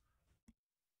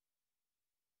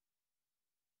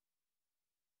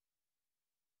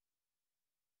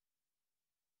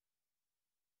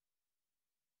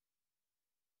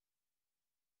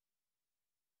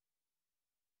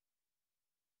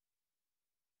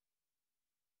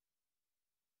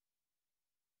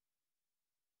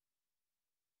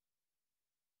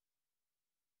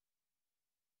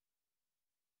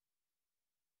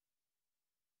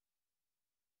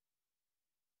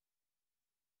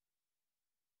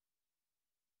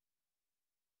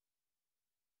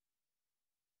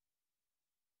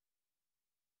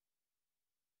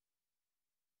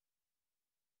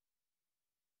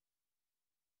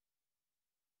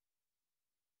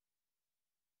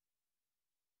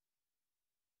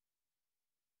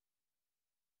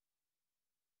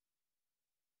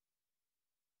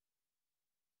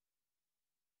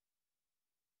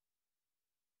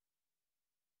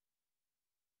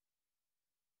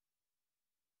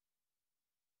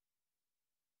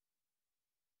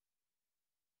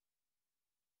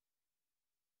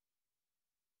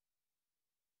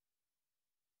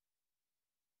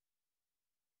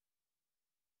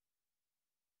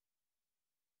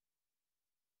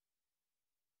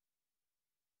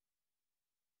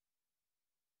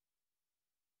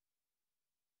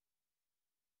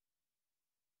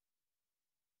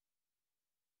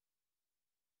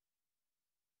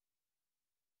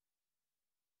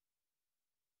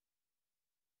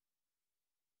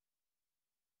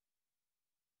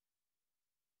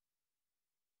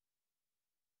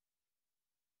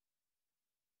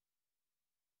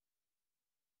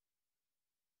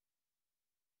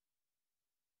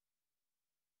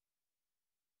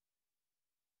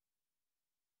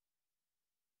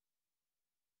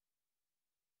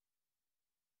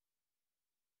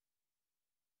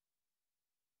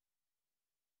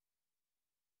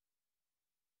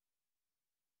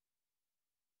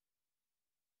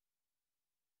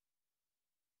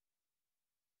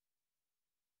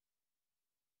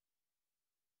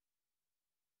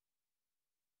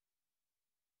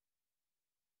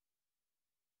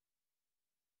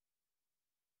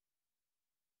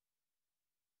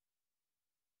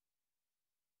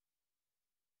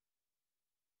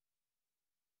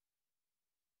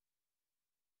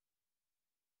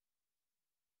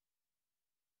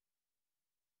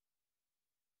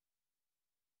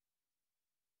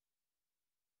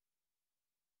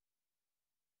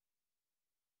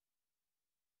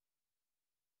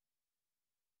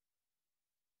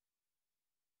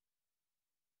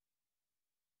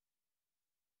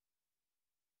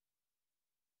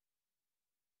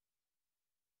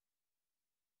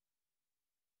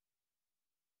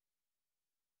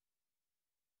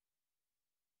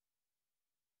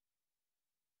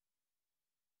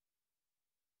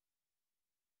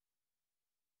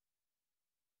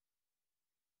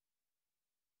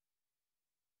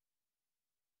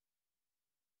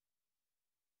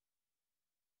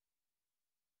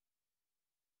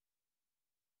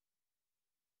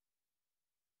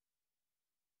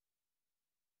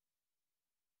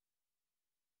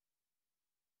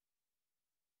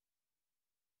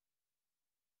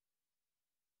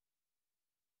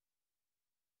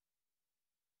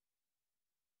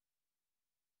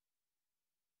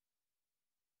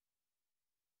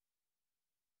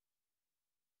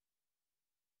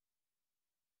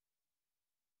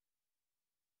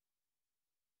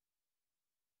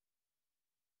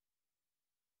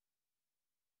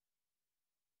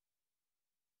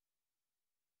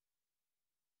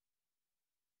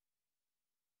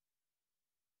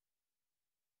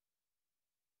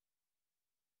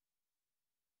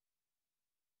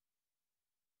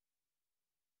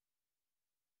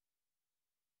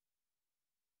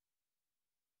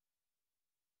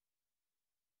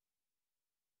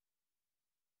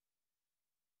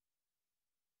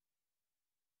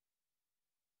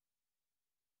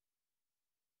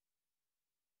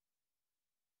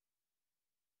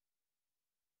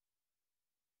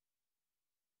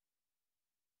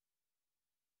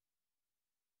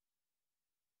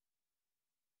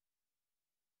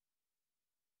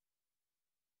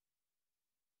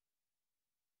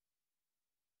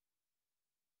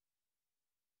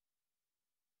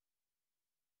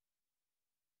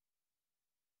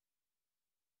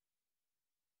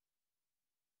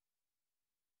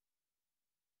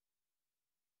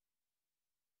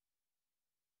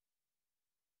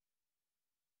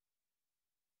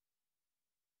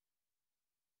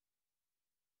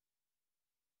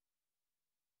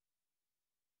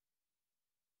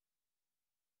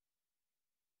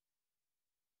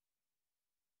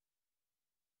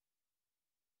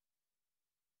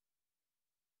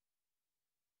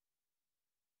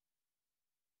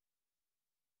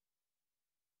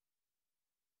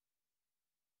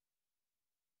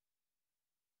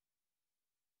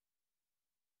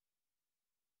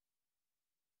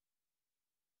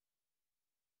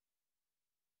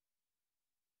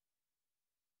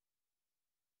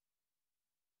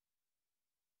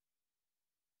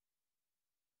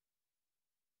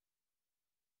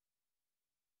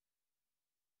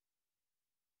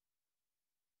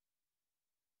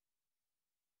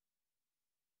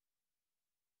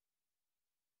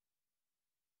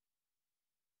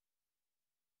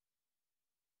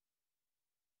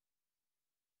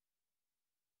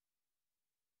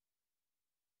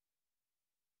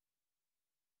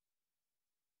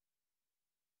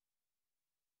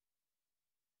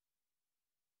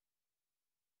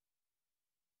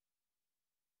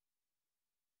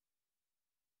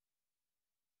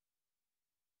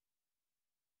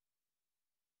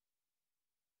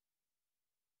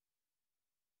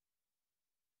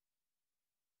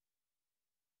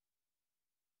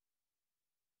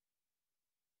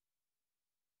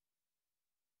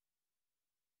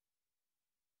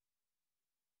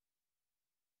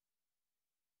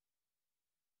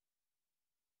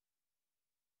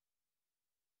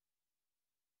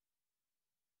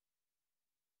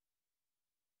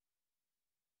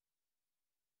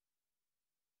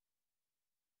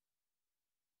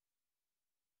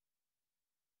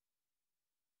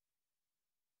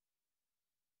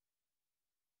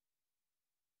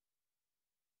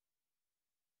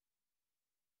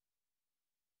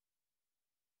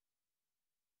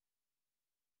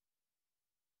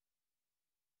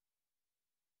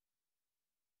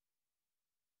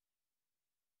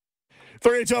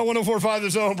 3HL 104.5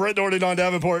 The Zone. Brett Doherty, Don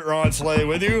Davenport, Ron Slay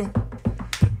with you.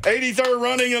 83rd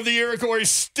running of the Iroquois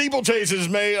Steeplechases,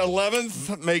 May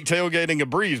 11th. Make tailgating a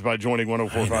breeze by joining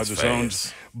 104.5 The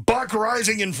Zone's Buck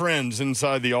Rising and Friends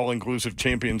inside the all-inclusive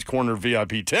Champions Corner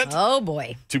VIP tent. Oh,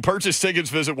 boy. To purchase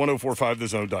tickets, visit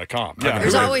 1045thezone.com. Yeah,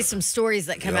 there's always some stories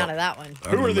that come out of that one.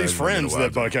 Who are these friends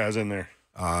that Buck has in there?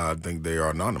 I think they are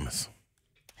anonymous.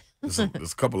 There's a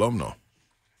couple of them, though.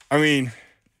 I mean,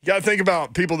 you got to think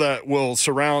about people that will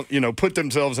surround, put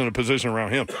themselves in a position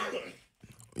around him.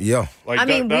 Yeah.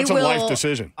 That's a life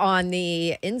decision. On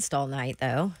the install night,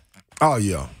 though. Oh,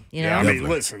 yeah. I mean,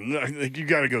 listen, you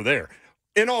got to go there.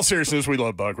 In all seriousness, we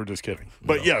love Buck. We're just kidding.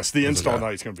 But, yes, the install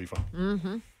night's going to be fun.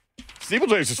 Mm-hmm.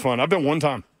 Steeplechase is fun. I've been one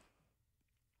time.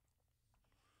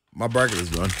 My bracket is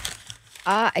done.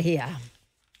 Yeah.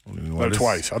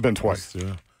 Twice. I've been twice.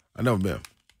 Yeah. I've never been.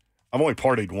 I've only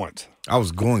partied once. I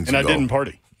was going to And I didn't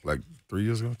party. Like 3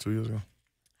 years ago, 2 years ago?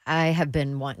 I have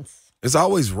been once. It's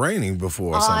always raining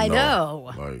before or something. I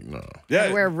know. Like, no. Yeah.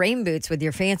 You wear rain boots with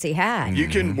your fancy hat. You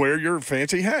can wear your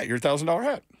fancy hat, your $1,000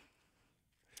 hat.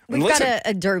 We've got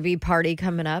a derby party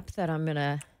coming up that I'm going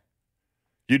to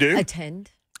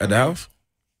attend. At the house?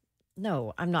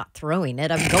 No, I'm not throwing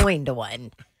it. I'm going to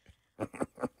one. All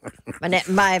that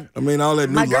new my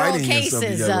girl lighting Case and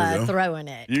is stuff throwing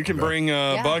it. You can bring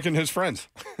Buck and his friends.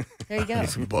 There you go.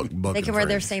 Buck they can wear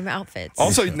their same outfits.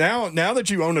 Also, now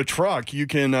that you own a truck, you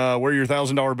can wear your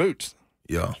 $1,000 boots.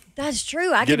 Yeah. That's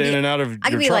true. I Get could in be, and out of I your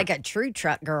could be truck. like a true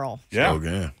truck girl. Yeah.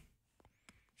 Okay.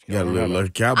 You got a little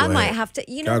cowboy I might hat. have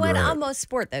to. You know what? Cowgirl hat. I'm going to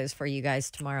sport those for you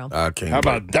guys tomorrow. I can't. How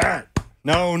about that?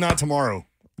 No, not tomorrow.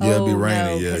 Yeah, it'd be Oh, raining.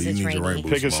 no, Yeah, 'cause you it's need your rain rainy.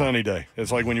 boots Pick a tomorrow. sunny day.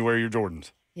 It's like when you wear your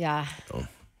Jordans. Yeah.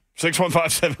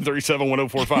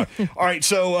 615-737-1045. All right,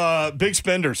 so big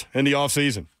spenders in the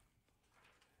offseason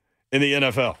in the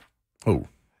NFL. Oh.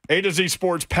 A to Z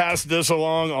Sports passed this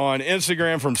along on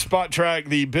Instagram from Spot Track,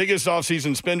 the biggest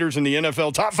offseason spenders in the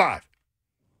NFL, top 5.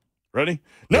 Ready?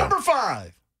 Number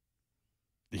 5,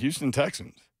 the Houston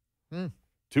Texans.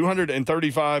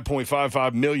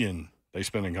 $235.55 million they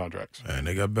spend in contracts. And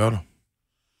they got better.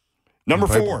 Number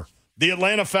 4, the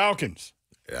Atlanta Falcons.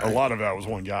 A lot of that was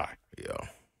one guy. Yeah.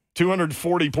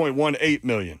 $240.18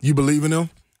 million. You believe in them?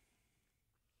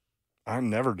 I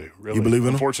never do, really. You believe in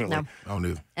them? Unfortunately. No. I don't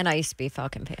either. And I used to be a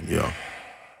Falcon fan. Yeah.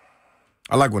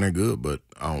 I like when they're good, but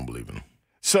I don't believe in them.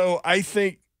 So I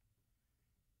think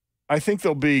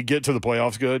they'll get to the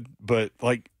playoffs good, but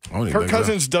Kirk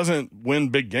Cousins doesn't win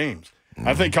big games. Mm-hmm.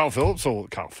 I think Kyle Phillips.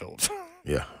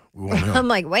 Yeah. We want him. I'm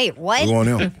like, wait, what? We want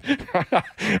him.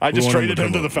 I just traded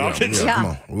him to the Falcons. Yeah, come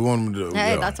on. We want him to.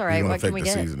 Hey, that's all right. What can we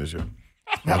get? Season this year.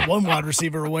 Not one wide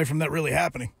receiver away from that really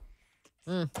happening.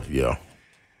 Yeah.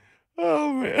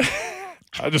 Oh, man.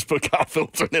 I just put Kyle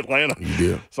Phillips in Atlanta. You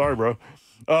did. Sorry, bro.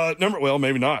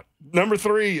 Maybe not. Number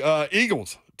 3,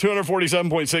 Eagles,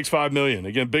 $247.65 million.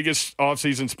 Again, biggest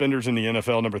offseason spenders in the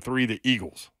NFL. Number 3, the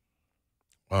Eagles.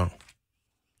 Wow.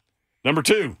 Number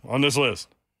 2 on this list.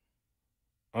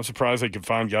 I'm surprised they could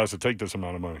find guys to take this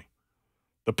amount of money.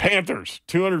 The Panthers,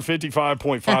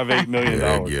 $255.58 million.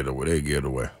 They'll give it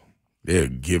away. They'll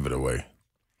give it away.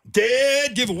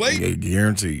 Dead giveaway. They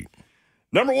guaranteed.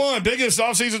 Number 1, biggest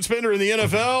offseason spender in the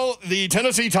NFL, the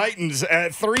Tennessee Titans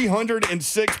at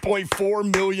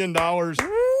 $306.4 million.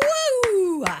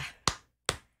 Woo!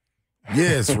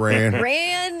 Yes, Rand.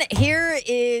 Rand, here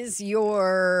is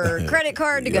your credit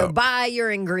card to go buy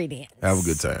your ingredients. Have a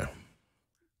good time.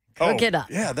 Cook it up.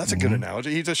 Yeah, that's a good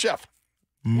analogy. He's a chef.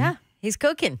 Yeah, he's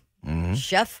cooking.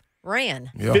 Chef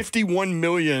Rand. Yeah. $51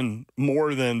 million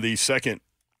more than the second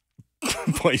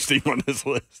place team on this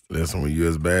list. Listen, when you're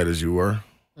as bad as you were,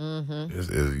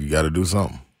 you got to do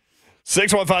something.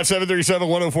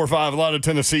 615-737-1045. A lot of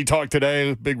Tennessee talk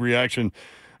today. Big reaction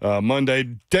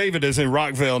Monday. David is in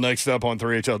Rockville next up on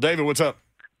 3HL. David, what's up?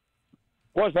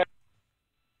 What's that?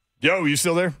 Yo, you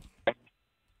still there?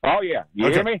 Oh, yeah. You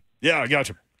hear me? Yeah, I got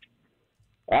you.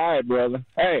 All right, brother.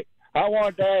 Hey, I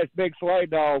wanted to ask Big Slay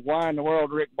Dog why in the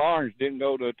world Rick Barnes didn't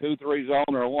go to a 2-3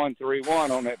 zone or a 1-3-1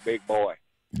 on that big boy.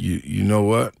 You know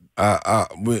what?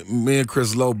 Me and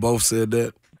Chris Lowe both said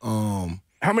that.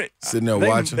 How many? Sitting there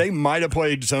watching. They might have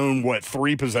played zone,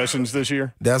 3 possessions this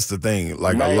year? That's the thing.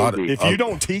 Like Maybe. a lot of. If you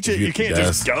don't teach it, you can't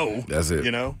just go. That's it.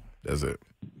 You know? That's it.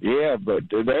 Yeah, but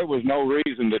there was no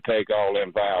reason to take all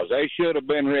them fouls. They should have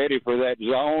been ready for that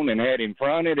zone and had him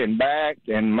fronted and backed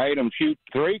and made them shoot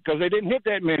 3 because they didn't hit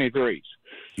that many threes.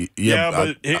 Yeah,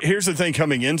 but here's the thing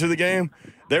coming into the game.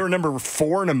 They were number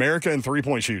 4 in America in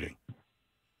three-point shooting.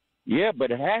 Yeah,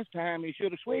 but at halftime, he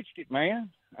should have switched it, man.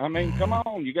 I mean, come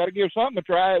on. You got to give something a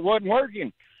try. It wasn't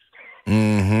working.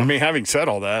 Mm-hmm. mean, having said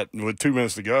all that, with 2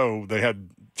 minutes to go, they had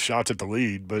shots at the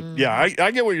lead. But, yeah,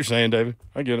 I get what you're saying, David.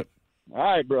 I get it. All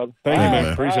right, brother. Thank you, man.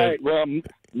 All Appreciate right. it. Well,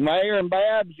 Mayor and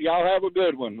Babs, y'all have a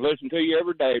good one. Listen to you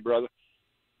every day, brother.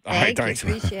 All right, thanks.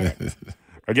 Appreciate it.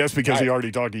 I guess because he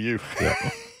already talked to you.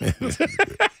 Yeah.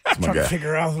 Trying to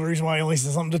figure out the reason why he only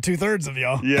said something to 2/3 of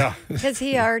y'all. Yeah. Because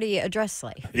he already addressed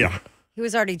Slay. Yeah. He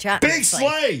was already chatting. Big with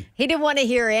Slay! He didn't want to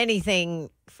hear anything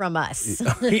from us.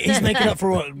 He's making up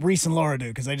for what Reese and Laura do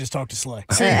because they just talked to Slay.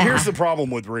 See, here's the problem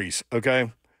with Reese, okay?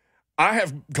 I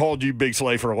have called you Big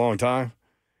Slay for a long time,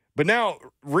 but now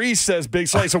Reese says Big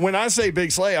Slay. So when I say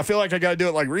Big Slay, I feel like I got to do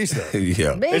it like Reese does.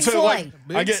 Yeah. Big And so, Slay.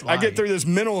 like, I get through this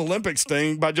mental Olympics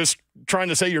thing by just trying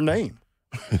to say your name.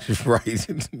 Right.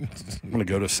 I'm going to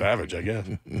go to Savage, I guess.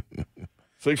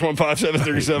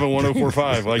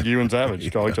 615-737-1045, like you and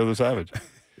Savage. Call each other Savage.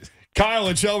 Kyle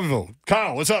in Shelbyville.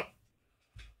 Kyle, what's up?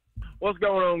 What's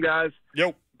going on, guys?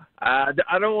 Yo. I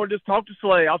don't want to just talk to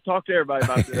Slay. I'll talk to everybody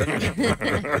about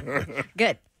this.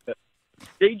 Good.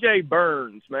 DJ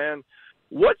Burns, man.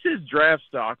 What's his draft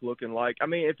stock looking like? I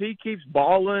mean, if he keeps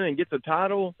balling and gets a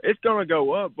title, it's going to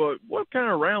go up. But what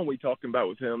kind of round we talking about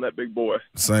with him, that big boy?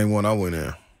 Same one I went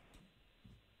in.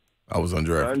 I was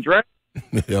undrafted. Undrafted?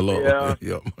 Hello.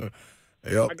 Yeah.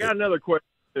 Yep. I got another question,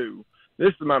 too. This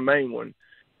is my main one.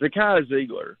 Zakai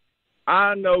Ziegler.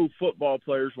 I know football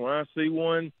players, when I see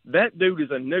one, that dude is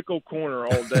a nickel corner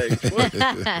all day.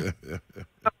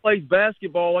 I plays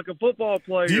basketball like a football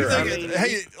player. Do you think,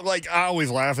 I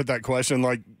always laugh at that question,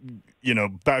 like,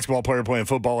 basketball player playing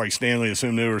football like Stanley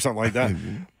Asumnu or something like that.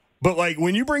 But, like,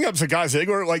 when you bring up Zakai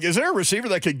Ziegler, like, is there a receiver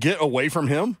that could get away from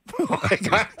him?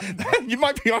 You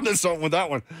might be onto something with that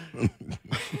one.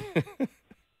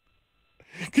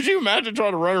 Could you imagine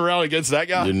trying to run around against that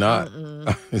guy? You're not.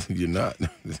 You're not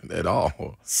at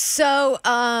all. So,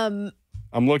 I'm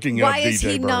looking up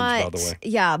DJ Burns, by the way.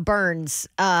 Yeah, Burns.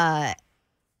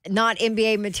 Not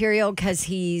NBA material because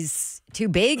he's too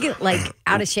big, like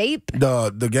out of shape.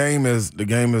 The game is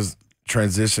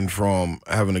transitioned from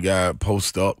having a guy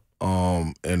post up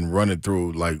and run it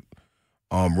through them.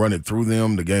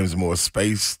 The game's more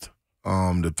spaced.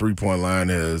 The 3-point line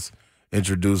has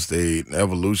introduced an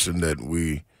evolution that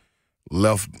we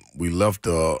left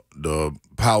the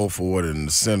power forward and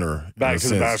the center back to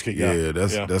the basket. Yeah,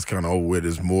 that's kind of over with.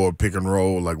 It's more pick and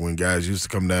roll. Like when guys used to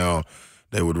come down,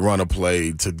 they would run a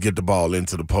play to get the ball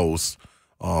into the post,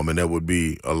 and that would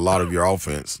be a lot of your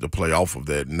offense to play off of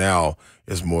that. Now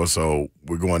it's more so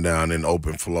we're going down in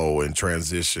open flow and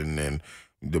transition, and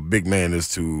the big man is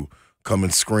to come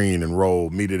and screen and roll,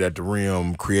 meet it at the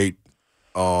rim, create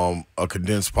a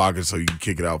condensed pocket so you can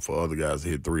kick it out for other guys to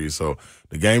hit threes. So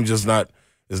the game just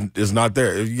is not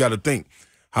there. You got to think,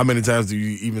 how many times do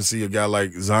you even see a guy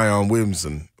like Zion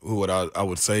Williamson, who I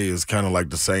would say is kind of like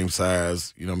the same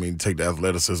size, take the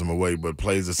athleticism away, but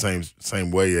plays the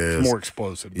same way as more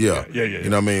explosive. Yeah. You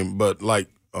know what I mean? But like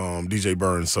DJ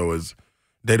Burns, so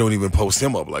they don't even post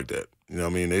him up like that. You know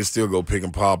what I mean? They still go pick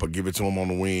and pop or give it to him on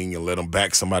the wing and let him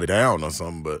back somebody down or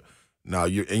something. But now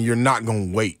you're not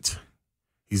gonna wait.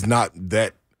 He's not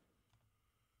that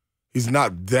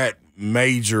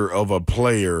major of a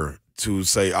player to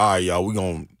say, all right, y'all, we're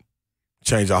going to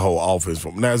change our whole offense.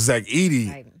 From now, Zach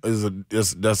Edey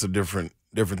that's a different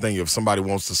thing if somebody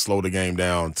wants to slow the game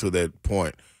down to that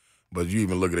point. But you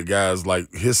even look at the guys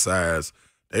like his size,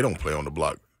 they don't play on the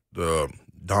block. The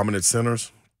dominant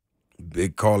centers,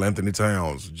 big Karl Anthony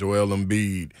Towns, Joel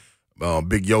Embiid,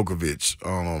 Big Jokovic,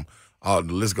 the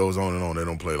list goes on and on. They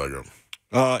don't play like him.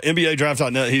 NBA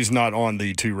Draft.net, he's not on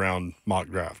the 2-round mock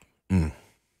draft.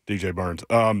 DJ Burns.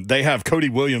 They have Cody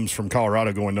Williams from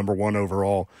Colorado going number 1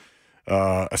 overall.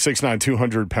 A 6'9",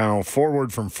 200-pound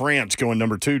forward from France going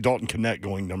number 2. Dalton Knecht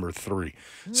going number 3.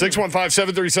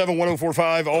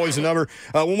 615-737-1045, always a number.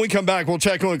 When we come back, we'll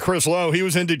check on Chris Lowe. He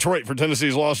was in Detroit for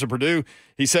Tennessee's loss to Purdue.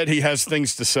 He said he has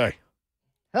things to say.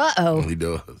 Uh-oh. He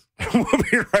does. We'll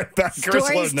be right back. Chris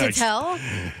Lowe Stories to next. tell?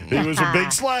 He was a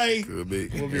big slay. Could be.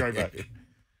 We'll be right back.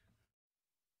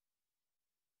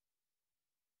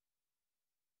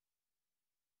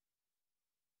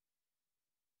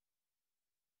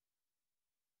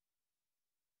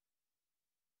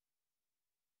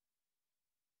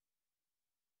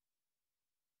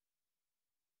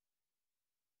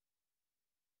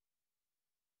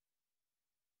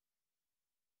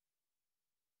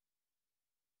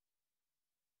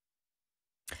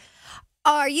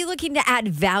 Are you looking to add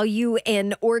value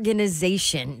and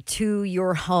organization to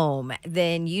your home?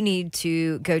 Then you need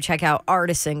to go check out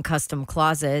Artisan Custom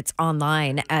Closets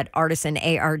online at Artisan,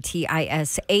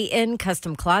 ARTISAN,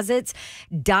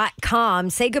 customclosets.com.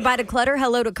 Say goodbye to clutter,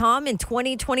 hello to calm in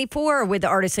 2024 with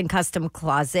Artisan Custom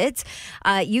Closets.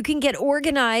 You can get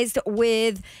organized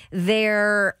with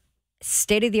their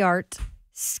state-of-the-art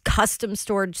custom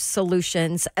storage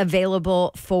solutions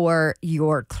available for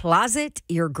your closet,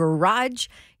 your garage,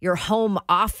 your home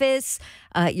office,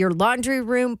 your laundry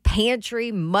room,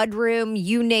 pantry, mudroom,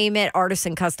 you name it.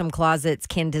 Artisan Custom Closets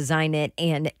can design it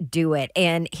and do it.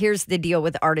 And here's the deal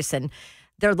with Artisan.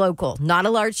 They're local, not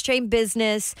a large chain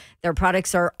business. Their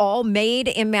products are all made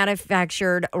and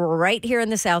manufactured right here in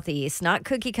the Southeast, not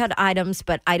cookie cut items,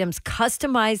 but items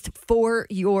customized for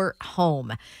your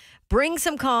home. Bring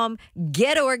some calm,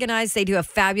 get organized. They do a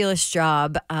fabulous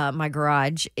job. My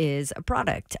garage is a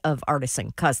product of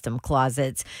Artisan Custom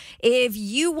Closets. If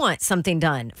you want something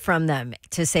done from them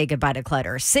to say goodbye to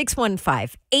clutter,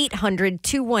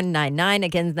 615-800-2199.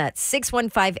 Again, that's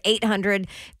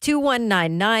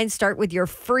 615-800-2199. Start with your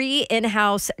free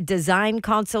in-house design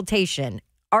consultation.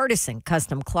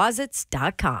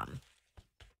 ArtisanCustomClosets.com.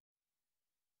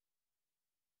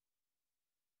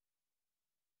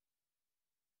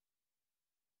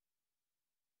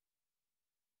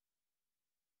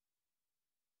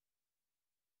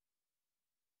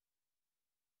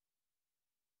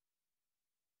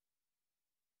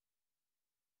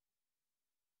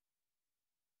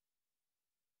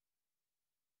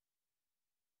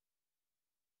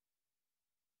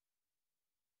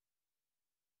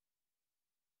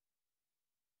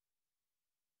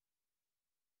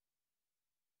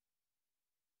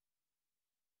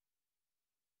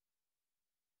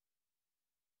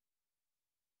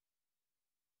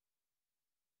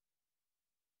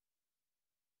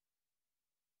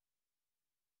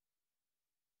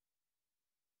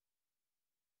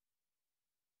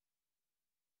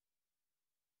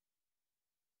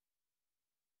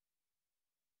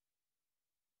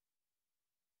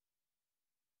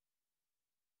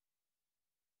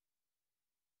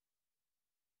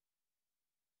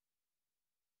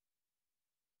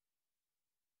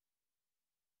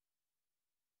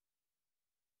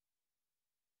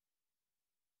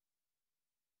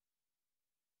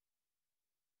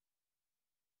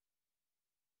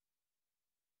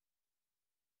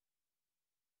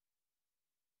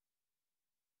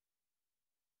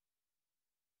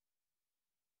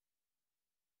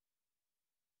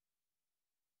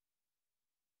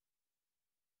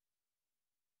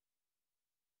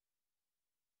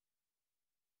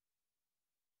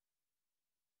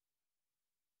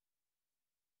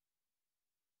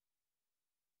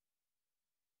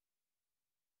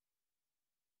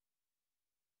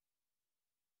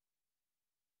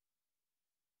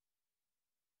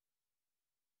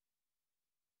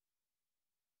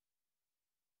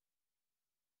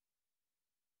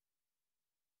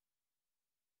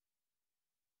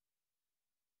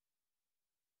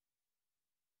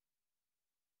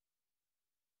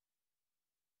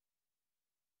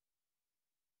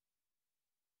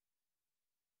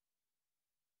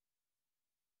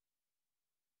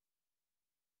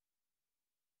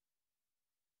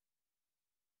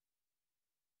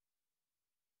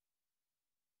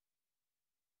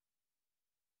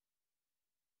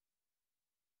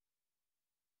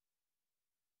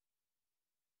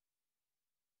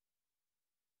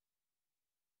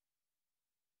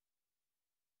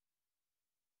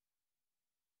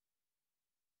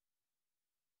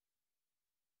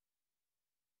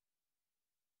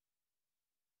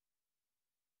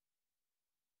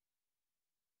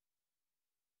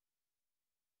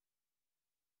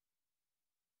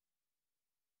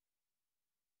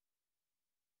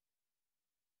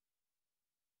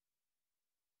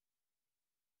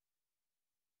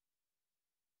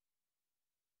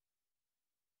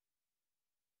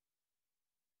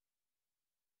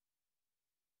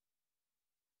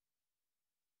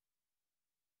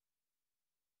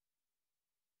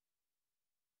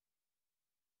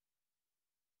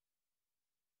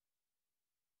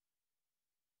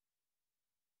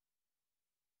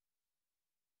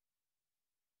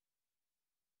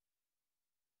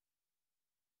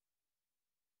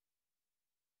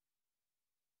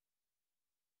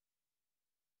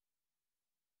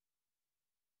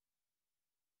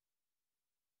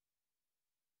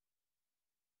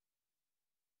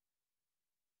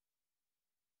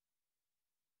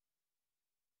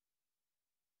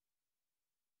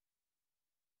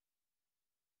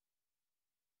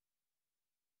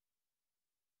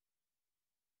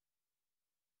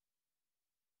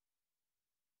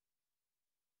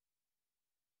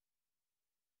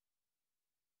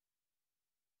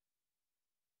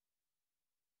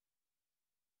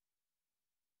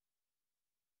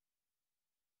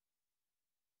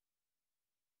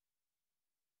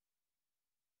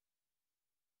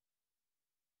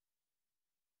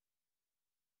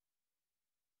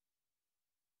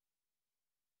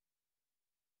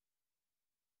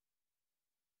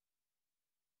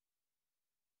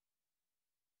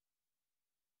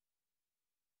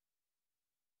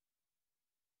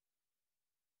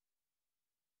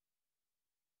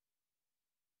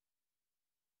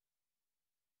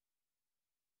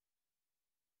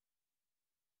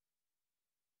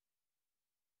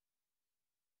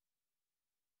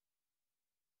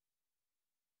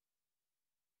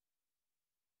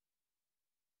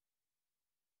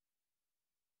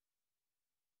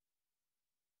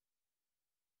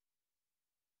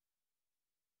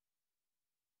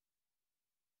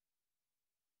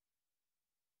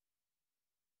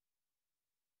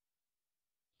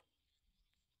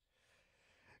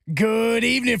 Good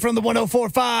evening from the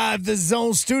 104.5 The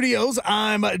Zone Studios.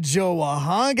 I'm Joe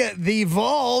Hung. The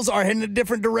Vols are heading a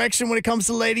different direction when it comes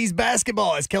to ladies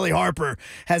basketball, as Kellie Harper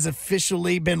has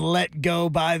officially been let go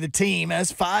by the team.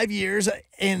 As 5 years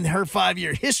in her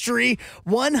 5-year history,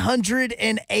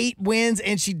 108 wins,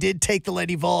 and she did take the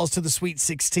Lady Vols to the Sweet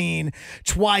 16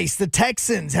 twice. The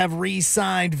Texans have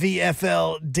re-signed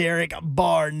VFL Derek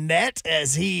Barnett,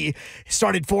 as he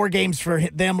started 4 games for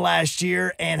them last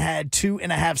year and had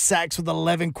 2.5 sacks with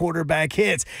 11 quarterback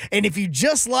hits. And if you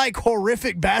just like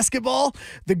horrific basketball,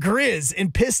 the Grizz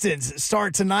and Pistons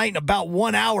start tonight in about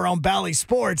 1 hour on Bally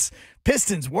Sports.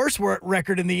 Pistons' worst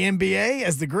record in the NBA,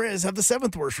 as the Grizz have the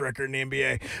 7th worst record in the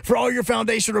NBA. For all your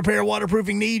foundation repair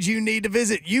waterproofing needs, you need to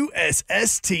visit USSTN.com.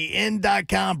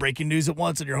 Breaking news at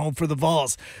once on your home for the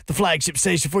Vols, the flagship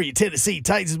station for your Tennessee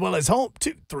Titans, as well as home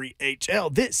to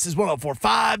 3HL. This is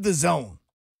 104.5 The Zone.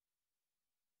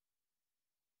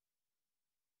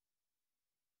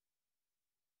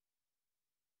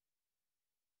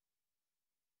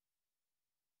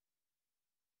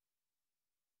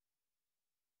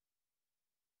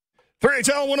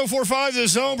 HL 104.5 The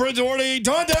Zone. Bridge Orty.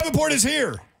 Dawn Davenport is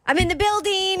here. I'm in the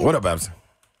building. What up, Babs?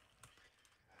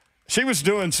 She was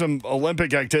doing some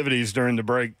Olympic activities during the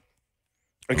break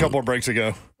a couple of breaks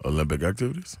ago. Olympic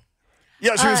activities?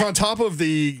 Yeah, she was on top of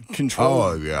the control.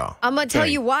 Oh, yeah. I'm going to tell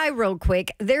you why real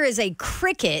quick. There is a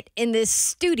cricket in this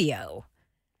studio.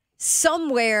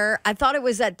 Somewhere, I thought it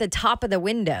was at the top of the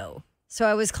window. So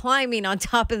I was climbing on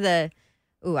top of the,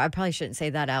 I probably shouldn't say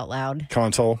that out loud.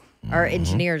 Console. Our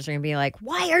engineers are going to be like,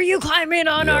 why are you climbing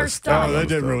on our stuff? Oh, that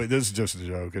didn't really. This is just a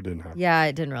joke. It didn't happen. Yeah,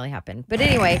 it didn't really happen. But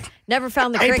anyway, never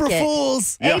found the cricket. April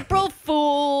Fools. Yeah. April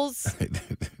Fools.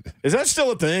 Is that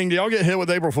still a thing? Do y'all get hit with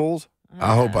April Fools?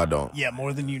 I hope I don't. Yeah,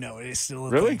 more than you know. It is still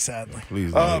a Really? thing, sadly.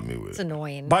 Please don't hit me with It's it.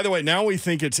 annoying. By the way, now we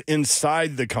think it's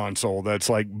inside the console that's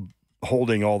like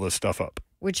holding all this stuff up.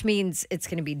 Which means it's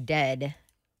going to be dead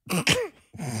by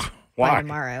Why?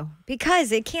 tomorrow.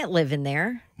 Because it can't live in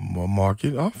there. Well, mark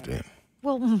it off then.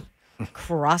 Well,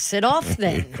 cross it off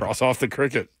then. Cross off the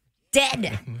cricket.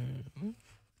 Dead.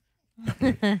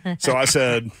 So I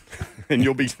said, and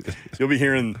you'll be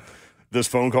hearing this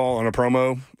phone call on a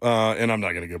promo, and I'm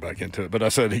not going to go back into it, but I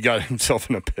said he got himself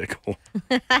in a pickle.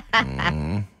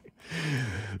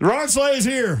 Ron Slay is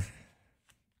here.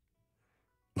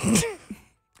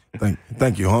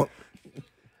 Thank you, Hunk.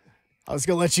 I was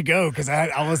going to let you go because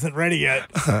I wasn't ready yet.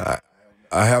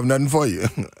 I have nothing for you.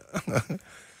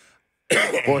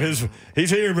 Well, he's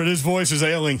here, but his voice is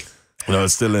ailing. No,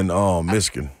 it's still in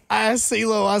Michigan. I asked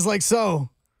CeeLo, I was like, so,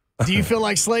 do you feel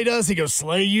like Slay does? He goes,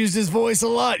 Slay used his voice a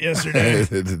lot yesterday.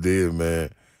 It did, man.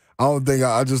 I don't think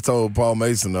I just told Paul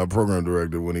Mason, our program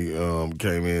director, when he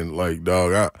came in, like,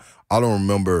 dog, I don't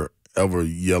remember ever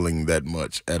yelling that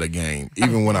much at a game,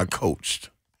 even when I coached.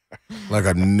 Like,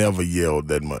 I never yelled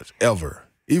that much, ever.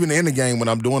 Even in the game when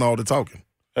I'm doing all the talking.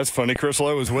 That's funny. Chris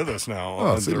Lowe is with us now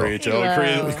on CeeLo.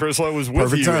 3HL. Chris Lowe was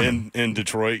with Perfect you in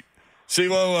Detroit.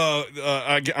 CeeLo,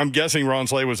 I'm guessing Ron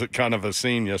Slay was at kind of a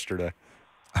scene yesterday.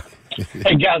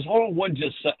 Hey, guys, hold on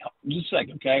just a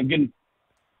second, okay? I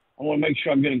want to make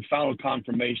sure I'm getting final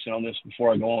confirmation on this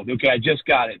before I go on. Okay, I just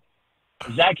got it.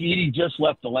 Zach Edey just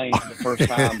left the lane for the first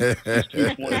time since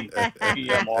 2:20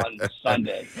 p.m. on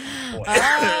Sunday. Oh.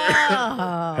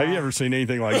 Have you ever seen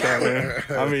anything like that, man?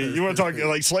 I mean, you want to talk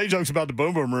like Slay jokes about the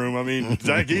boom boom room. I mean,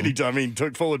 Zach Edey,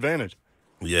 took full advantage.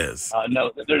 Yes.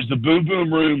 No, there's the boom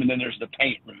boom room and then there's the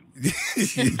paint room.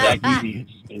 Zach Edey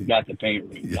has got the paint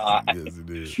room. Yes, it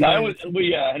is. No,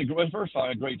 we had a great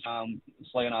time.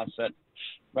 Slay and I sat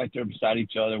right there beside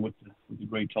each other with the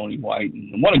great Tony White,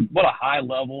 and what a high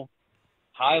level,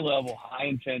 high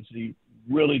intensity,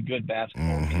 really good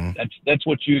basketball game. That's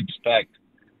what you expect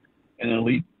in an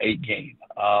Elite Eight game.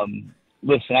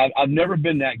 Listen, I've never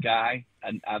been that guy,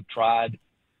 and I've tried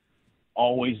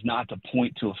always not to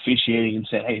point to officiating and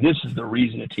say, "Hey, this is the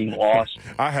reason a team lost."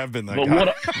 I have been that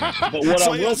guy. But what I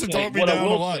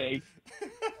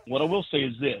will say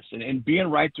is this, and being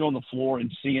right there on the floor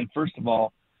and seeing, first of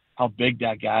all, how big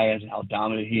that guy is and how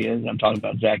dominant he is. I'm talking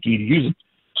about Zach Edey. He's a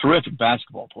terrific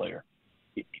basketball player.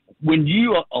 When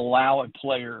you allow a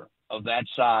player of that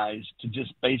size to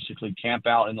just basically camp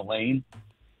out in the lane,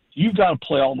 you've got to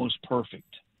play almost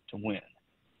perfect to win.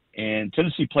 And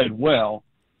Tennessee played well.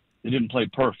 They didn't play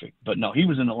perfect. But, no, he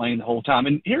was in the lane the whole time.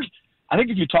 And I think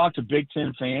if you talk to Big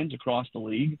Ten fans across the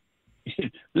league,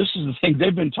 this is the thing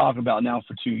they've been talking about now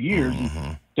for 2 years.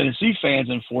 And Tennessee fans,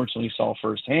 unfortunately, saw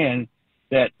firsthand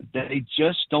that they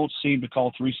just don't seem to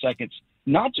call 3 seconds,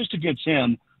 not just against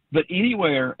him, but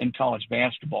anywhere in college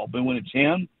basketball. But when it's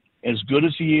him, as good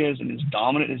as he is and as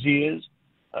dominant as he is,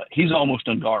 he's almost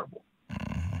unguardable.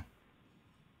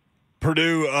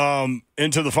 Purdue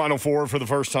into the Final Four for the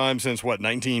first time since,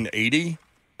 1980,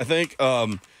 I think.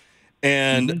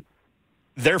 And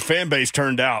their fan base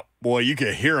turned out. Boy, you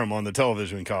could hear them on the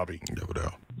television copy. No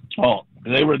doubt. Oh,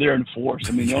 they were there in force.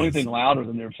 I mean, the only thing louder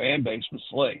than their fan base was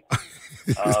Slay.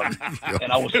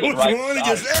 And I was it was right one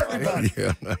against everybody.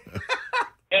 Yeah.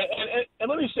 And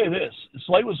let me say this.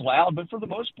 Slay was loud, but for the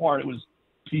most part, it was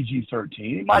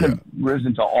PG-13. It might have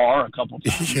risen to R a couple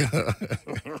times.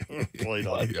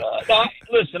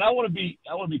 Listen, I want to be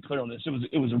clear on this.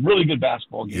 It was a really good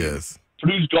basketball game. Yes.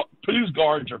 Purdue's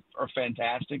guards are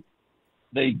fantastic.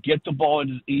 They get the ball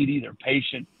into Edey. They're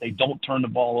patient. They don't turn the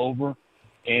ball over.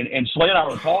 And Slay and I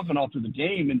were talking all through the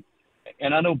game,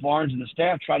 and I know Barnes and the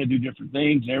staff try to do different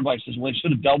things, and everybody says, well, they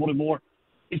should have doubled him more.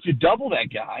 If you double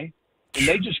that guy, then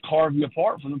they just carve you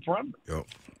apart from the perimeter. Yep.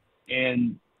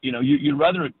 And, you'd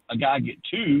rather a guy get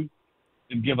 2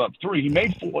 than give up 3. He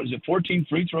made 14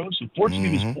 free throws? So 14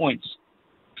 of his points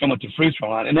come at the free throw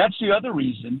line. And that's the other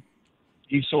reason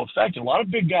he's so effective. A lot of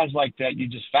big guys like that, you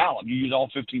just foul them. You use all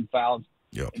 15 fouls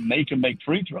and make him make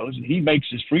free throws, and he makes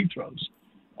his free throws.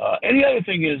 And the other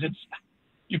thing is,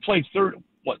 you played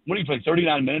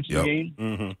 39 minutes in the game,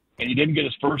 and he didn't get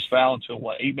his first foul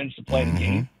until 8 minutes to play in the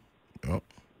game. Yep.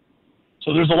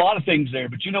 So there's a lot of things there,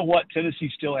 but you know what? Tennessee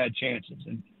still had chances.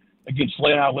 And again,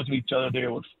 Slay and I looked at each other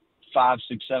there with 5,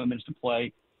 6, 7 minutes to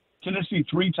play. Tennessee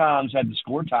 3 times had the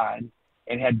score tied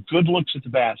and had good looks at the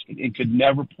basket and could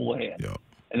never pull ahead. Yep.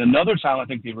 And another time, I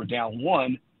think they were down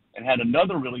 1 and had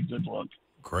another really good look.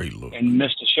 Great look. And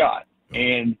missed a shot. Yep.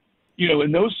 And,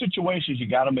 in those situations, you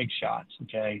got to make shots,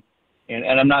 okay? And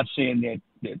I'm not saying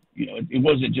that it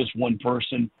wasn't just one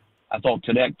person. I thought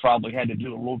Tedek probably had to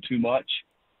do a little too much.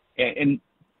 And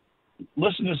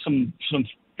listen to some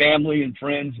family and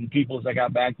friends and people as I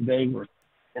got back today were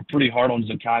pretty hard on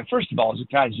Zakai. First of all,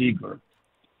 Zakai Ziegler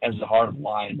has the heart of a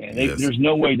lion, man. There's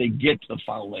no way they get to the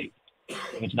Final 8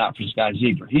 if it's not for Zakai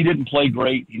Ziegler. He didn't play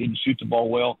great. He didn't shoot the ball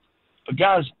well. But,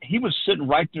 guys, he was sitting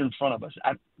right there in front of us.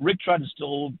 Rick tried to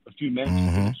steal a few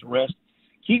minutes against the rest.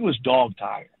 He was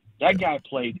dog-tired. That guy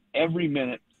played every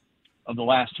minute of the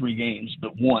last 3 games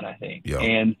but 1, I think. Yep.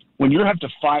 And when you have to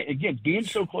fight, again, being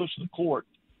so close to the court,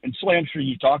 and Slay, I'm sure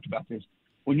you talked about this,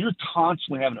 when you're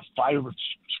constantly having to fight over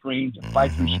screens and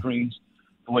fight through screens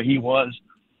the way he was,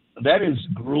 that is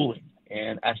grueling.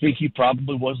 And I think he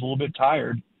probably was a little bit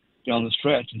tired down the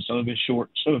stretch, and some of his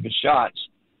shots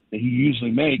that he usually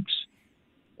makes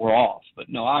were off. But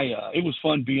no, it was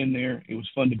fun being there. It was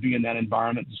fun to be in that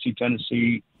environment, to see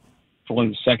Tennessee for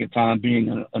only the second time being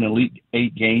an Elite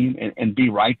 8 game and be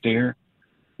right there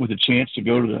with a chance to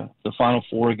go to the Final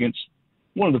Four against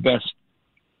one of the best.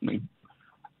 I mean,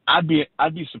 I'd be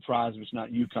surprised if it's not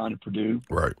UConn and Purdue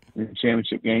in the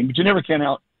championship game. But you never count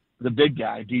out the big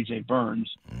guy, DJ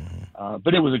Burns.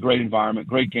 But it was a great environment,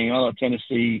 great game. I love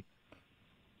Tennessee.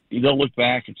 They'll look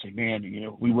back and say, man,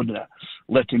 we wouldn't have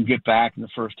let them get back in the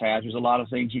first half. There's a lot of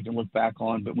things you can look back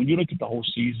on. But when you look at the whole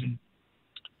season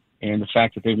and the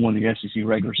fact that they won the SEC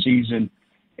regular season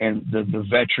and the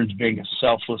veterans being as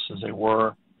selfless as they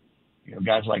were,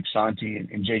 guys like Santi and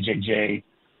JJJ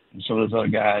and some of those other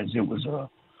guys, it was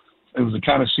a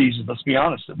kind of season, let's be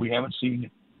honest, that we haven't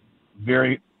seen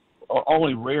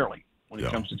only rarely when it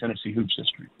comes to Tennessee hoops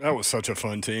history. That was such a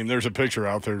fun team. There's a picture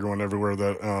out there going everywhere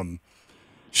that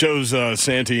shows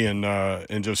Santi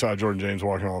and Josiah Jordan James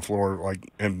walking on the floor, like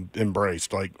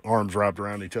embraced, like arms wrapped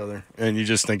around each other. And you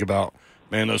just think about,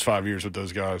 man, those 5 years with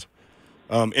those guys.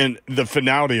 And the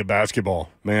finality of basketball,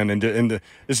 man. And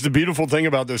it's the beautiful thing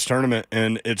about this tournament,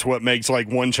 and it's what makes like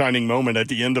one shining moment at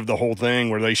the end of the whole thing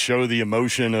where they show the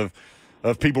emotion of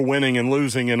people winning and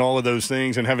losing and all of those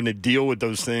things and having to deal with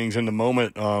those things in the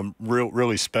moment,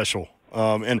 really special.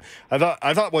 And I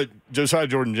thought what Josiah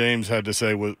Jordan James had to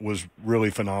say was really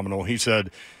phenomenal. He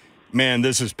said, man,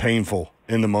 this is painful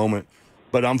in the moment,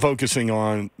 but I'm focusing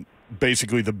on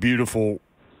basically the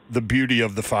beauty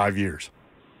of the 5 years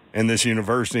and this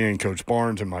university and Coach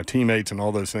Barnes and my teammates and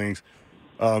all those things.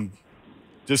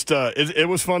 It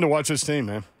was fun to watch this team,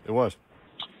 man. It was.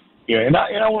 Yeah, and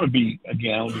I want to be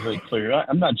very clear.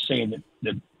 I'm not saying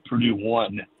that Purdue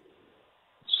won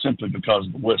simply because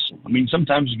of the whistle. I mean,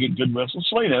 sometimes you get good whistles,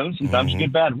 Slay knows. Sometimes you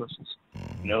get bad whistles.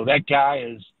 That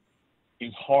guy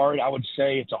is hard. I would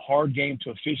say it's a hard game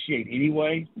to officiate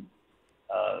anyway.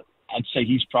 I'd say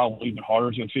he's probably even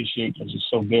harder to officiate because he's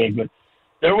so big. But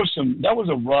that was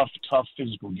a rough, tough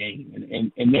physical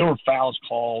game. And there were fouls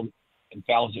called and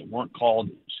fouls that weren't called,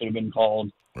 that should have been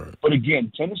called. Right. But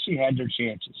again, Tennessee had their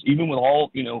chances, even with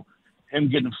all, him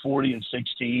getting 40 and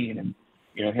 16 and,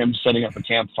 him setting up a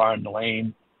campfire in the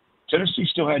lane. Tennessee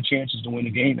still had chances to win the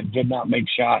game and did not make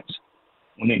shots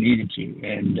when they needed to.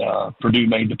 And Purdue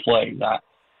made the plays.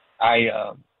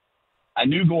 I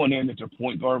knew going in that their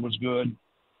point guard was good.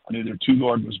 I knew their two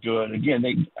guard was good.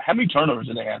 Again, how many turnovers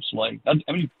did they have, Slay? How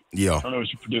many turnovers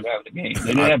did Purdue have in the game?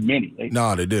 They didn't have many.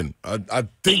 No, they didn't. I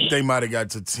think they might have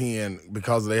got to 10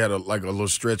 because they had a little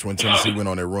stretch when Tennessee went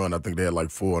on their run. I think they had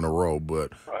like 4 in a row.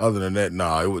 But other than that,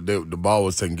 the ball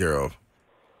was taken care of.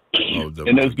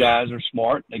 And those guys are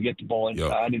smart. They get the ball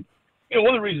inside. Yep. And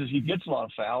one of the reasons he gets a lot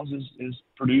of fouls is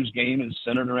Purdue's game is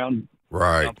centered around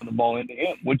dumping the ball into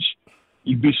him, which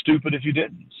you'd be stupid if you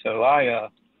didn't. So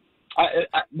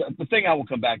the thing I will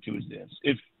come back to is this.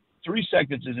 If 3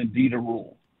 seconds is indeed a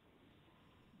rule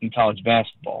in college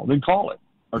basketball, then call it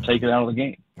or take it out of the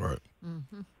game. Right.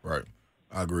 Mm-hmm. Right.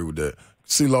 I agree with that.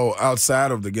 CeeLo,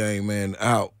 outside of the game, man,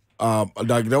 that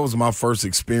was my first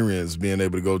experience being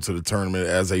able to go to the tournament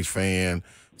as a fan,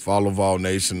 follow Vol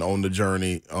Nation on the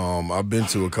journey. I've been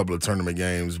to a couple of tournament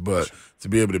games, but to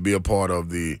be able to be a part of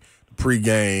the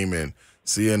pregame and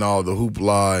seeing all the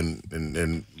hoopla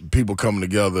and people coming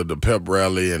together, the pep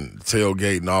rally and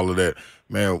tailgate and all of that,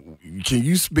 man, can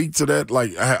you speak to that?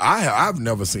 Like, I've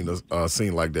never seen a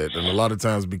scene like that. And a lot of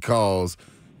times because,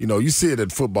 you see it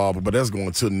at football, but that's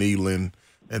going to kneeling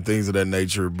and things of that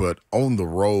nature. But on the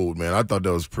road, man, I thought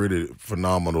that was pretty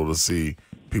phenomenal to see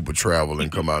people travel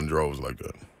and come out in droves like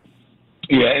that.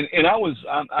 Yeah, and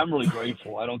I'm really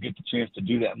grateful. I don't get the chance to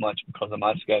do that much because of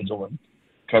my schedule and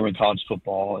covering college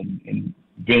football and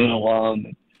being an alum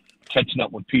and catching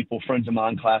up with people, friends of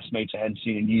mine, classmates I hadn't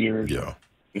seen in years. Yeah.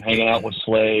 And hanging out with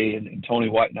Slay and Tony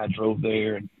White and I drove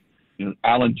there, and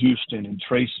Allen Houston and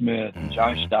Trey Smith and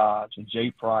Josh Dodds and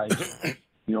Jay Price.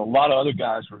 A lot of other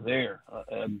guys were there,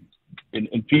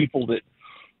 and people that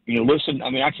listen. I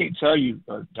mean, I can't tell you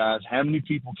guys how many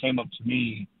people came up to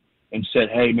me and said,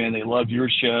 "Hey, man, they love your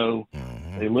show.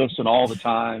 They listen all the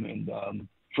time." And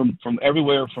from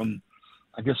everywhere, from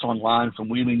I guess online, from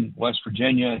Wheeling, West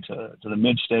Virginia, to the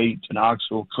Mid-State, to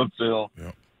Knoxville, Cookeville.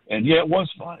 Yep. And, it was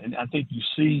fun. And I think you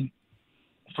see,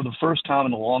 for the first time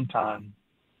in a long time,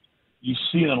 you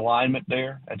see an alignment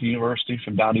there at the university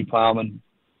from Donnie Plowman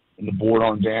and the board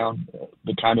on down,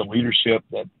 the kind of leadership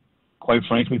that, quite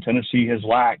frankly, Tennessee has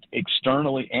lacked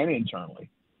externally and internally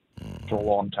for a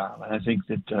long time. And I think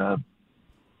that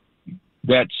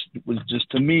that was just,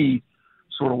 to me,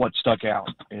 sort of what stuck out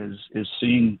is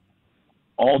seeing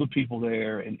all the people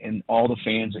there and all the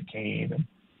fans that came.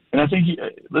 And I think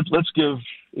let's give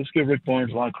Rick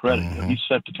Barnes a lot of credit. He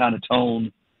set the kind of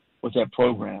tone with that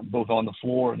program, both on the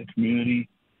floor and the community,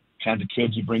 kind of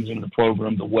kids he brings into the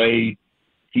program, the way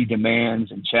he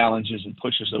demands and challenges and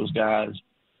pushes those guys,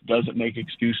 doesn't make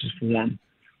excuses for them.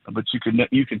 But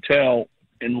you can tell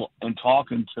in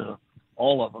talking to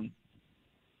all of them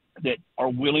that are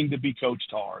willing to be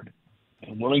coached hard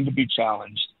and willing to be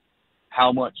challenged,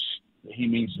 how much he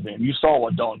means to them. You saw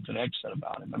what Dalton Connect said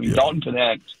about him. I mean, Dalton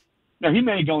Connect, now he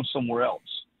may have gone somewhere else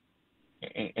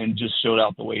and just showed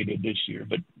out the way he did this year.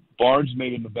 But Barnes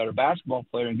made him a better basketball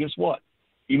player, and guess what?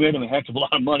 He made him a heck of a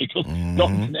lot of money because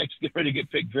Dalton Connect's getting ready to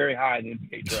get picked very high in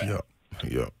the NBA draft.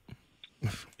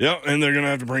 Yeah, and they're going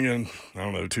to have to bring in,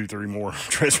 2-3 more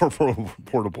transfer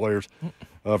portal players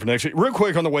for next year. Real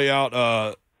quick on the way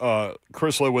out,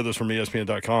 Chris Lowe with us from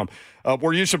ESPN.com.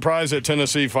 Were you surprised that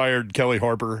Tennessee fired Kellie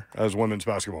Harper as women's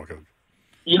basketball coach?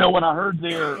 When I heard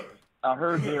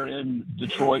there in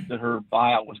Detroit that her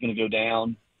buyout was going to go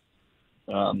down.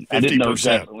 I didn't know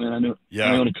exactly. I knew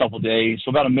in a couple of days, so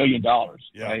about $1 million,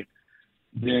 right?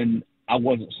 Then I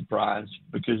wasn't surprised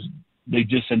because they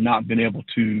just had not been able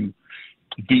to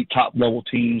beat top-level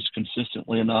teams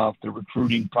consistently enough. The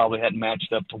recruiting probably hadn't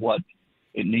matched up to what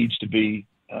it needs to be.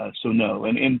 So no.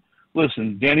 And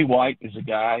listen, Danny White is a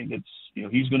guy that's,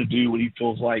 he's going to do what he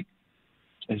feels like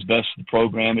is best for the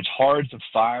program. It's hard to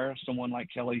fire someone like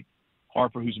Kellie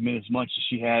Harper, who's meant as much as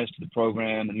she has to the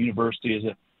program and the university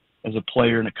as a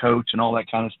player and a coach and all that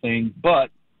kind of thing.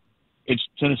 But it's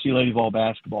Tennessee Lady Vol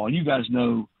basketball, and you guys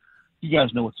know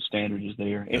what the standard is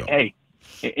there. And, hey,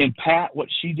 and Pat, what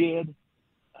she did,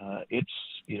 it's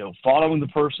following the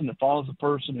person that follows the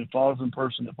person and follows the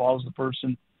person that follows the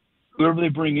person. Whoever they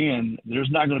bring in, there's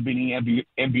not going to be any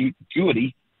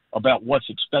ambiguity about what's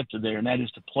expected there, and that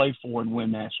is to play for and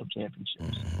win national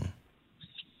championships.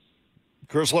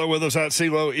 Chris Lowe with us at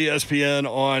CeeLo ESPN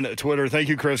on Twitter. Thank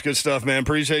you, Chris. Good stuff, man.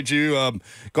 Appreciate you.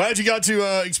 Glad you got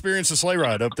to experience the sleigh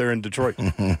ride up there in Detroit.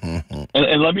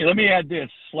 and let me add this: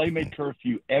 sleigh made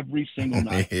curfew every single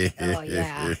night. Oh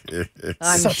yeah,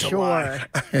 I'm sure.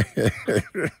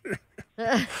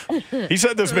 He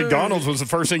said this McDonald's was the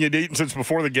first thing he'd eaten since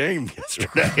before the game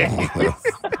yesterday.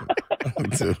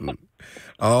 Dude.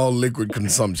 All liquid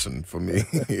consumption for me.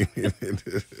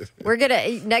 We're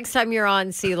gonna next time you're on,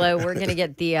 CeeLo, we're gonna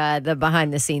get the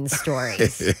behind the scenes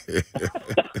stories.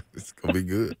 It's gonna be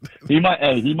good. He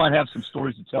might have some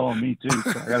stories to tell on me too.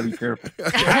 So I gotta be careful.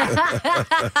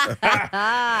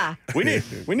 We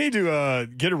need to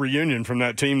get a reunion from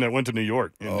that team that went to New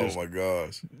York. Oh my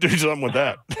gosh, do something with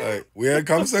that. Hey, we had a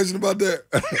conversation about that.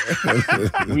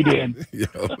 We did.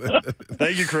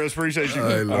 Thank you, Chris. Appreciate you.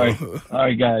 All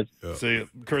right, guys. See you.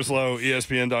 Chris Lowe,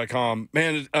 ESPN.com.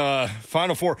 Man,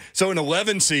 Final Four. So an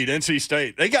 11 seed, NC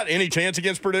State. They got any chance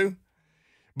against Purdue?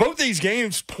 Both these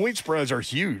games, point spreads are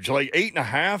huge. Like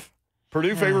 8.5.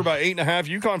 Purdue favored by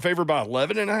 8.5. UConn favored by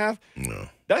 11.5. No.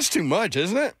 That's too much,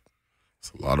 isn't it?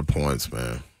 It's a lot of points,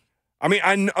 man. I mean,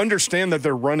 I understand that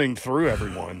they're running through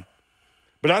everyone.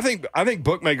 But I think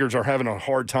bookmakers are having a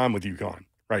hard time with UConn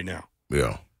right now.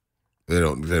 Yeah. They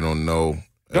don't know.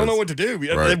 Don't know what to do.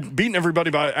 Right. They've beaten everybody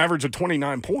by an average of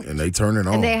 29 points. And they turn it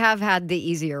on. And they have had the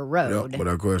easier road. Yep,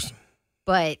 without question.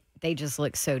 But they just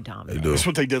look so dominant. That's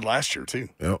what they did last year, too.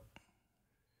 Yep.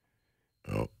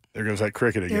 There goes that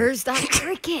cricket again. There's that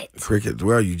cricket. Cricket.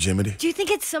 Where are you, Jiminy? Do you think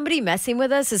it's somebody messing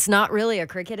with us? It's not really a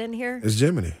cricket in here? It's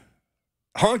Jiminy.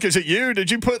 Hunk, is it you?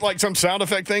 Did you put like some sound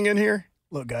effect thing in here?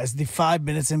 Look, guys, the 5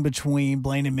 minutes in between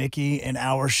Blaine and Mickey and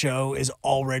our show is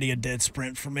already a dead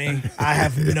sprint for me. I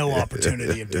have no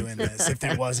opportunity of doing this if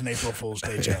there was an April Fool's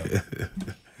Day joke.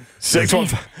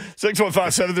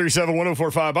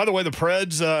 615-737-1045. By the way, the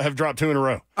Preds have dropped 2 in a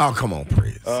row. Oh, come on,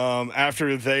 Preds.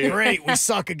 After they Great, we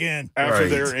suck again. After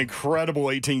their incredible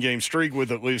 18-game streak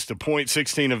with at least a point,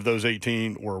 16 of those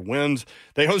 18 were wins.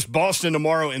 They host Boston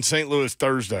tomorrow and St. Louis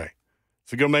Thursday.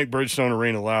 So go make Bridgestone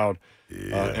Arena loud.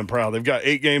 And proud. They've got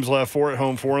 8 games left, 4 at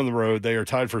home, 4 on the road. They are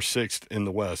tied for 6th in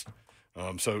the West.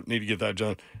 So need to get that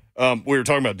done. We were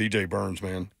talking about DJ Burns,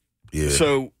 man. Yeah.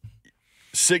 So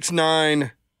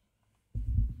 6'9".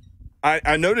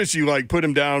 I noticed you like put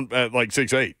him down at like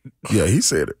 6'8". Yeah, he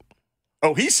said it.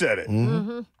 Oh, he said it.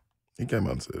 Mm-hmm. He came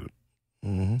out and said it.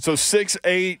 Mm-hmm. So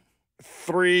 6'8",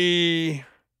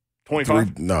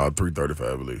 325? No,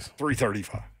 335 at least.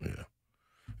 335. Yeah. You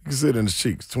can see it in his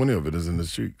cheeks. 20 of it is in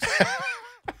his cheeks.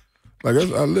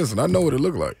 Listen, I know what it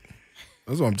looked like.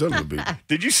 That's what I'm telling you, people.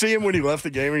 Did you see him when he left the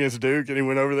game against Duke and he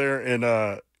went over there and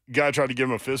guy tried to give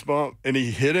him a fist bump and he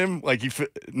hit him like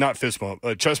not fist bump,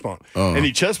 chest bump. And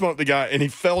he chest bumped the guy and he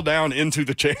fell down into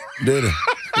the chair. Did he?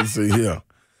 You see, yeah.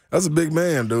 That's a big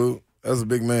man, dude. That's a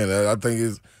big man. I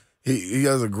think he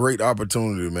has a great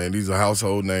opportunity, man. He's a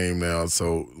household name now.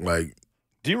 So, like,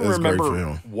 do you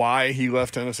remember why he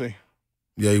left Tennessee?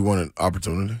 Yeah, he wanted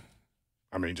opportunity.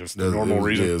 I mean, just the normal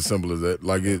reason. Yeah, as simple as that.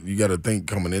 Like, you got to think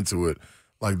coming into it,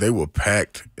 like, they were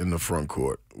packed in the front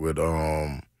court with,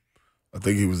 I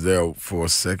think he was there for a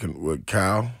second with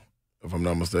Kyle, if I'm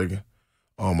not mistaken.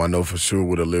 I know for sure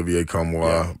with Olivier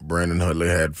Camois, Brandon Hudley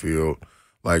Hatfield.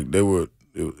 Like, the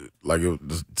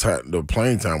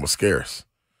playing time was scarce.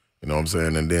 You know what I'm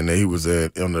saying? And then he was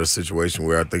in a situation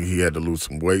where I think he had to lose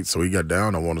some weight, so he got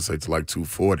down, I want to say, to like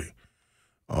 240.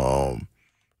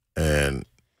 And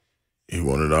he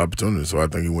wanted the opportunity, so I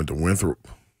think he went to Winthrop,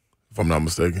 if I'm not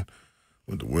mistaken.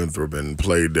 Went to Winthrop and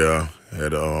played there,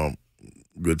 had a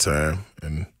good time,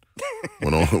 and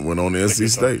went on to NC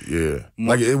State. Yeah,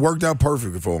 like it worked out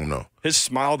perfectly for him though. His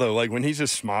smile though, like when he's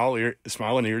just smiling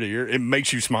ear to ear, it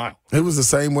makes you smile. It was the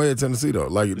same way at Tennessee though.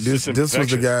 Like this was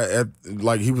the guy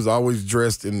he was always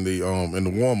dressed in the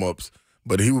warm ups,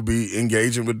 but he would be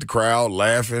engaging with the crowd,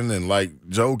 laughing and like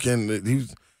joking.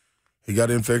 He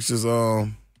got infectious smile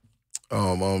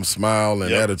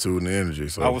and attitude and energy.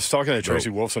 So I was talking to Tracy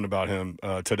Wolfson about him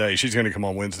today. She's going to come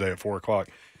on Wednesday at 4:00.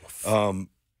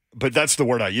 But that's the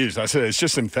word I used. I said it's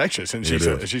just infectious, and she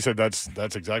said that's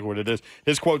exactly what it is.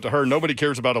 His quote to her: "Nobody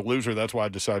cares about a loser. That's why I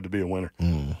decided to be a winner."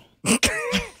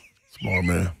 Smart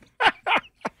man.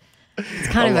 It's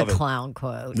kind of a clown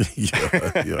quote.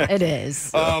 yeah. It is.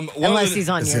 Unless he's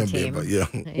on your team.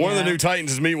 One of the new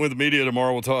Titans is meeting with the media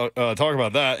tomorrow. We'll talk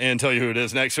about that and tell you who it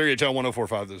is next. CHL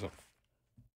 104.5 this one.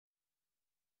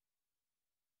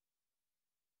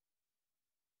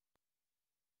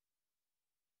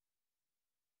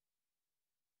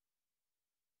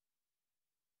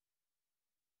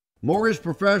 Mortgage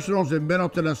Professionals in Middle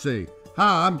Tennessee.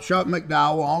 Hi, I'm Chuck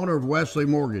McDowell, owner of Wesley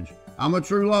Mortgage. I'm a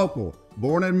true local.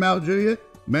 Born in Mount Juliet,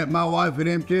 met my wife at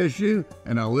MTSU,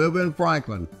 and I live in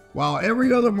Franklin. While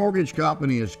every other mortgage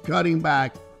company is cutting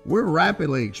back, we're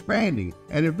rapidly expanding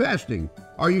and investing.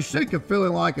 Are you sick of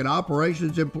feeling like an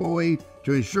operations employee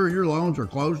to ensure your loans are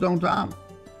closed on time?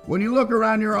 When you look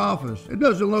around your office, it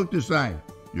doesn't look the same.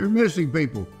 You're missing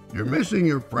people. You're missing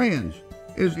your friends.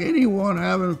 Is anyone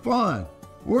having fun?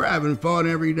 We're having fun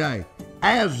every day.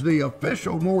 As the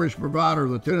official mortgage provider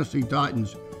of the Tennessee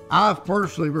Titans, I've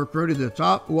personally recruited the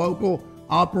top local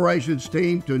operations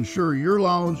team to ensure your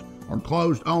loans are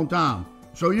closed on time.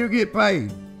 So you get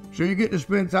paid, so you get to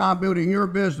spend time building your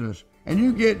business, and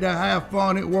you get to have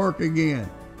fun at work again.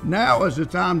 Now is the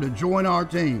time to join our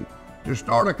team. To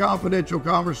start a confidential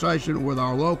conversation with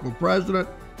our local president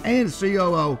and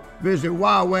COO, visit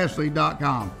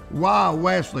whywesley.com.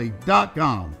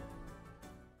 whywesley.com.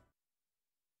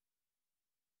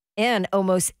 And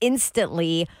almost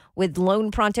instantly, with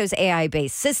Loan Pronto's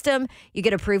AI-based system, you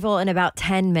get approval in about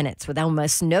 10 minutes with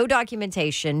almost no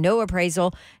documentation, no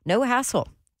appraisal, no hassle.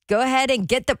 Go ahead and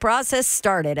get the process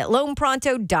started at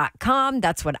loanpronto.com.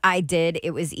 That's what I did.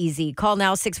 It was easy. Call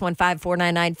now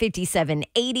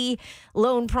 615-499-5780.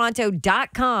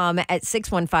 Loanpronto.com at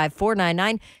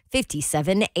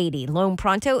 615-499-5780. Loan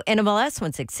Pronto, NMLS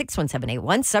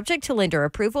 1661781. Subject to lender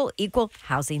approval. Equal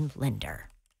housing lender.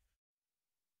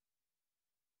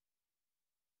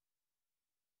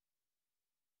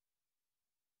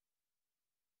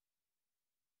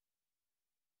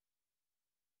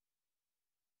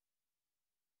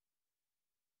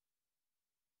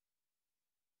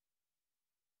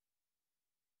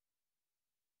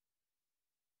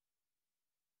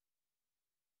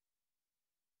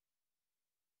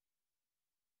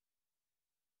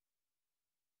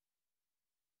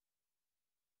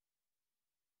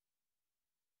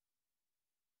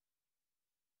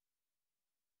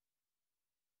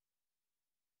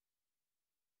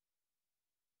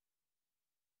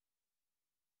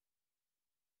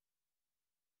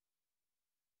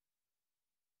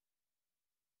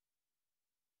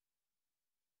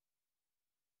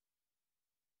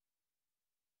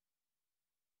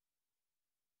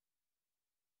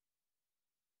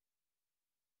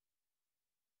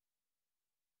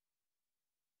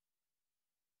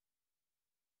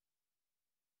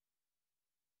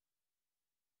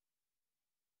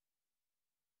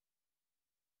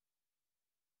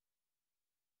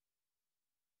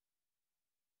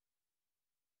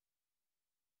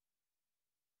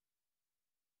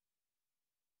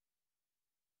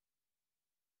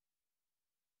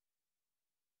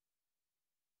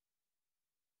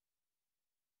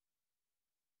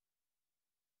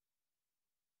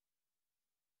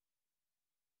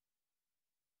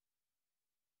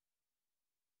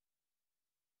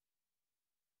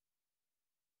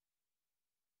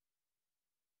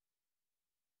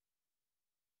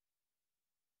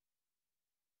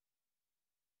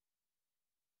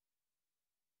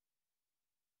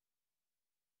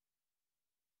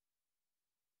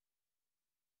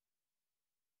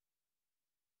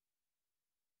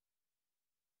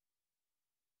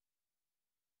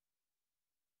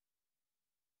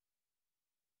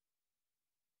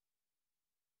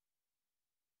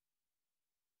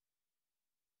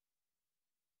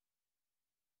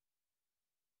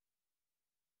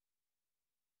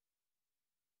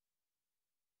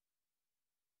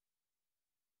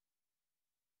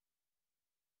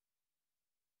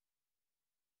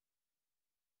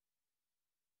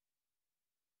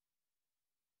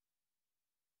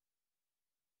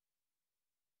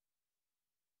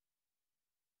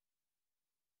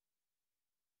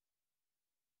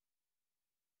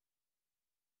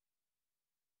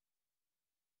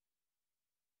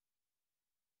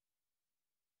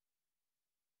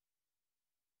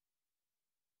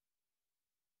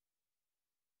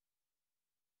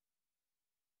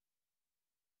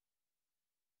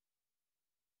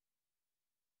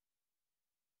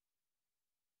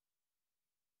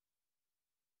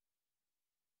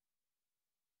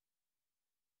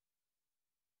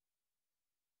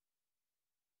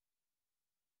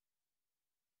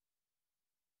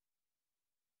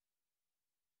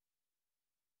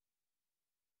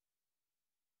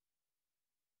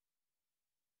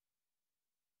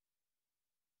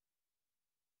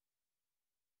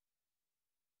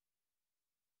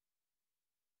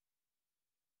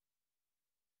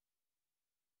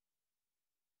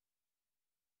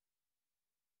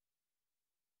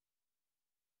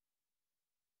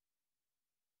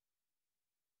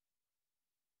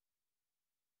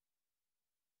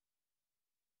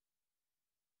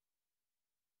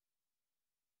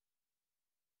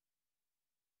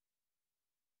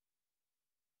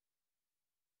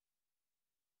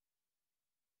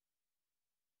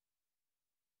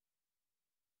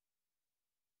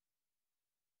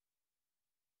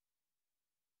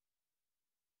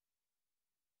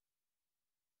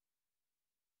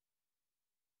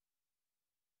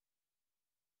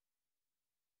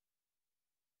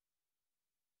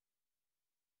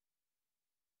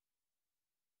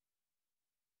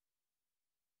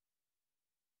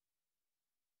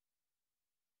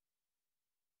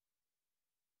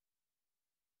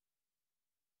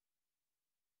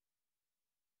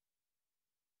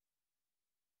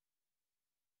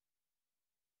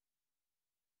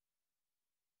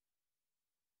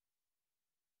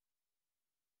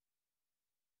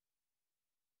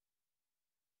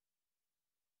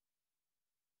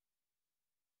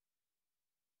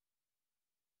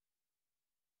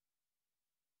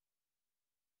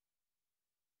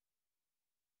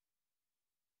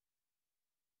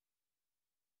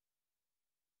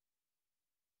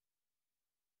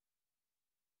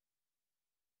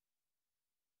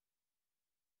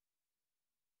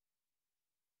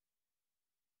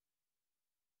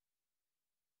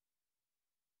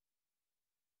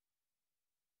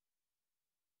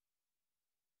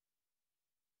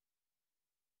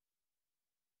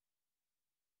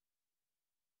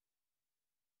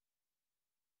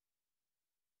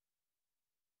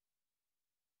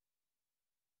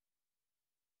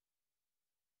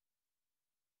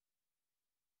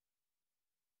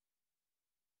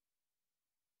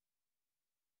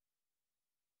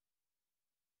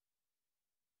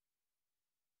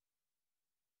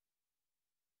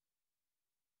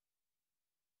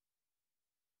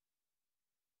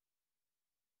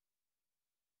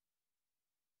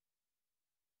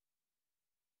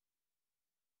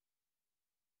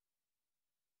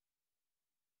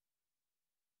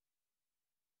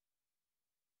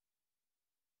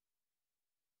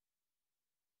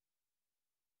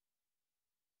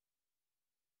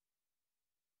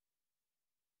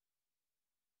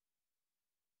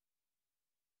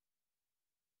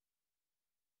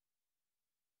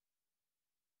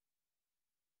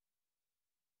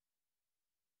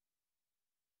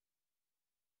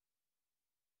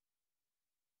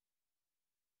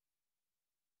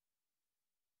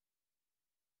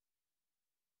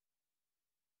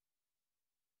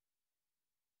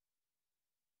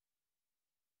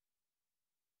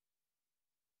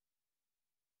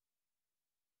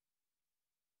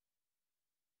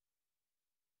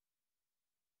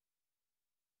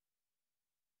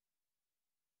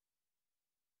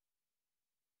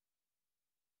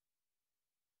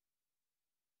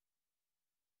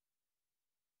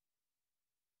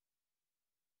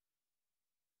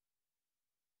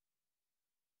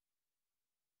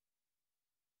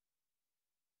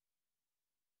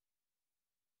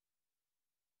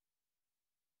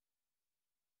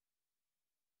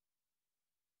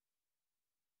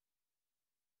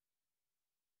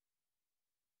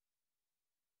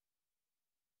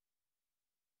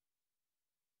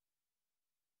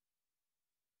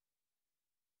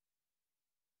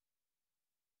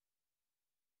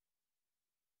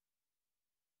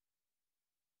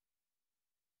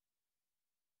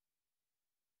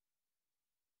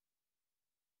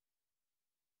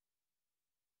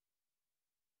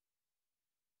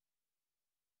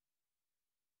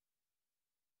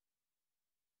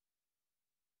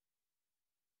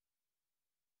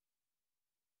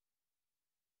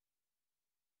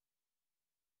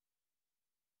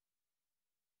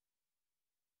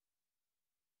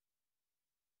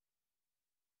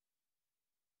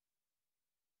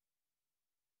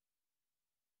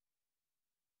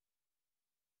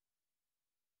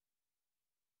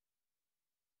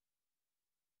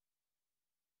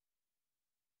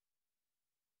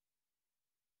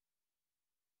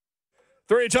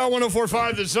 3HL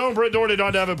 104.5, The Zone. Brent Doherty,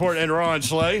 Don Davenport, and Ron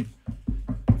Slay.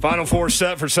 Final four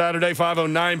set for Saturday,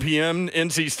 5:09 p.m.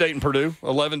 NC State and Purdue,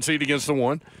 11 seed against the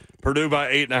 1. Purdue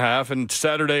by 8.5. And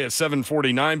Saturday at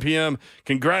 7:49 p.m.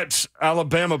 Congrats,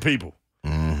 Alabama people.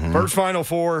 Mm-hmm. First Final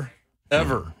Four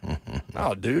ever.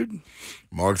 Oh, dude.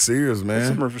 Mark Sears,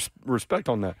 man. Put some respect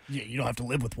on that. Yeah, you don't have to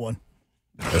live with one.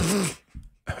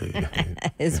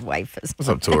 His wife is. What's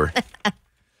up, Tori?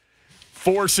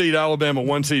 4 seed Alabama,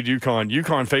 1 seed UConn.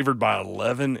 UConn favored by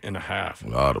 11.5. A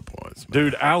lot of points, man.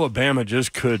 Dude, Alabama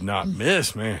just could not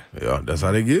miss, man. Yeah, that's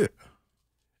how they get.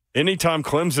 Anytime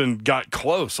Clemson got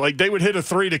close, like they would hit a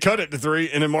 3 to cut it to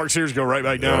 3, and then Mark Sears go right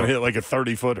back down and hit like a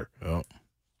 30-footer. Yeah.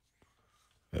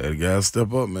 Yeah, the guys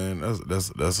step up, man.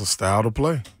 That's a style to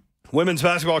play. Women's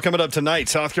basketball coming up tonight.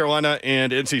 South Carolina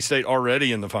and NC State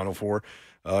already in the Final Four.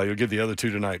 You'll get the other 2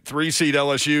 tonight. 3 seed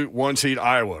LSU, 1 seed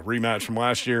Iowa. Rematch from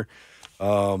last year.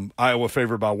 Iowa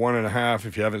favored by 1.5.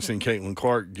 If you haven't seen Caitlin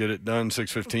Clark, get it done,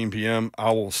 6:15 p.m.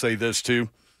 I will say this, too.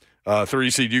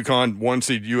 3 seed UConn, 1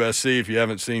 seed USC. If you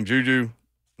haven't seen Juju,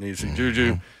 need to see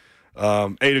Juju.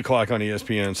 8 o'clock on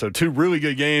ESPN. So 2 really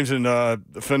good games and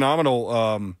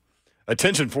phenomenal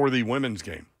attention for the women's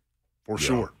game, for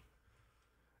sure.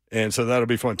 And so that'll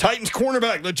be fun. Titans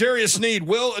cornerback L'Jarius Sneed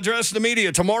will address the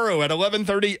media tomorrow at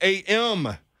 11:30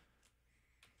 a.m.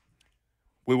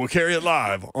 We will carry it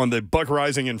live on the Buck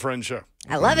Rising and Friends show.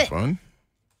 I love it.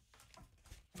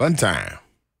 Fun time.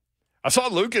 I saw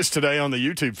Lucas today on the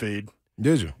YouTube feed.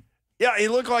 Did you? Yeah, he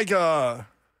looked like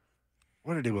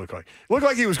what did he look like? Looked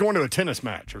like he was going to a tennis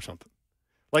match or something.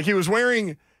 Like he was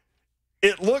wearing,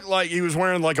 it looked like he was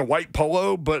wearing like a white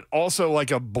polo, but also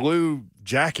like a blue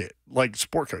jacket, like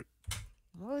sport coat.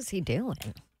 What was he doing?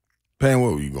 Pan,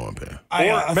 where were you going, Pan?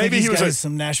 I maybe he was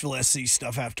some Nashville SC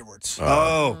stuff afterwards.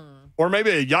 Or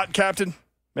maybe a yacht captain.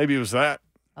 Maybe it was that.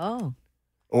 Oh.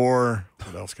 Or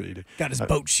what else could he do? Got his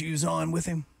boat shoes on with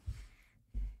him.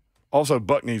 Also,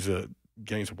 Buck needs to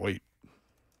gain some weight.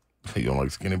 You don't like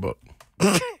skinny Buck?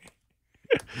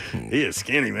 He is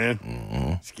skinny, man.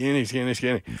 Mm-hmm. Skinny.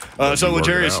 So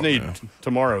L'Jarius Sneed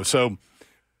tomorrow. So,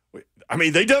 I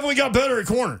mean, they definitely got better at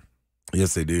corner.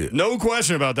 Yes, they did. No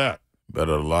question about that.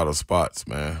 Better at a lot of spots,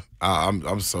 man.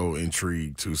 I'm so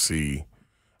intrigued to see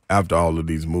after all of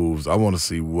these moves. I want to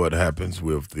see what happens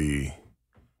with the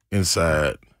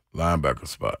inside linebacker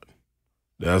spot.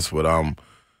 That's what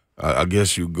I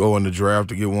guess you go in the draft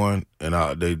to get one,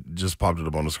 and they just popped it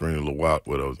up on the screen a little while.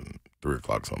 Well, it was 3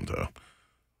 o'clock sometime.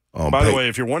 By the way,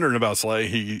 if you're wondering about Slay,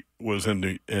 he was in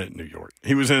New York.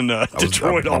 He was in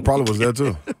Detroit. I probably was there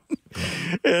too.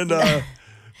 And that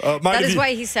is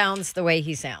why he sounds the way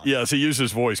he sounds. Yes, he used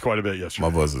his voice quite a bit yesterday.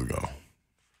 My voice is gone.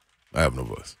 I have no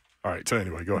voice. All right, so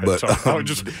anyway, go ahead. Sorry.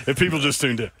 If people just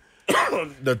tuned in.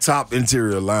 The top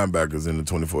interior linebackers in the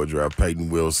 24 draft: Peyton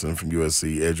Wilson from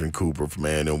USC, Edrin Cooper from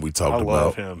A&M. We talked about. I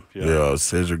love him. Yeah,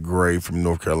 Cedric Gray from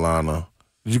North Carolina.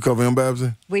 Did you cover him,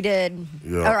 Babsy? We did.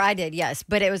 Yeah. Or I did, yes.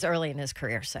 But it was early in his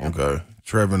career. So. Okay.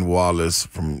 Trevin Wallace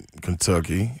from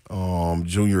Kentucky.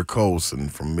 Junior Colson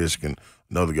from Michigan.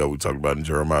 Another guy we talked about, and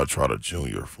Jeremiah Trotter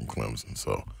Jr. from Clemson.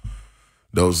 So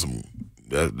those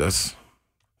there's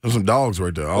some dogs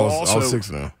right there. All 6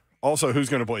 of them. Also, who's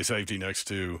going to play safety next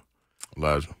to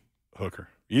Elijah Hooker?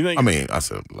 You think? I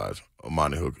said Elijah.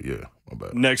 Amani Hooker, yeah. My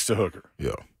bad. Next to Hooker.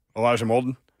 Yeah. Elijah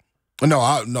Molden?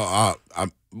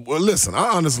 Well, listen, I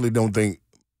honestly don't think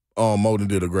Molden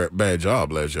did a bad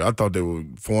job last year. I thought they were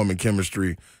forming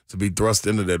chemistry to be thrust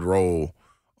into that role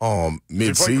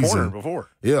mid-season. He played corner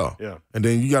before. Yeah. Yeah. And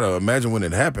then you got to imagine when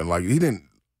it happened. Like, he didn't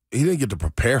get to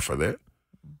prepare for that.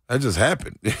 That just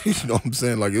happened. You know what I'm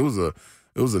saying? Like, it was a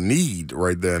need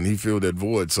right there, and he filled that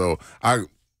void. So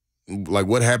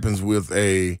what happens with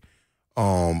a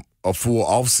full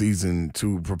offseason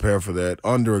to prepare for that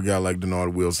under a guy like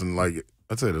Denard Wilson? Like,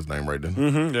 I said his name right then.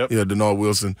 Mm-hmm, yep. Yeah, Denard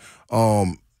Wilson.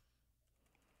 I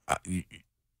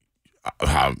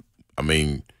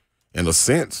mean, in a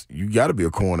sense, you got to be a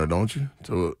corner, don't you,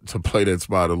 to play that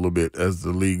spot a little bit as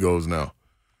the league goes now.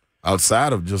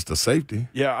 Outside of just the safety.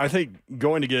 Yeah, I think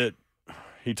going to get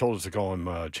 – he told us to call him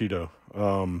Cheeto.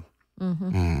 Going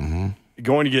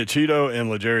to get Cheeto and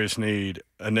L'Jarius Sneed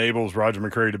enables Roger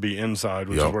McCreary to be inside,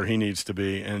 which is where he needs to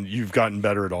be, and you've gotten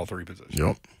better at all 3 positions.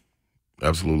 Yep.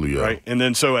 Absolutely, yeah. Right? And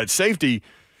then so at safety,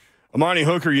 Amani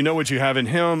Hooker, you know what you have in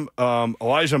him.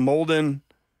 Elijah Molden.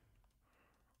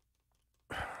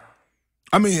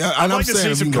 I mean, I'd like to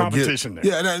see some competition there.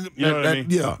 Yeah, you know what I mean?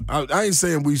 Yeah. I ain't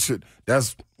saying we should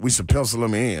pencil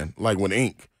him in like with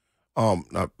ink,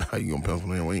 Not how you gonna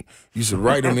pencil in with ink? You should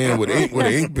write them in with ink with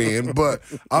an ink pen. But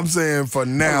I'm saying for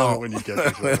now, when you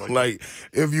get like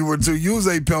if you were to use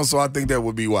a pencil, I think that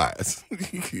would be wise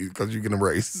because you can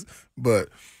erase. But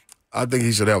I think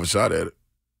he should have a shot at it.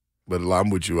 But I'm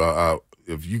with you.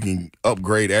 If you can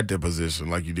upgrade at that position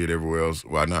like you did everywhere else,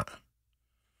 why not?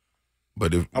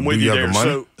 But if I'm with you have there. the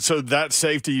money, So that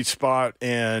safety spot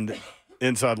and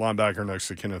inside linebacker next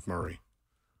to Kenneth Murray.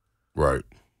 right.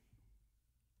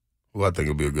 Well, I think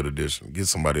it'll be a good addition. Get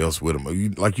somebody else with him. You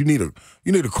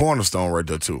need a cornerstone right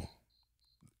there too.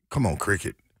 Come on,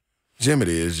 cricket. Jimmy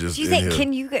is just. Do you in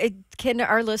think here. can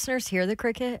our listeners hear the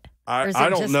cricket? I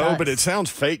don't know, but it sounds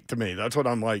fake to me. That's what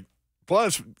I'm like.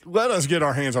 Plus, let us get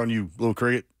our hands on you, little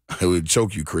cricket. It would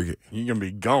choke you, cricket. You're gonna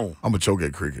be gone. I'm gonna choke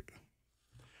at cricket.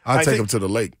 I'll take him to the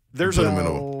lake. There's put him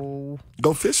in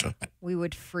go fishing. We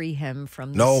would free him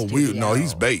from the studio.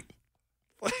 He's bait.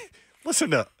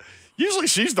 Listen up. Usually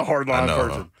she's the hardline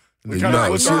person. She's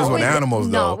with animals,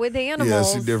 though. Not with animals. Yeah,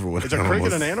 she's different with animals. Is a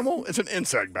cricket an animal? It's an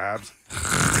insect, Babs.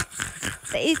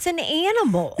 It's an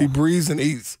animal. He breathes and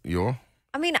eats.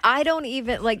 I mean, I don't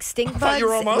even like stink bugs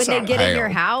when they get in your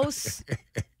house.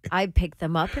 I pick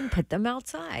them up and put them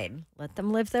outside. Let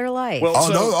them live their life. Well,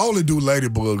 I only do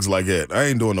ladybugs like that. I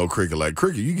ain't doing no cricket. Like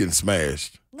cricket, you getting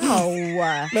smashed. No.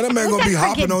 Man, that man gonna be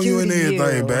hopping on you and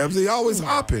everything, Babs. He always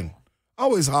hopping.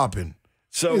 Always hopping.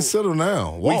 So hey, settle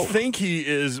down. We think he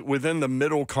is within the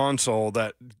middle console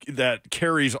that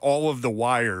carries all of the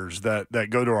wires that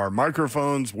go to our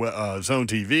microphones, Zone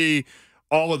TV,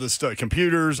 all of the stuff,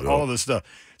 computers, all of the stuff.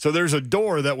 So there's a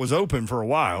door that was open for a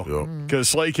while because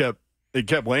Slay kept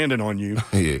landing on you,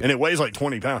 and it weighs like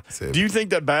 20 pounds. Do you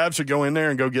think that Babs should go in there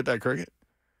and go get that cricket?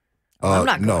 I'm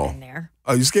not going in there.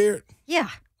 Are you scared? Yeah.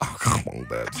 Oh, come on,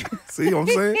 Babs. See what I'm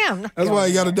saying? Yeah, I'm not That's why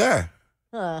you got to die.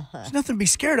 There's nothing to be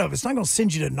scared of. It's not going to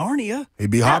send you to Narnia. He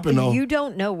be hopping though. You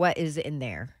don't know what is in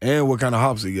there. And what kind of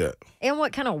hops he got. And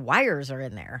what kind of wires are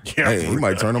in there. Yeah, hey, he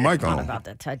might turn the mic I'm on. not about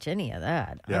to touch any of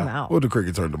that. Yeah. I'm out. What the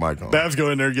cricket turn the mic on? Babs go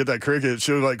in there and get that cricket.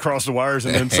 She'll like cross the wires,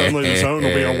 and then suddenly the zone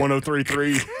will be on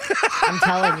 103.3. I'm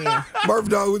telling you. Murph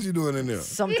Dog, what you doing in there?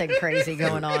 Something crazy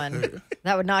going on.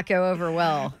 That would not go over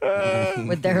well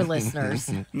with their listeners.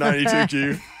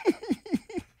 92Q.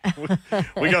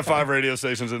 We got 5 radio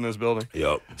stations in this building.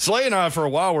 Yep. Slay and I, for a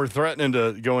while, were threatening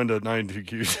to go into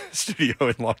 92Q's studio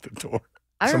and lock the door.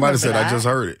 Somebody said that. I just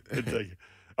heard it.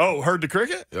 Oh, heard the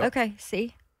cricket? Yep. Okay,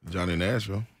 see? Johnny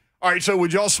Nashville. All right, so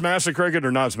would y'all smash the cricket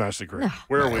or not smash the cricket? No.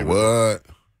 Where are we? What?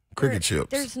 Cricket chips.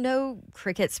 There's no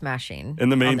cricket smashing in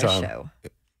the on meantime. this show.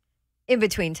 In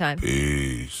between time.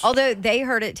 Peace. Although they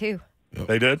heard it too. Yep.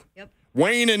 They did? Yep.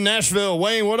 Wayne in Nashville.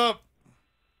 Wayne, what up?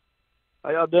 How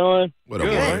y'all doing? What up,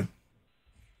 Good, Wayne? man.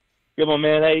 Good one,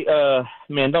 man. Hey,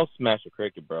 man, don't smash the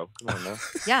cricket, bro. Come on now.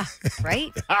 Yeah,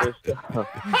 right?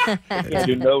 Can't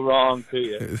do no wrong to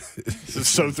you. This is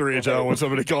so 3HL when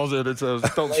somebody calls it. It says,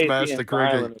 don't smash the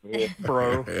cricket,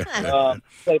 bro.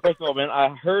 Hey, first of all, man,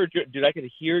 I heard dude, I could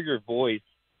hear your voice,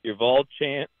 your Vols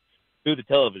chant through the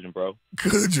television, bro.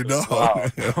 Could you know? Wow.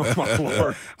 Oh, my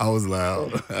Lord. I was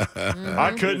loud.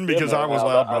 I couldn't because I was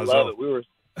loud I myself. love it. We were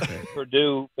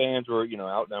Purdue fans were,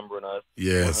 outnumbering us.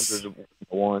 Yes.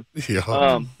 100-1.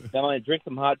 Yeah. Now I drink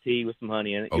some hot tea with some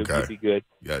honey in it. Okay. You'll be good.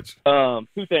 Gotcha.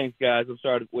 2 things, guys. I'm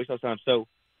sorry to waste all time. So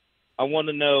I want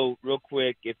to know real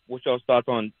quick what y'all's thoughts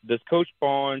on does Coach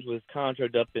Barnes with his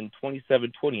contract up in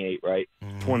 27-28, right?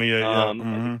 28. Yeah.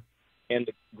 And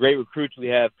the great recruits we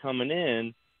have coming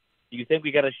in, do you think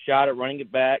we got a shot at running it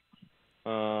back?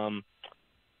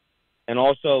 And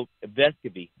also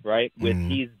Vescovy, right?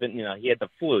 He's been, he had the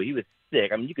flu. He was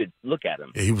sick. I mean, you could look at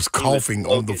him. Yeah, he was coughing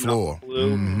on the floor.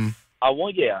 I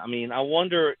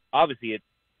wonder. Obviously,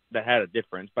 that had a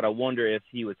difference, but I wonder if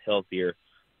he was healthier,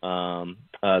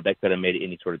 that could have made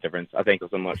any sort of difference. I thank you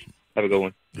so much. Have a good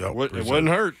one. Yeah, it wouldn't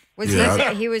hurt.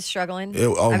 He was struggling?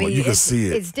 You could see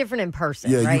it. It's different in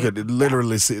person. Yeah, right? you could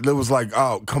literally see it. It was like,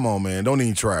 oh, come on, man. Don't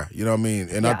even try. You know what I mean?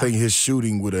 And I think his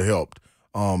shooting would have helped.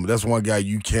 That's one guy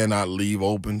you cannot leave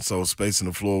open, so spacing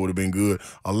the floor would have been good.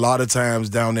 A lot of times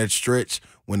down that stretch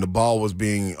when the ball was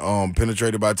being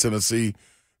penetrated by Tennessee,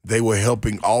 they were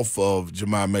helping off of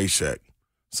Jemai Meshack.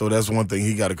 So that's one thing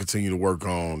he got to continue to work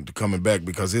on coming back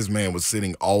because his man was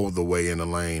sitting all the way in the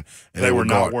lane. And they were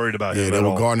not worried about him. Yeah, they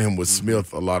were guarding him with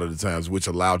Smith a lot of the times, which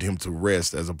allowed him to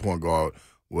rest as a point guard.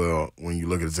 Well, when you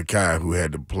look at Zakai, who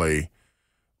had to play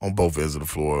on both ends of the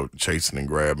floor, chasing and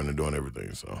grabbing and doing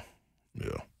everything. So,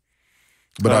 yeah.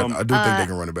 But I do think they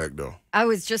can run it back, though. I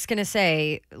was just going to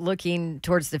say, looking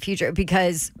towards the future,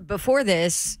 because before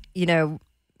this,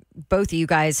 both of you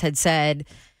guys had said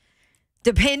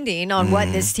depending on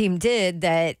what this team did,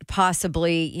 that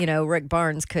possibly, you know, Rick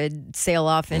Barnes could sail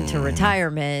off into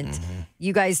retirement.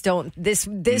 You guys don't. This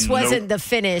wasn't the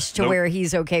finish to where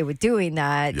he's okay with doing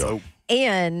that.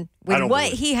 And with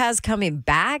what he has coming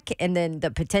back, and then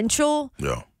the potential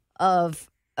of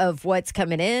what's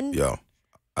coming in,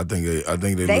 I think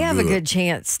they have look a good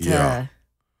chance to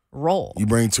roll. You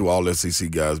bring 2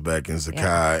 all-SEC guys back in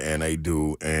Zakai and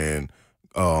Adu, and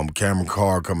Cameron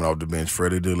Carr coming off the bench,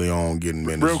 Freddie DeLeon getting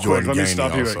minutes. Real quick, let me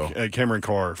stop you also. at Cameron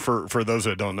Carr. For those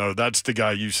that don't know, that's the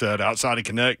guy you said outside of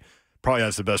Connect probably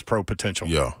has the best pro potential.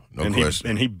 Yeah, no question.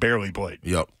 And he barely played.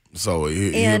 Yep. So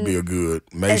he'll be a good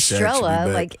Estrella,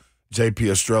 like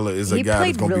JP Estrella is a guy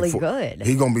that's going to really be good.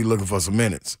 He's going to be looking for some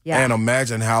minutes. Yeah. And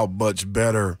imagine how much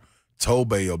better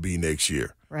Tobey will be next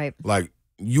year. Right. Like,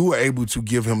 you were able to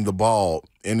give him the ball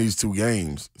in these 2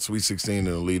 games, Sweet 16 and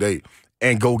Elite 8,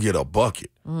 and go get a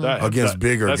bucket against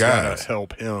bigger that's guys. That's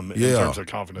help him in terms of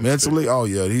confidence.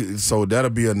 Mentally, so that'll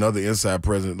be another inside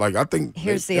presence. Like, I think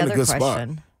here's the in other a good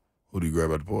question. Spot. Who do you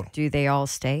grab at the portal? Do they all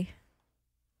stay?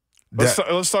 Let's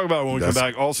talk about it when we come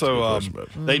back. Also,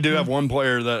 they do have one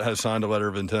player that has signed a letter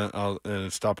of intent, and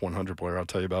it's top 100 player. I'll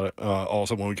tell you about it.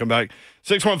 Also, when we come back,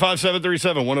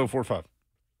 615-737-1045.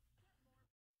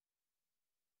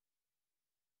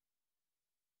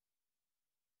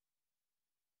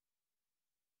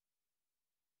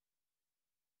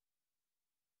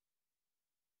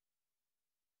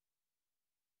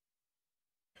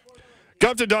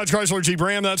 Gupton Dodge Chrysler Jeep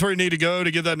Ram, that's where you need to go to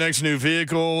get that next new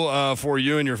vehicle for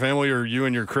you and your family, or you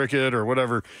and your cricket, or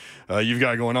whatever you've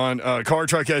got going on. Car,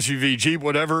 truck, SUV, Jeep,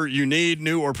 whatever you need,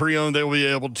 new or pre-owned, they will be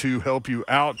able to help you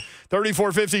out.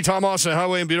 3450 Tom Austin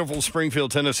Highway in beautiful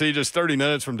Springfield, Tennessee, just 30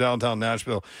 minutes from downtown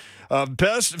Nashville.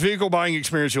 Best vehicle buying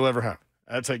experience you'll ever have.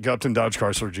 That's at Gupton Dodge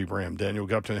Chrysler Jeep Ram. Daniel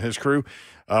Gupton and his crew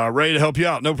ready to help you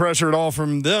out. No pressure at all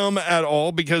from them at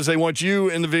all, because they want you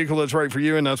in the vehicle that's right for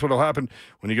you, and that's what will happen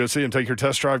when you go see them. Take your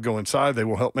test drive, go inside. They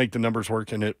will help make the numbers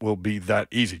work, and it will be that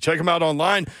easy. Check them out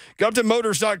online,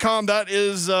 GuptonMotors.com. That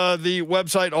is the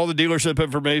website. All the dealership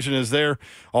information is there.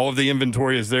 All of the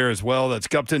inventory is there as well. That's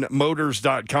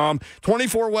GuptonMotors.com.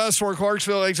 24 West for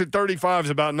Clarksville, exit 35 is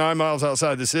about 9 miles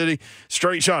outside the city.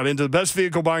 Straight shot into the best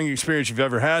vehicle buying experience you've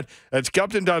ever had. That's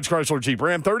Gupton Dodge Chrysler Jeep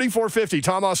Ram, 3450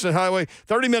 Tom Austin Highway,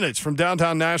 30 minutes from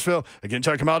downtown Nashville. Again,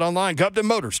 check them out online,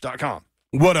 GuptonMotors.com.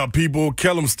 What up, people?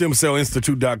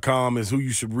 KellumStemCellInstitute.com is who you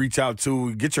should reach out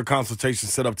to. Get your consultation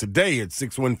set up today at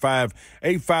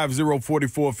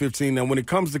 615-850-4415. Now, when it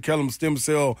comes to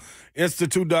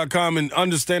KellumStemCellInstitute.com and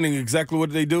understanding exactly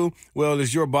what they do, well,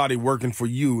 it's your body working for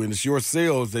you, and it's your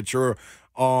cells that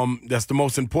that's the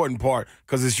most important part,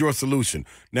 because it's your solution.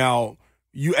 Now,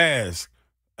 you ask,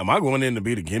 am I going in to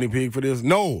be the guinea pig for this?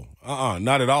 No,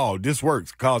 not at all. This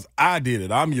works because I did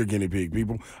it. I'm your guinea pig,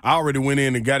 people. I already went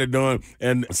in and got it done,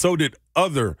 and so did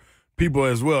other people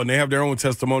as well, and they have their own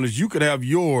testimonies. You could have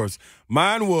yours.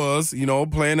 Mine was,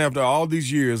 playing after all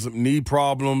these years, knee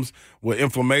problems with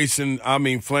inflammation,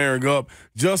 flaring up.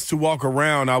 Just to walk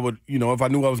around, I would, if I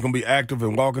knew I was going to be active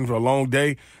and walking for a long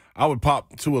day, I would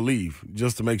pop 2 Aleve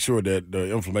just to make sure that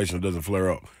the inflammation doesn't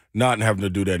flare up. Not having to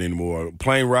do that anymore.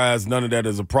 Plane rides, none of that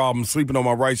is a problem. Sleeping on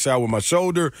my right side with my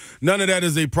shoulder, none of that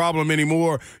is a problem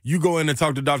anymore. You go in and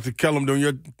talk to Dr. Kellum during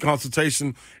your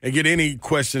consultation and get any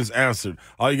questions answered.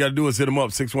 All you got to do is hit him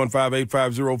up,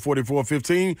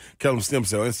 615-850-4415,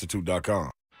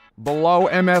 KellumStemCellInstitute.com. Below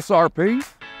MSRP?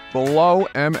 Below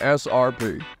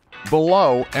MSRP.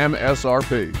 Below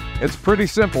MSRP. It's pretty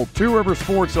simple. Two Rivers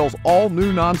Ford sells all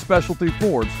new non-specialty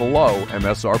Fords below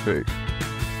MSRP.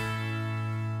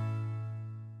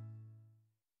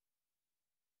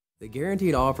 The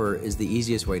guaranteed offer is the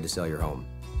easiest way to sell your home.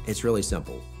 It's really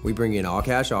simple. We bring you an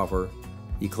all-cash offer.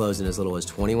 You close in as little as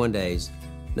 21 days.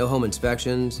 No home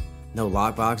inspections, no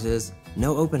lock boxes,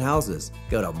 no open houses.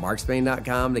 Go to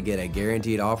markspain.com to get a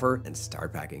guaranteed offer and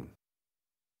start packing.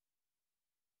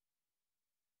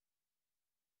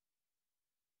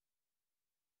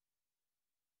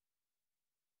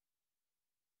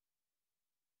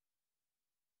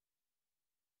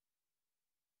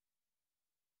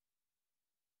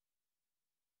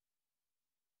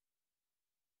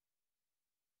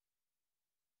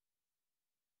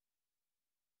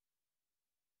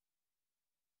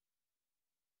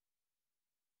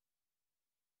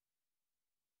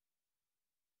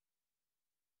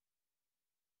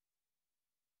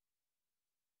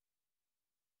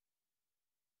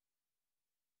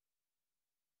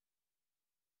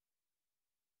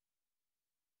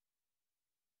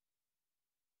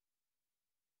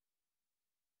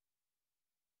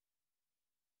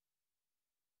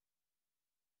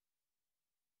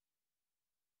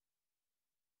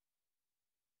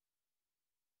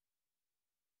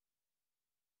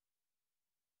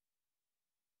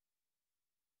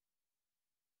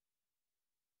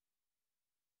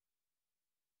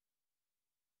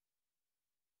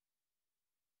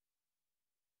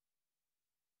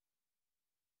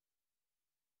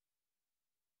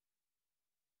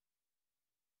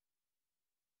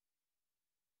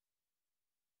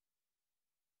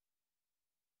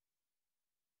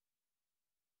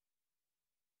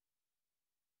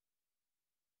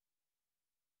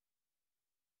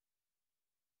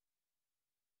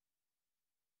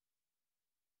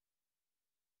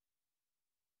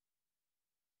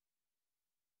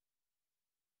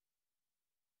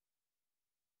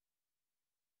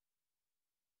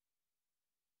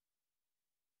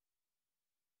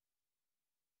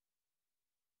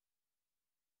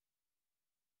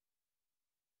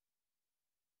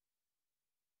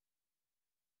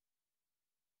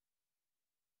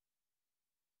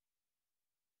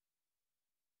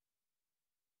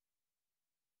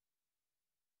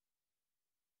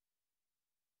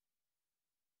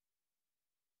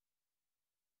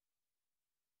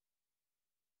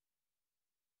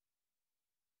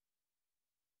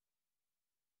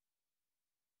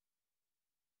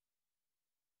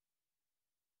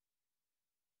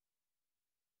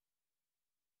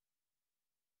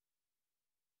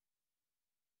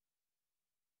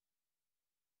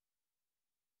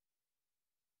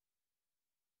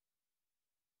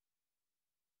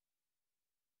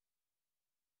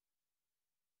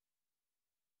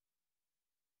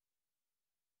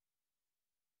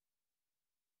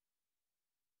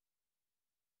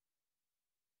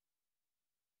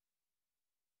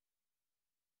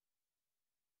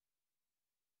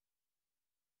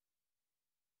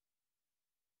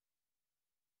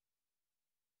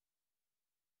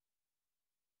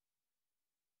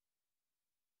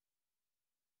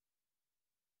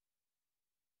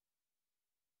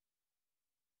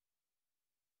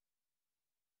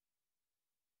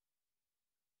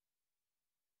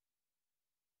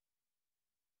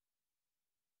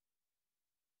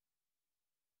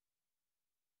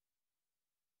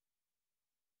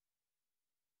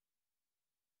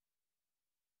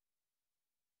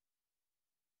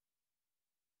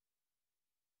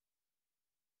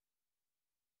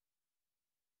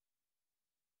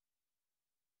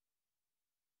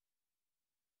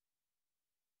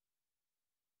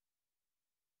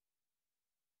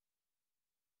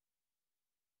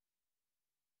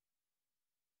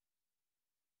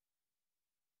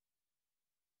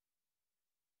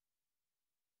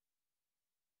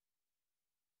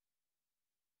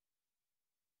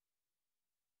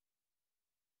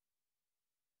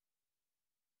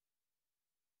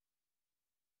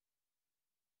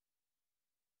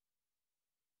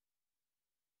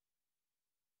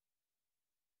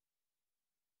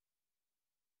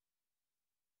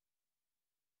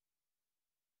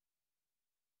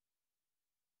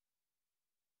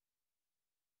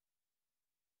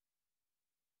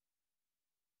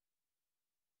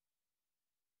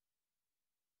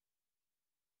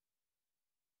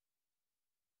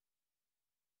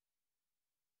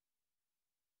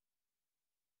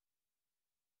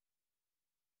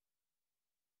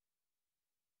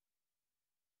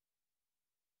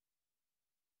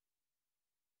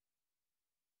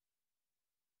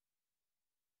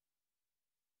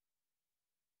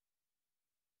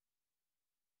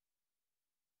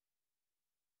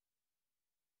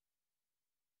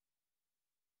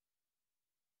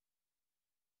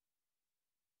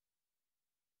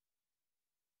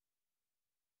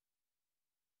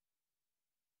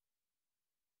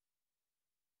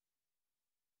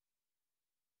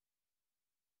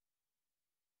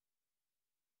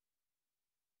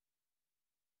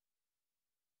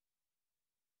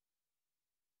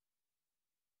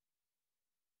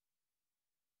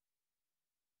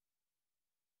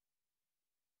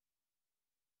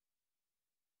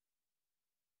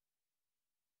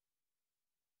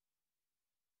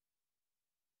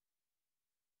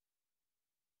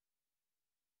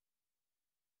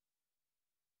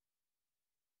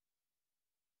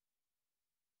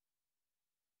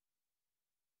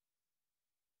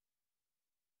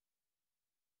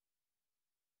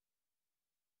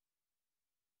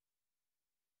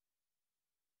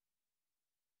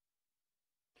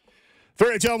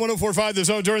 3HL 104.5 The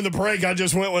Zone. During the break, I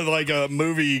just went with like a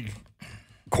movie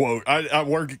quote. I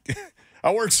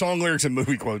work song lyrics and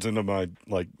movie quotes into my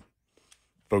like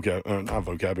not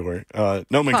vocabulary,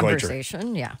 nomenclature.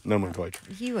 Conversation, yeah. Nomenclature.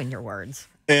 You and your words.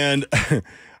 And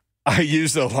I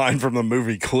used a line from the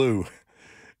movie Clue,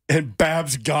 and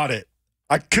Babs got it.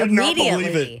 I could not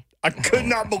believe it. I could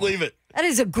not believe it. That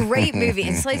is a great movie.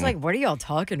 And Slay's like, what are y'all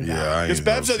talking about? Yeah, because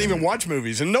Babs doesn't even watch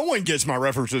movies, and no one gets my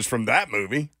references from that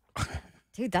movie.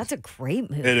 Dude, that's a great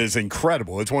movie. It is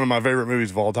incredible. It's one of my favorite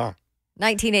movies of all time.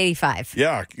 1985.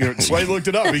 Yeah, Slade looked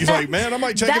it up. He's like, man, I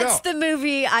might check it out. That's the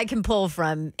movie I can pull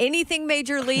from. Anything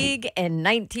Major League and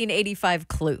 1985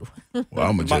 Clue. Well,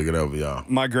 I'm going to check it out for y'all.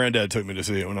 My granddad took me to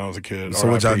see it when I was a kid. So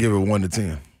what y'all give it 1 to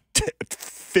 10?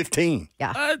 15.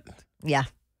 Yeah. What? Yeah.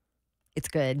 It's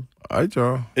good. All right,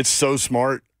 y'all. It's so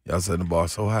smart. Y'all setting the bar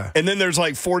so high. And then there's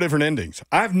like 4 different endings.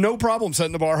 I have no problem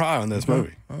setting the bar high on this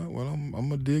movie. All right, well, I'm going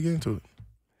to dig into it.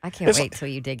 I can't wait till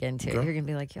you dig into it. You're going to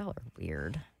be like, y'all are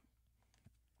weird.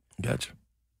 Gotcha.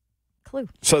 Clue.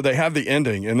 So they have the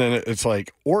ending, and then it's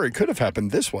like, or it could have happened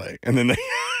this way. And then they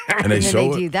and they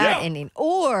do that ending.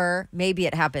 Or maybe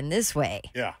it happened this way.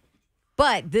 Yeah.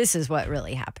 But this is what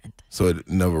really happened. So it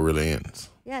never really ends.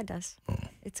 Yeah, it does. Oh.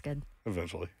 It's good.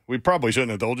 Eventually. We probably shouldn't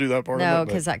have told you that part. No,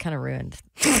 because that kind of ruined.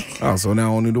 Oh, so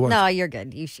now I don't need to watch No, you're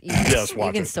good. You Yes,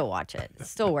 watch can it. still watch it. It's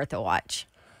still worth a watch.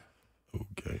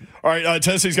 Okay. All right,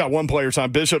 Tennessee's got one player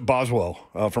signed, Bishop Boswell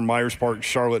from Myers Park,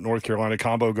 Charlotte, North Carolina,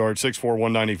 combo guard, 6'4",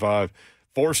 195.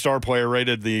 4-star player,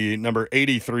 rated the number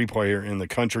 83 player in the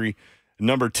country.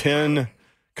 Number 10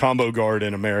 combo guard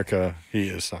in America. He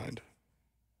is signed.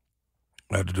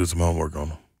 I have to do some homework on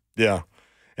him. Yeah.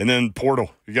 And then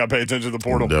portal. You got to pay attention to the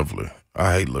portal. Definitely.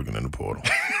 I hate looking in the portal.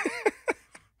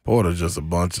 Portal's just a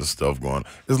bunch of stuff going.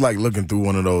 It's like looking through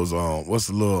one of those, what's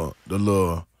the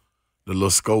little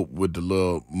scope with the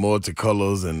little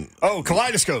multicolors and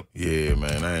kaleidoscope. Yeah,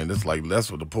 man. That's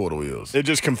what the portal is. It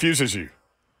just confuses you.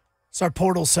 It's our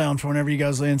portal sound for whenever you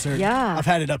guys answer. Yeah. I've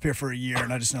had it up here for a year,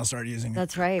 and I just now started using it.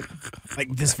 That's right.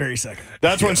 Like this very second.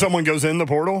 That's when someone goes in the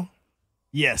portal?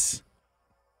 Yes.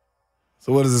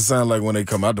 So what does it sound like when they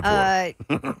come out the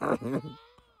portal?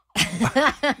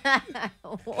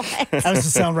 What? That was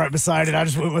the sound right beside it. I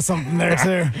just went with something there,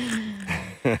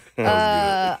 too.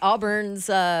 Auburn's,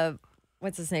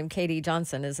 what's his name? Katie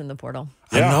Johnson is in the portal.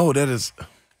 Yeah. I know, that is...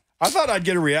 I thought I'd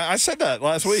get a reaction. I said that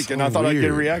last week, So and I thought I'd get a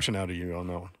weird. reaction out of you on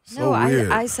that one. So no, weird.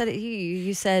 I said it.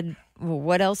 You said, well,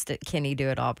 what else can he do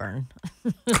at Auburn?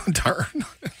 Darn.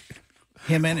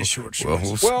 Him and his short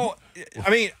shorts. Well, I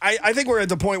mean, I think we're at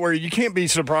the point where you can't be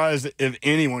surprised if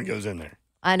anyone goes in there.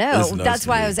 I know. That's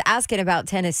why I was asking about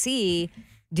Tennessee.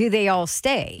 Do they all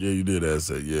stay? Yeah, you did ask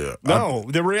that, yeah. No,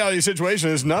 the reality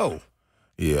situation is no.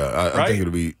 Yeah, I think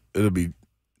it'll be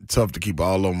tough to keep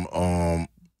all of them.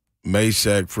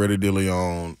 Meshack, Freddie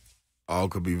DeLeon, all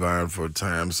could be vying for a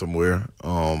time somewhere.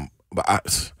 But I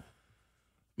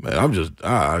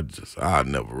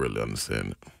never really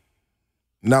understand it.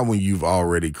 Not when you've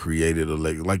already created a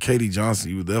legacy. Like Katie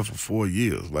Johnson, you were there for 4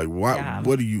 years. Like why? Yeah.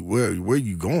 What are you? Where are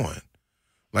you going?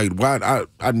 Like why?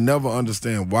 I never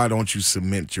understand. Why don't you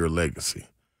cement your legacy?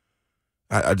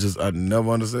 I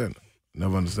never understand it.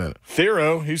 Never understand it.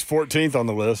 Thero, he's 14th on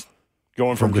the list,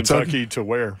 going from Kentucky to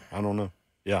where? I don't know.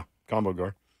 Yeah, combo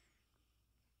guard.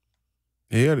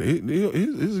 Yeah,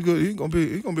 he's a good. He's gonna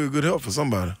be a good help for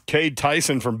somebody. Cade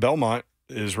Tyson from Belmont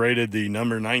is rated the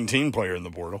number 19 player in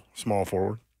the portal, small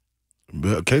forward.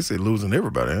 But Casey losing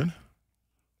everybody, ain't he?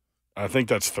 I think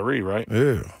that's 3, right?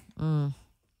 Yeah. Mm.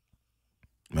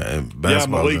 Man,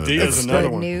 basketball. Malik Diaz is another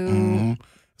one.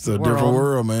 It's a different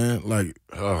world, man. Like,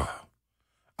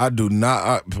 I do not.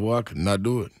 I could not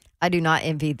do it. I do not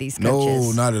envy these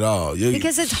coaches. No, not at all. Yeah,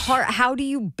 because it's hard. How do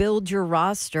you build your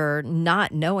roster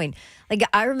not knowing? Like,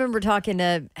 I remember talking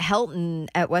to Helton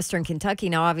at Western Kentucky.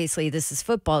 Now, obviously, this is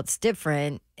football. It's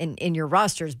different, and your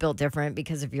roster is built different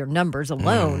because of your numbers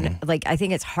alone. Like, I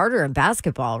think it's harder in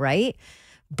basketball, right?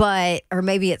 But, or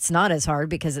maybe it's not as hard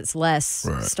because it's less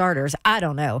starters. I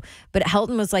don't know. But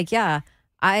Helton was like, yeah,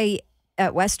 at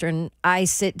Western, I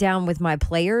sit down with my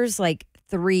players like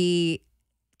 3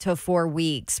 to 4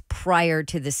 weeks prior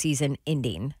to the season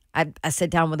ending. I sit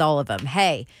down with all of them.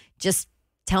 Hey, just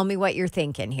tell me what you're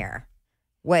thinking here,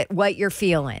 what you're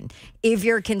feeling, if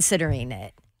you're considering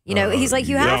it. You know, he's like,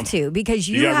 you have to, because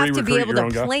you have to be able to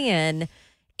plan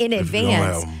in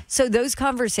advance. So those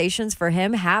conversations for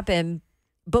him happen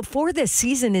before the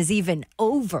season is even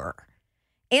over.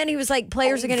 And he was like,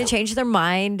 players are going to change their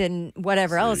mind and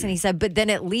whatever else. And he said, but then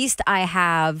at least I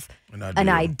have an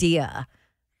idea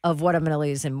of what I'm going to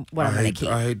lose and what I'm going to keep.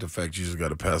 I hate the fact you just got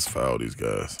to pacify all these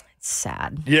guys. It's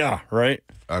sad. Yeah, right?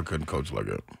 I couldn't coach like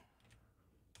that.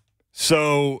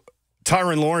 So,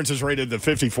 Tyron Lawrence is rated the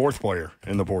 54th player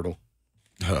in the portal.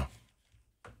 Huh.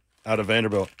 Out of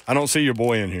Vanderbilt. I don't see your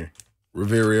boy in here.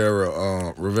 Rivera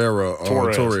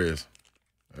Torres.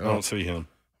 I don't see him.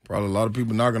 Probably a lot of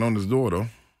people knocking on his door, though.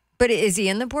 But is he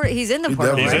in the portal? He's in the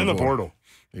portal. He's right? in the portal.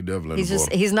 He definitely in the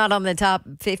portal. He's not on the top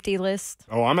 50 list.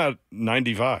 Oh, I'm at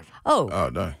 95. Oh. Oh,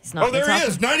 dang. He's not There he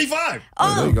is, 95.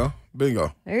 Oh, there you go.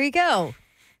 Bingo. There you go.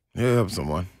 Yeah, help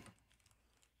someone.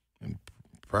 In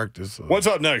practice. What's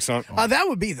up next, son? That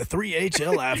would be the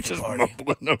 3HL after party.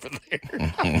 Over there.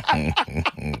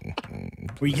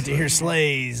 Where you get to hear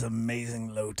Slay's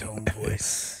amazing low-tone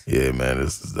voice. Yeah, man,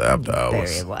 this is the after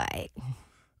hours. Very white.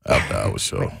 After hours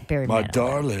show. Very My man.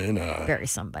 darling, Very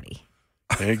somebody.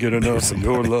 Can't get enough of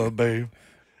your love, babe.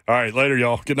 All right, later,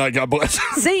 y'all. Good night. God bless.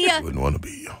 See ya. Wouldn't want to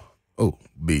be you. Oh,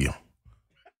 be you.